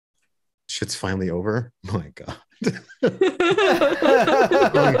 Shit's finally over. Oh my god.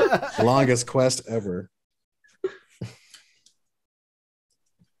 Longest quest ever.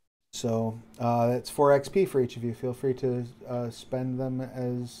 So that's 4 XP for each of you. Feel free to spend them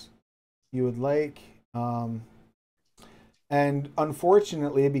as you would like. And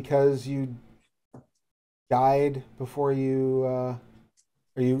unfortunately, because you died before you, or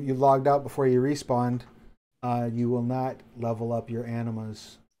you logged out before you respawned, you will not level up your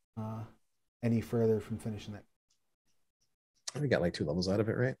animas any further from finishing that. We got like 2 levels out of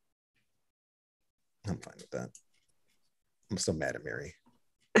it, right? I'm fine with that. I'm still mad at Mary.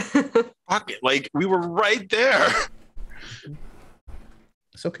 Fuck it, like we were right there.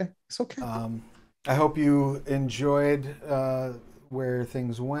 It's okay. It's okay. I hope you enjoyed where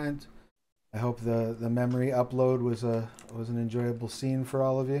things went. I hope the memory upload was an enjoyable scene for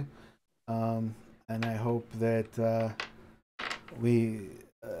all of you, and I hope that that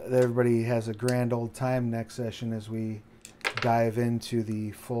everybody has a grand old time next session as we dive into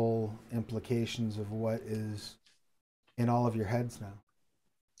the full implications of what is in all of your heads now.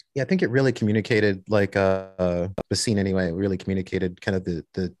 Yeah, I think it really communicated, like the scene anyway. It really communicated kind of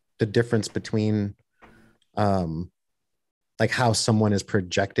the difference between like how someone is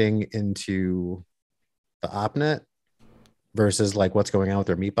projecting into the opnet versus like what's going on with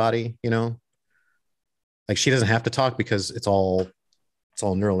their meat body, you know? Like she doesn't have to talk because it's all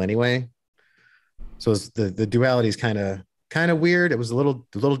neural anyway. So the duality is kind of weird. It was a little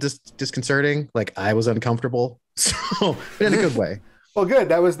disconcerting. Like I was uncomfortable. So but in a good way. Well, good.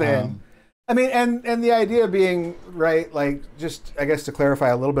 That was the end. I mean, and the idea being, right, like, just, I guess to clarify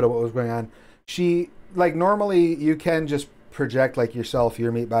a little bit of what was going on, she, like, normally you can just project, like, yourself,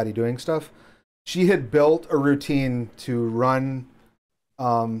 your meat body doing stuff. She had built a routine to run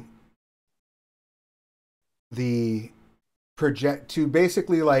to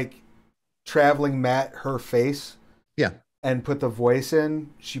basically, like, traveling mat her face. Yeah. And put the voice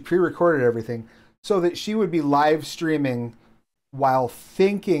in. She pre-recorded everything so that she would be live streaming while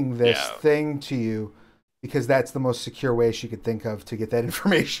thinking this thing to you, because that's the most secure way she could think of to get that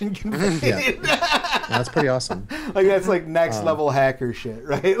information conveyed. Yeah. That's pretty awesome. Like that's like next level hacker shit,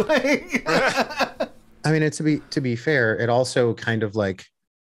 right? Like I mean, to be fair, it also kind of like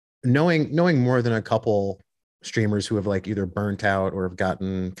knowing more than a couple streamers who have like either burnt out or have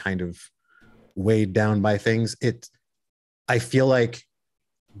gotten kind of weighed down by things. I feel like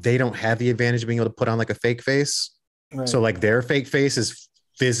they don't have the advantage of being able to put on like a fake face. Right. So like their fake face is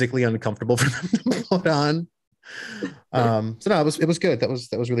physically uncomfortable for them to put on. So no, it was good. That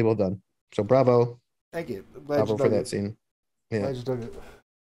was really well done. So bravo. Thank you. Bravo for that scene. Yeah. Glad you dug it.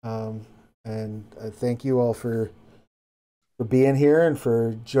 And thank you all for being here and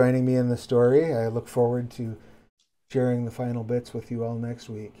for joining me in the story. I look forward to sharing the final bits with you all next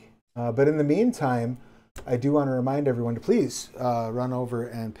week. But in the meantime, I do want to remind everyone to please run over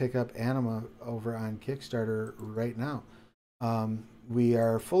and pick up Anima over on Kickstarter right now. We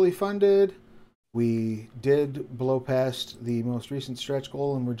are fully funded. We did blow past the most recent stretch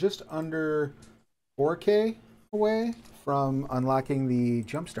goal, and we're just under 4K away from unlocking the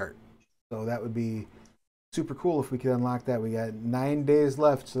Jumpstart. So that would be super cool if we could unlock that. We got 9 days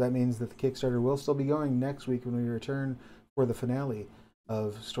left, so that means that the Kickstarter will still be going next week when we return for the finale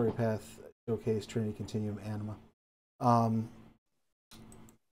of Storypath Showcase Trinity Continuum Anima.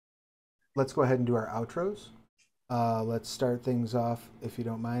 Let's go ahead and do our outros. Let's start things off, if you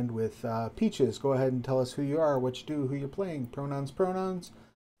don't mind, with Peaches. Go ahead and tell us who you are, what you do, who you're playing, pronouns,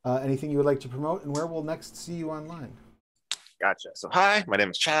 anything you would like to promote, and where we'll next see you online. Gotcha. So hi, my name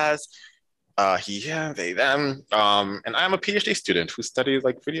is Chaz. He, him, they, them. And I'm a PhD student who studies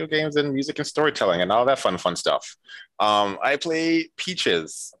like video games and music and storytelling and all that fun stuff. I play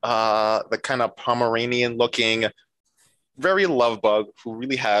Peaches, the kind of Pomeranian looking, very love bug who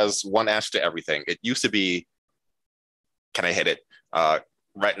really has one answer to everything. It used to be, can I hit it?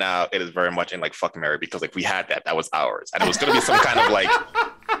 Right now it is very much in like fuck Mary, because like we had that was ours. And it was gonna be some kind of like,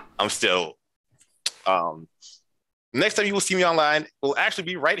 I'm still, next time you will see me online will actually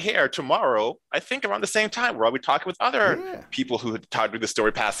be right here tomorrow, I think around the same time, where I'll be talking with other people who taught me the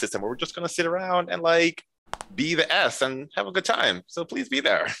Storypath system, where we're just going to sit around and like be the S and have a good time. So please be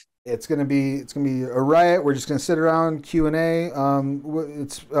there. It's gonna be a riot. We're just gonna sit around Q&A.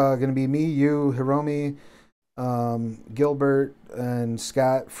 It's gonna be me, you, Hiromi, Gilbert, and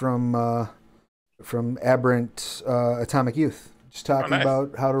Scott from Aberrant Atomic Youth, just talking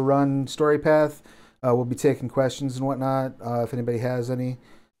about how to run Storypath. We'll be taking questions and whatnot if anybody has any.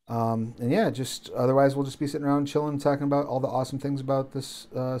 And yeah, just otherwise we'll just be sitting around chilling, talking about all the awesome things about this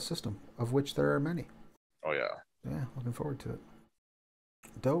system, of which there are many. Oh yeah. Yeah, looking forward to it.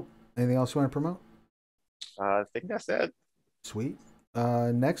 Dope. Anything else you want to promote? I think that's it. Sweet.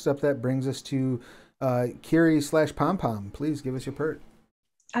 Next up, that brings us to Kiri/Pom Pom. Please give us your pert.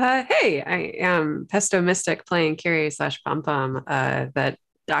 Hey, I am Pesto Mystic playing Kiri/Pom Pom, that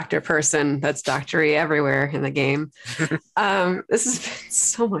doctor person that's doctory everywhere in the game. This has been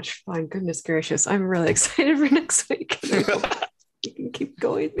so much fun. Goodness gracious. I'm really excited for next week. You can keep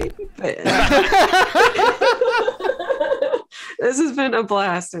going, maybe. But this has been a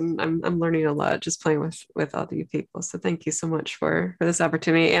blast, and I'm learning a lot just playing with all of you people. So thank you so much for this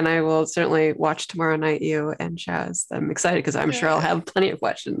opportunity. And I will certainly watch tomorrow night, you and Chaz. I'm excited because I'm sure I'll have plenty of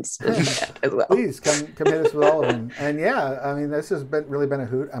questions as well. Please come hit us with all of them. And yeah, I mean, this has really been a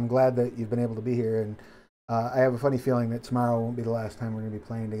hoot. I'm glad that you've been able to be here. And I have a funny feeling that tomorrow won't be the last time we're going to be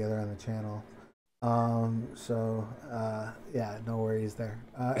playing together on the channel. Yeah, no worries there.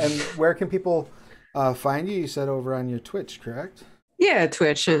 And where can people find you? You said over on your Twitch, correct? Yeah,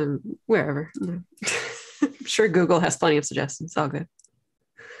 Twitch and wherever. I'm sure Google has plenty of suggestions. All good.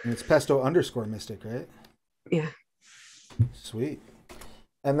 And it's Pesto_Mystic, right? Yeah. Sweet.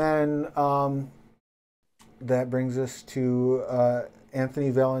 And then that brings us to Anthony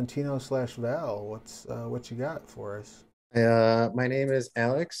Valentino/Val. What you got for us? My name is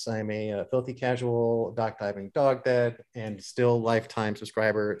Alex. I'm a filthy casual dock diving dog dad and still lifetime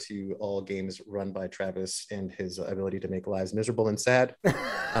subscriber to all games run by Travis and his ability to make lives miserable and sad.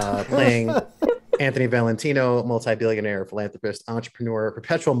 Playing Anthony Valentino, multi-billionaire, philanthropist, entrepreneur,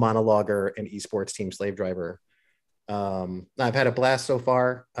 perpetual monologuer, and esports team slave driver. I've had a blast so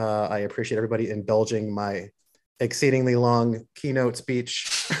far. I appreciate everybody indulging my exceedingly long keynote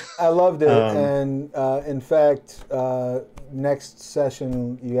speech. I loved it. And in fact, next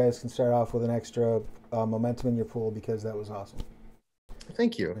session, you guys can start off with an extra momentum in your pool because that was awesome.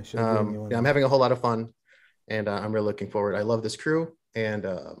 Thank you. I'm having a whole lot of fun, and I'm really looking forward. I love this crew, and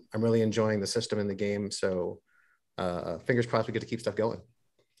I'm really enjoying the system in the game. So fingers crossed we get to keep stuff going.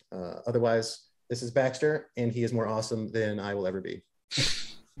 Otherwise, this is Baxter, and he is more awesome than I will ever be.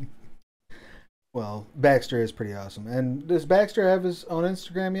 Well, Baxter is pretty awesome. And does Baxter have his own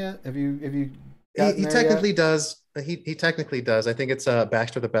Instagram yet? Have you He technically does. He technically does. I think it's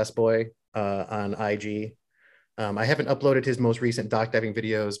Baxter the Best Boy on IG. I haven't uploaded his most recent dock diving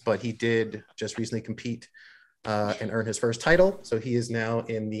videos, but he did just recently compete and earn his first title. So he is now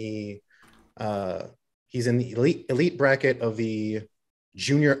in the elite bracket of the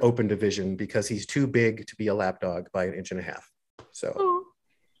junior open division because he's too big to be a lapdog by 1.5 inches. So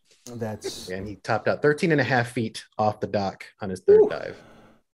and he topped out 13.5 feet off the dock on his third dive.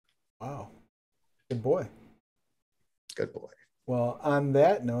 Wow. Good boy. Good boy. Well, on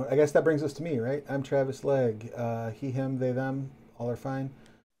that note, I guess that brings us to me, right? I'm Travis Legge. He, him, they, them, all are fine.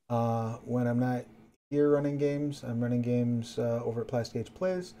 When I'm not here running games, I'm running games over at Plastic Age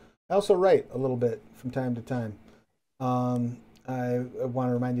Plays. I also write a little bit from time to time. I want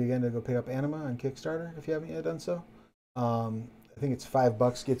to remind you again to go pick up Anima on Kickstarter if you haven't yet done so. I think it's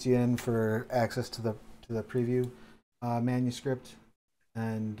 $5 gets you in for access to the preview manuscript,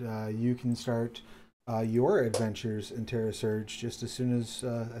 and you can start your adventures in Terra Surge just as soon as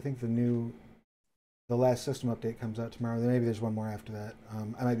I think the last system update comes out tomorrow. Maybe there's one more after that.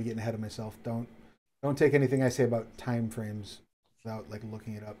 I might be getting ahead of myself. Don't take anything I say about time frames without like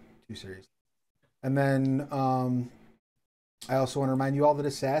looking it up too seriously. And then I also want to remind you all that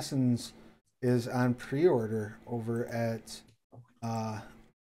Assassins is on pre-order over at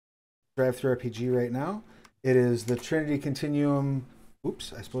Drive-Thru RPG right now. It is the Trinity Continuum.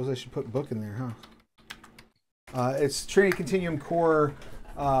 Oops, I suppose I should put book in there, huh? It's Trinity Continuum Core,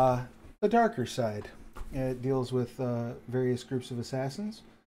 the darker side. It deals with various groups of assassins,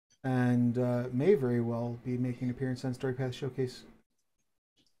 and may very well be making an appearance on Storypath Showcase.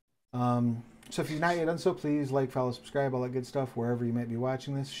 So if you've not yet done so, please like, follow, subscribe, all that good stuff wherever you might be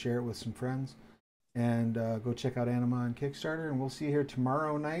watching this. Share it with some friends. And go check out Anima on Kickstarter, and we'll see you here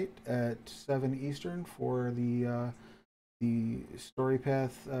tomorrow night at 7 Eastern for the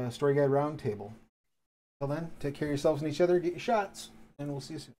Storypath Story Guide Roundtable. Till then, take care of yourselves and each other, get your shots, and we'll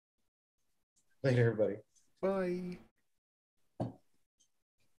see you soon. Later, everybody. Bye.